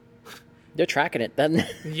 They're tracking it then.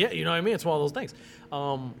 Yeah, you know what I mean? It's one of those things.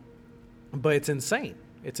 But it's insane.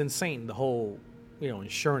 It's insane, the whole,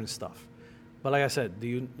 insurance stuff. But like I said,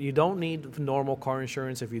 you don't need normal car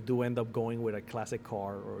insurance if you do end up going with a classic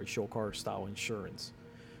car or a show car style insurance.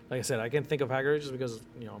 Like I said, I can think of Haggerty just because,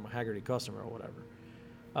 I'm a Haggerty customer or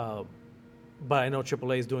whatever. But I know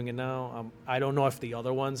AAA is doing it now. I don't know if the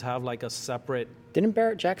other ones have like a separate... Didn't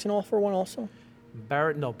Barrett Jackson offer one also?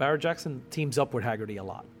 Barrett Jackson teams up with Haggerty a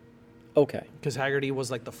lot. Okay. Because Haggerty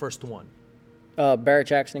was like the first one. Barrett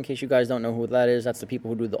Jackson, in case you guys don't know who that is, that's the people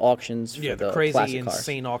who do the auctions for the the crazy, classic cars.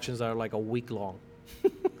 insane auctions that are like a week long.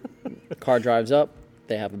 Car drives up,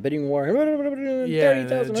 they have a bidding war. Yeah,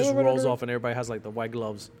 and it just rolls off, and everybody has like the white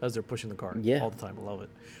gloves as they're pushing the car all the time. I love it.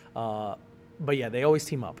 But yeah, they always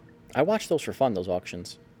team up. I watch those for fun, those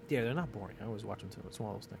auctions. Yeah, they're not boring. I always watch them too. It's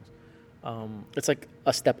one of those things. It's like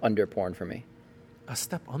a step under porn for me. A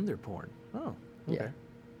step under porn. Oh, okay.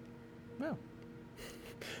 Yeah. Yeah.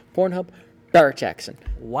 Pornhub, Barrett Jackson.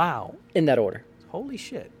 Wow. In that order. Holy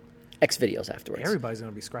shit. X videos afterwards. Everybody's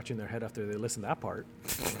going to be scratching their head after they listen to that part.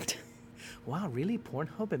 Wow, really?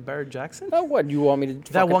 Pornhub and Barrett Jackson? Oh, what? You want me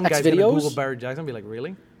to That one guy's going to videos? Google Barrett Jackson and be like,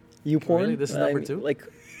 really? You porn? Really? This is number 2? Like,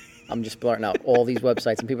 I'm just blurting out all these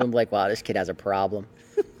websites, and people will be like, wow, this kid has a problem.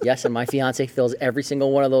 Yes, and my fiance fills every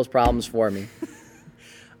single one of those problems for me.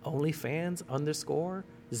 OnlyFans _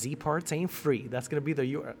 Z parts ain't free. That's going to be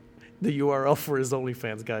the URL for his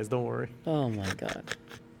OnlyFans, guys. Don't worry. Oh, my God.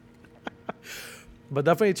 But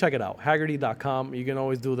definitely check it out. Haggerty.com. You can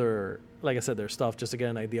always do their stuff just to get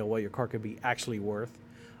an idea of what your car could be actually worth.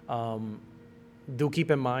 Do keep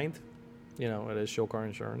in mind, it is show car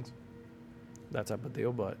insurance. That type of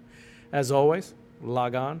deal. But as always,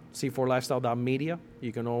 log on, C4Lifestyle.media.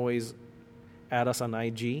 You can always add us on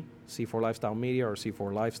IG, C4 Lifestyle Media or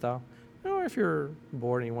C4 Lifestyle. Or if you're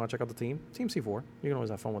bored and you want to check out the team, Team C4. You can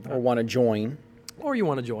always have fun with that. Or want to join. Or you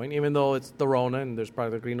want to join, even though it's the Rona and there's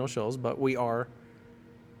practically no shows. But we are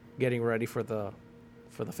getting ready for the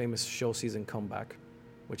famous show season comeback,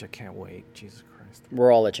 which I can't wait. Jesus Christ.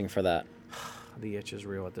 We're all itching for that. The itch is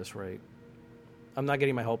real at this rate. I'm not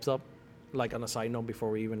getting my hopes up. Like, on a side note, before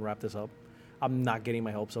we even wrap this up, I'm not getting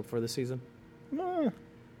my hopes up for this season.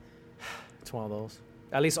 It's one of those.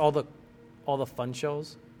 At least all the fun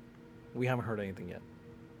shows, we haven't heard anything yet,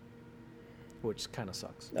 which kind of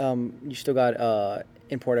sucks. You still got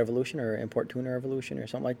Import Evolution or Import Tuner Evolution or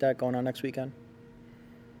something like that going on next weekend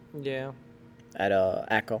Yeah, at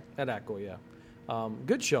ACO. at ACO, yeah.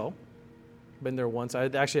 Good show. Been there once. I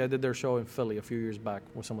did their show in Philly a few years back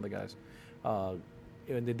with some of the guys.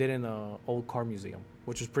 And they did it in an old car museum,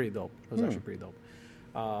 which was pretty dope. It was actually pretty dope.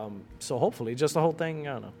 So hopefully, just the whole thing,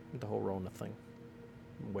 I don't know, the whole Rona thing.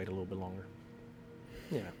 Wait a little bit longer.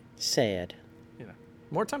 Yeah. Sad. Yeah.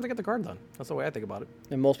 More time to get the car done. That's the way I think about it.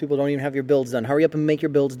 And most people don't even have your builds done. Hurry up and make your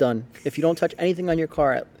builds done. If you don't touch anything on your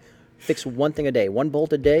car, fix one thing a day, one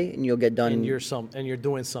bolt a day, and you'll get done. And you're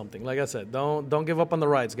doing something. Like I said, don't give up on the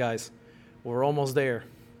rides, guys. We're almost there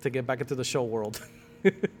to get back into the show world.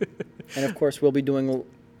 And of course, we'll be doing,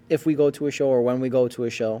 if we go to a show or when we go to a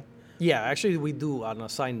show. Yeah, actually, we do. On a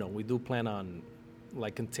side note, we do plan on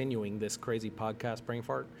like continuing this crazy podcast, Brain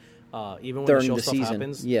Fart. Even when During the show the stuff season,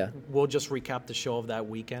 happens, yeah. we'll just recap the show of that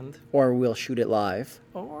weekend. Or we'll shoot it live.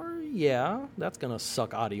 Or yeah, that's gonna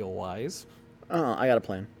suck audio wise. I got a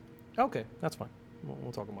plan. Okay, that's fine.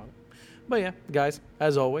 We'll talk about it. But yeah, guys,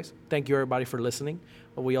 as always, thank you everybody for listening.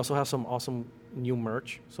 We also have some awesome new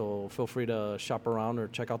merch, so feel free to shop around or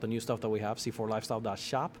check out the new stuff that we have,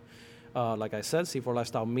 c4lifestyle.shop. Like I said, C4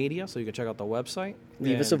 Lifestyle Media, so you can check out the website.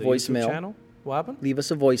 Leave and us a the YouTube voicemail. channel. What happened? Leave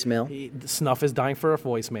us a voicemail. Snuff is dying for a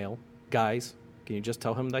voicemail. Guys, can you just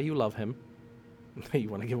tell him that you love him? You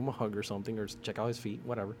want to give him a hug or something, or check out his feet,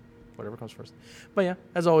 whatever comes first. But yeah,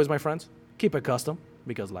 as always, my friends, keep it custom,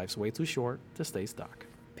 because life's way too short to stay stuck.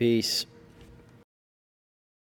 Peace.